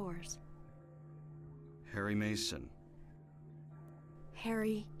 What's yours? Harry Mason.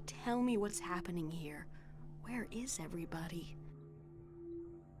 Harry, tell me what's happening here. Where is everybody?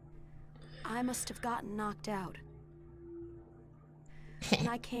 I must have gotten knocked out. When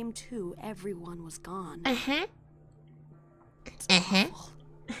I came to, everyone was gone. It's awful.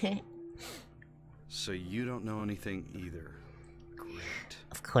 So you don't know anything either. Great.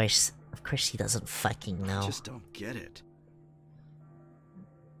 Of course he doesn't fucking know. I just don't get it.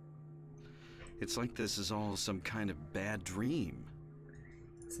 It's like this is all some kind of bad dream.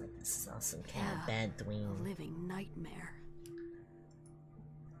 It's like this is all some kind of bad A dream. living nightmare.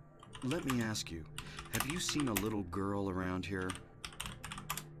 Let me ask you, have you seen a little girl around here?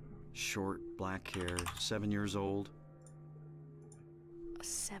 Short, black hair, 7 years old? A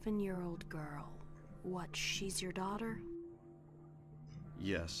 7-year-old girl. What, she's your daughter?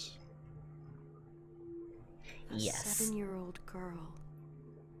 Yes. A Yes. 7-year-old girl.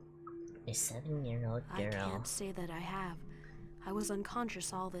 A 7-year-old I girl. can't say that I have. I was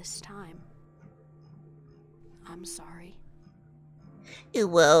unconscious all this time. I'm sorry.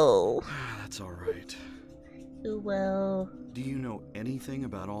 Whoa. That's all right. Whoa. Do you know anything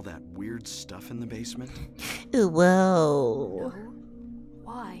about all that weird stuff in the basement? Whoa. No?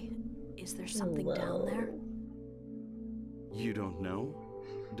 Why? Is there something down there? You don't know?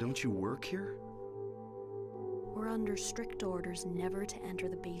 Don't you work here? We're under strict orders never to enter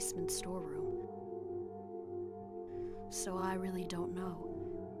the basement storeroom. So I really don't know.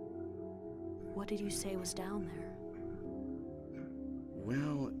 What did you say was down there?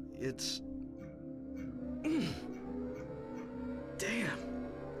 Well, it's... Damn!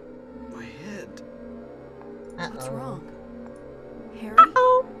 My head. What's wrong? Harry?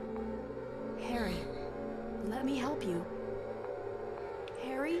 Harry, let me help you.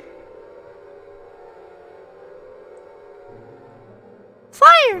 Harry?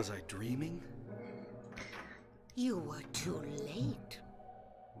 Fire! Was I dreaming? You were too late.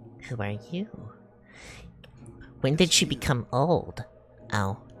 Who are you? When did she become old?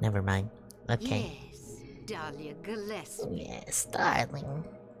 Oh, never mind. Okay. Yes, Dahlia Gillespie. Yes, darling.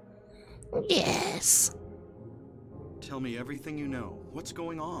 Yes. Tell me everything you know. What's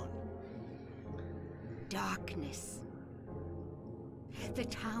going on? Darkness. The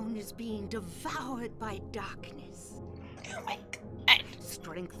town is being devoured by darkness. Oh my god.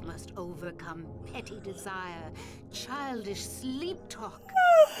 Strength must overcome petty desire, childish sleep talk.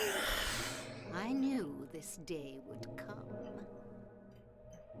 I knew this day would come.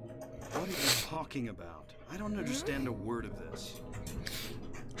 What are you talking about? I don't understand a word of this.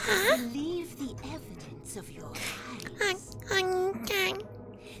 Believe the evidence of your eyes.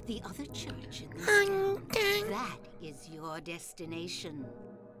 The other church in this town, that is your destination.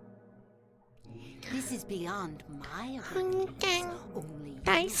 This is beyond my abilities. Only you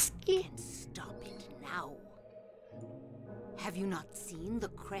can stop it now. Have you not seen the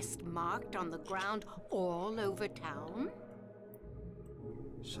crest marked on the ground all over town?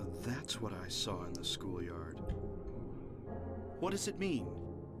 So that's what I saw in the schoolyard. What does it mean?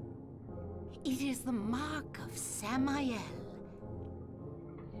 It is the mark of Samael.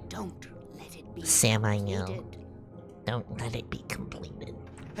 Don't let it be Samael. completed. Don't let it be completed.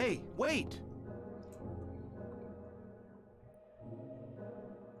 Hey, wait!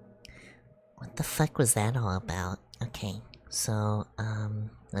 What the fuck was that all about? Okay, so,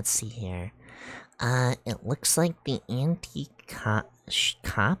 let's see here. It looks like the antique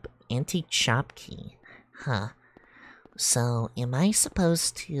shop key. Huh. So, am I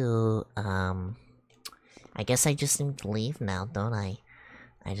supposed to, I guess I just need to leave now, don't I?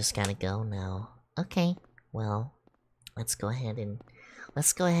 I just gotta go now. Okay, well, let's go ahead and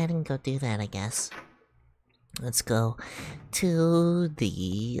go do that, I guess. Let's go to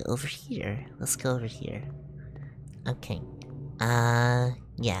the... over here. Let's go over here. Okay.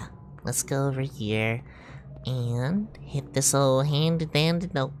 Yeah. Let's go over here and hit this old handy dandy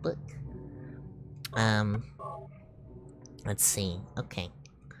notebook. Let's see. Okay.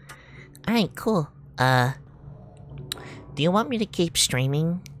 Alright, cool. Do you want me to keep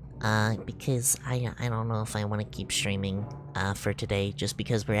streaming? Because I don't know if I want to keep streaming, for today, just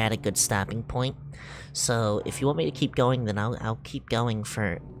because we're at a good stopping point. So, if you want me to keep going, then I'll keep going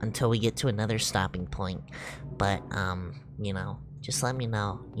until we get to another stopping point. But, you know, just let me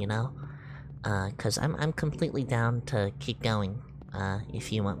know, you know? Cause I'm completely down to keep going,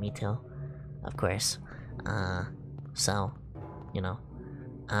 if you want me to, of course. So, you know,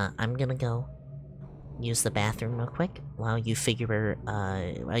 I'm gonna go use the bathroom real quick while you figure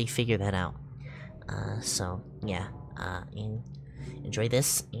that out. So yeah, enjoy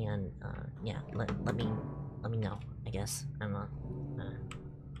this, and yeah, let me know, I guess. I'm not.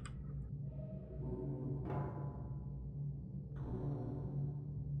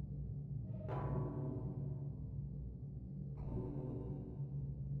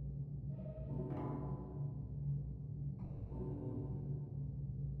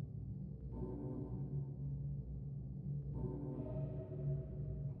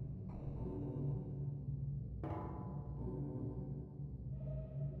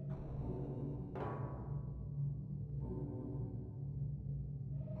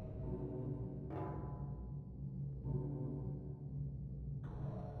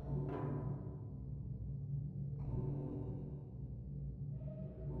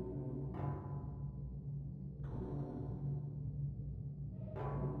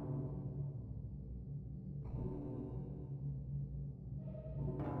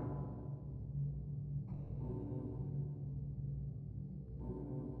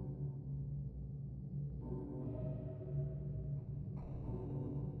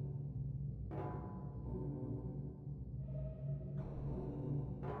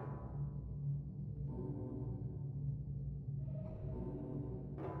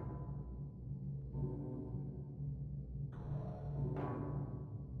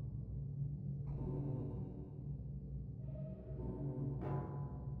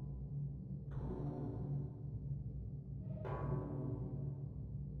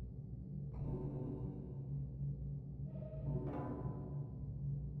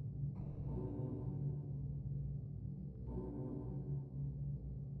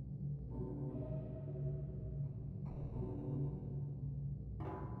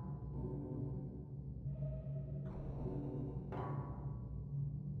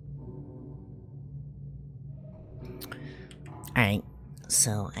 Alright,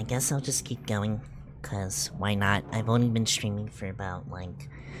 so I guess I'll just keep going, cause why not? I've only been streaming for about, like,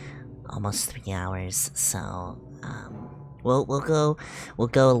 almost 3 hours, so, we'll go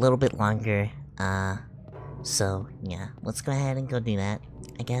a little bit longer, so, yeah, let's go ahead and go do that,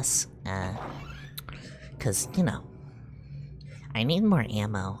 I guess, cause, you know, I need more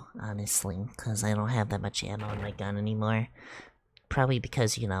ammo, honestly, cause I don't have that much ammo in my gun anymore, probably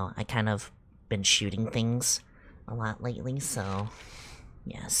because, you know, I kind of been shooting things a lot lately, so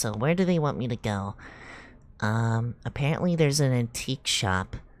yeah. So where do they want me to go? Apparently there's an antique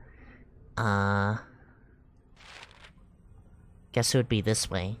shop. Guess it would be this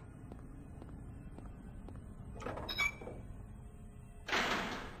way.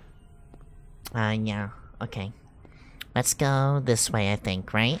 Yeah, okay. Let's go this way, I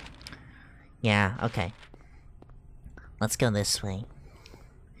think, right? Yeah, okay. Let's go this way.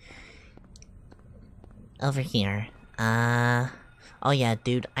 Over here. Oh yeah,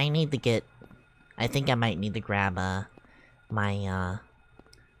 dude, I think I might need to grab, my,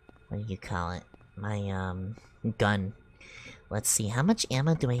 what do you call it? My, gun. Let's see, how much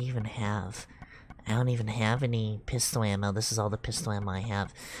ammo do I even have? I don't even have any pistol ammo. This is all the pistol ammo I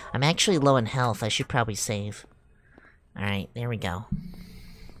have. I'm actually low in health. I should probably save. Alright, there we go.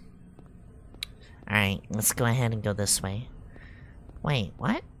 Alright, let's go ahead and go this way. Wait,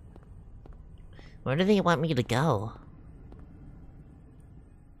 what? Where do they want me to go?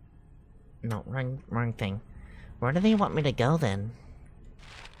 No, wrong thing. Where do they want me to go, then?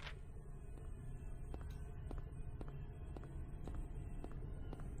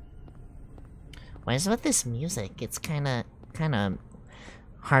 What is with this music? It's kinda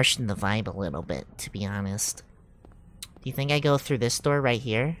harsh in the vibe a little bit, to be honest. Do you think I go through this door right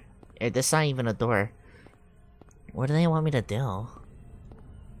here? This is not even a door. What do they want me to do?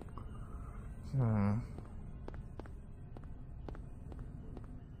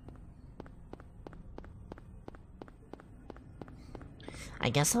 I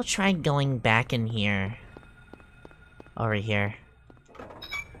guess I'll try going back in here. Over here.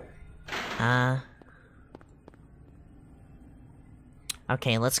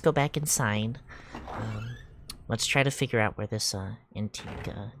 Okay, let's go back inside. Let's try to figure out where this, antique,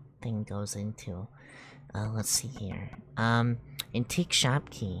 thing goes into. Let's see here. Antique shop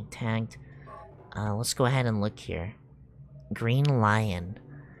key tagged. Let's go ahead and look here. Green lion.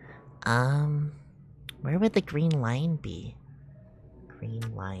 Where would the green lion be?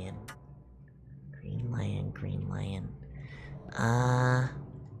 Green lion. Green lion, green lion.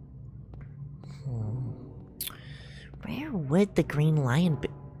 Where would the green lion be?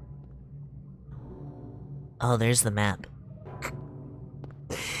 Oh, there's the map.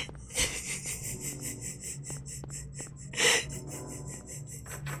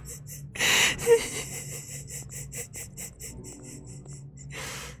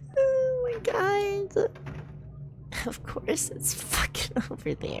 Oh my god. Of course it's fucking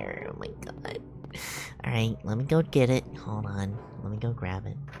over there. Oh my god. Alright, let me go get it. Hold on. Let me go grab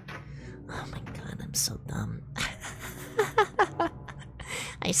it. Oh my god, I'm so dumb.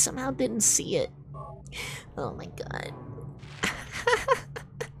 I somehow didn't see it. Oh my god.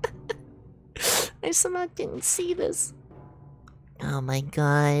 I somehow didn't see this. Oh my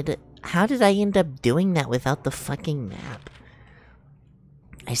god. How did I end up doing that without the fucking map?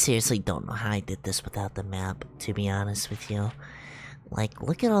 I seriously don't know how I did this without the map, to be honest with you. Like,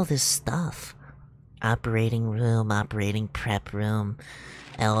 look at all this stuff. Operating room, operating prep room,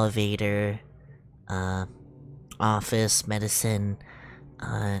 elevator, office, medicine,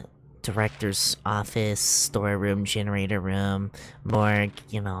 director's office, storeroom, generator room, morgue,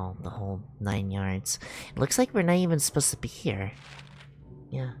 you know, the whole 9 yards. It looks like we're not even supposed to be here.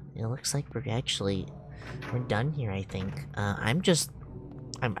 Yeah, it looks like we're done here, I think. I'm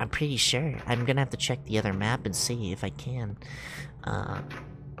pretty sure. I'm gonna have to check the other map and see if I can.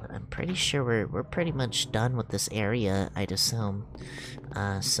 But I'm pretty sure we're pretty much done with this area, I'd assume.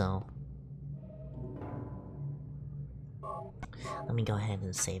 So... Let me go ahead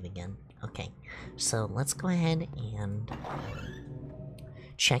and save again. Okay, so let's go ahead and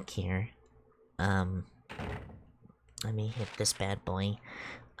check here. Let me hit this bad boy.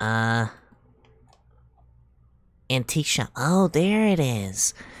 Antique shop. Oh, there it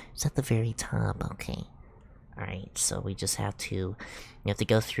is. It's at the very top. Okay. Alright, so we just have to... We have to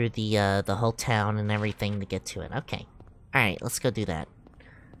go through the whole town and everything to get to it. Okay. Alright, let's go do that.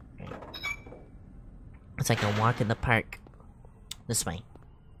 Alright. It's like a walk in the park. This way.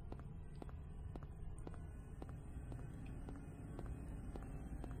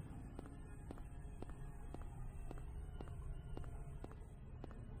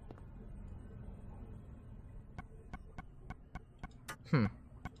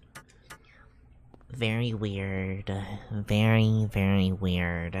 Very weird. Very, very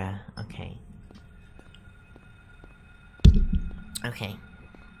weird. Okay. Okay.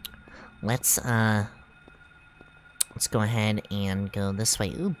 Let's go ahead and go this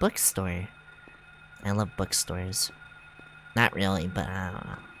way. Ooh, bookstore. I love bookstores. Not really, but I don't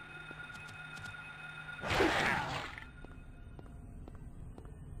know.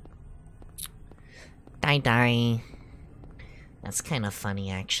 Die. That's kind of funny,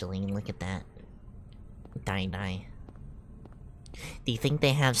 actually. Look at that. Die. Do you think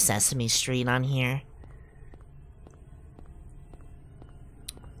they have Sesame Street on here?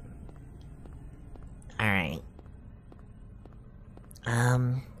 Alright.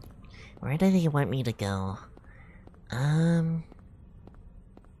 Where do they want me to go? I'm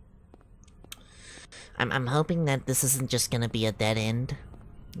hoping that this isn't just gonna be a dead end,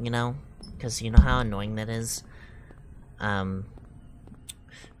 you know? Because you know how annoying that is? For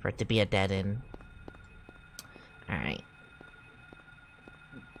it to be a dead end. Alright.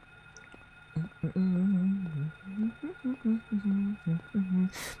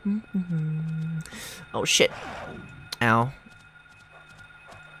 Oh shit. Ow.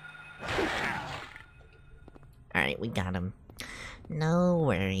 Alright, we got him. No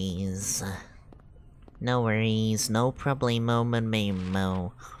worries. No worries. No problemo,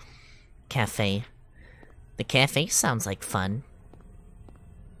 memo. Cafe. The cafe sounds like fun.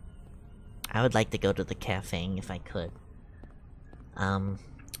 I would like to go to the cafe if I could.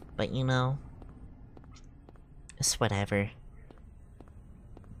 But you know... It's whatever.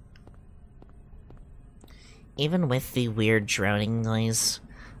 Even with the weird droning noise,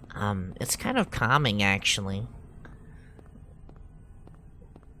 it's kind of calming, actually.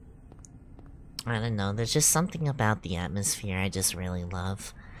 I don't know, there's just something about the atmosphere I just really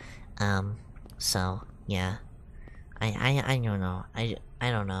love. So, yeah. I don't know. I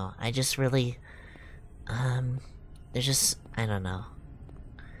don't know. I just really... There's just... I don't know.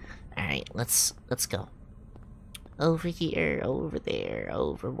 Alright, let's go. Over here, over there,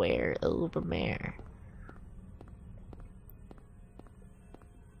 over where, over where.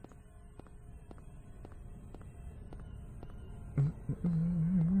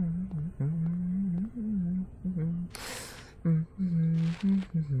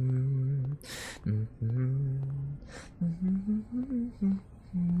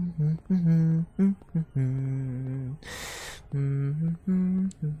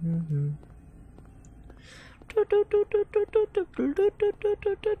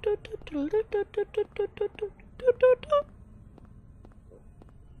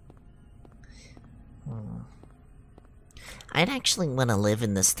 I'd actually want to live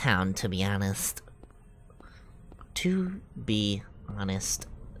in this town, to be honest. To be honest.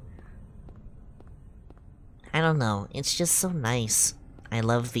 I don't know, it's just so nice. I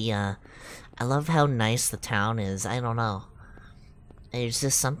love how nice the town is, I don't know. There's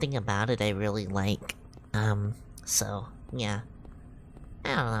just something about it I really like. So, yeah.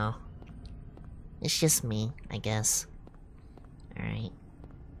 I don't know. It's just me, I guess. Alright.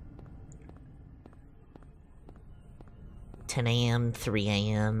 10 a.m., 3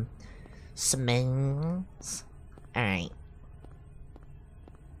 a.m. Smings. Alright.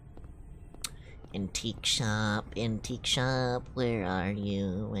 Antique shop, where are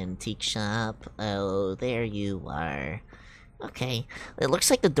you? Antique shop, oh, there you are. Okay, it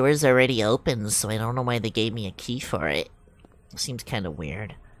looks like the door's already open, so I don't know why they gave me a key for it. Seems kind of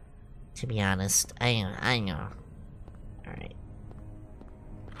weird, to be honest. I know. Alright.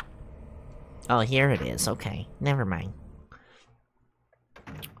 Oh, here it is, okay. Never mind.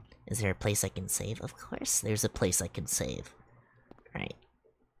 Is there a place I can save? Of course, there's a place I can save. Right.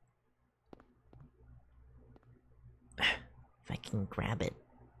 If I can grab it.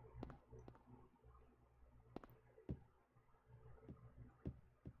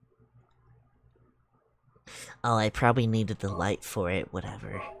 Oh, I probably needed the light for it,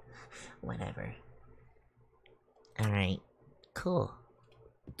 whatever. Whatever. Alright, cool.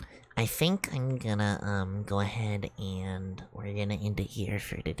 I think I'm gonna, go ahead and we're gonna end it here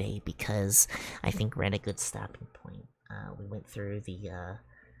for today because I think we're at a good stopping point. We went through the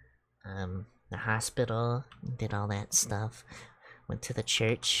hospital, did all that stuff, went to the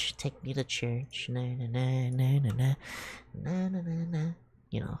church, take me to church, na na na na na na na na na na.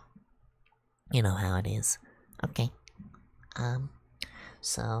 You know how it is. Okay.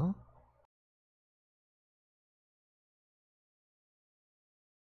 So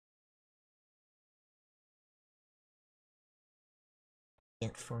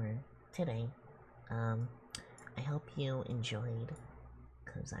it for today. I hope you enjoyed,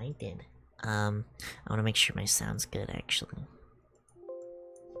 cause I did. I want to make sure my sound's good, actually.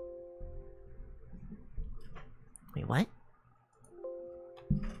 Wait, what?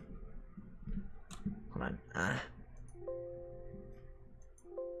 Hold on.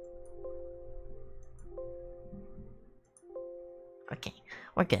 Okay,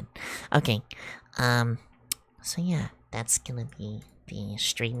 we're good. Okay, so yeah, that's gonna be the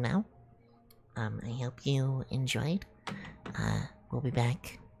stream now. I hope you enjoyed. We'll be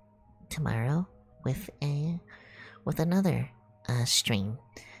back tomorrow with another stream.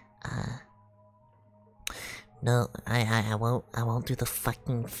 No, I won't do the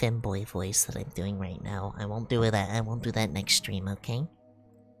fucking femboy voice that I'm doing right now. I won't do that next stream, okay?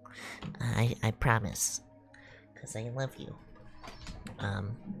 I promise. 'Cause I love you.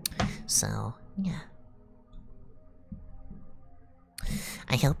 So yeah.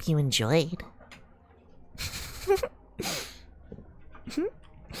 I hope you enjoyed.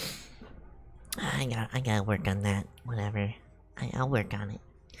 I gotta work on that. Whatever. I'll work on it.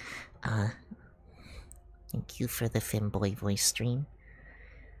 Thank you for the femboy voice stream.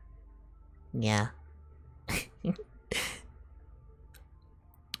 Yeah.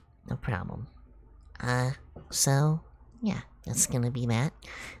 No problem. So yeah, that's gonna be that.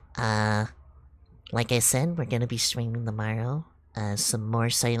 Like I said, we're gonna be streaming tomorrow. Some more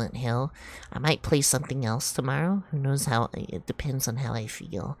Silent Hill. I might play something else tomorrow. Who knows how? It depends on how I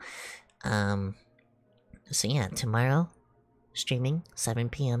feel. So yeah, tomorrow, streaming 7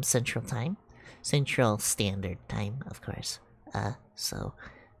 p.m. Central Time, Central Standard Time, of course. So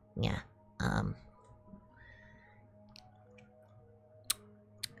yeah.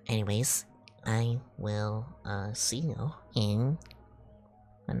 Anyways, I will see you in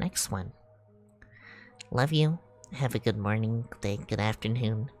the next one. Love you. Have a good morning, good day, good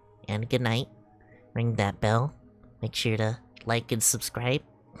afternoon, and good night. Ring that bell. Make sure to like and subscribe.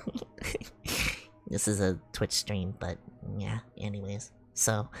 This is a Twitch stream, but yeah, anyways.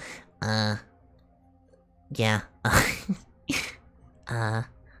 So, yeah.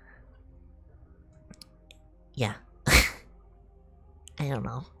 Yeah. I don't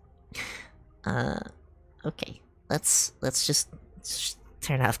know. Okay. Let's just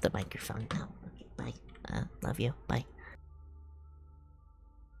turn off the microphone now. Okay, bye. Love you. Bye.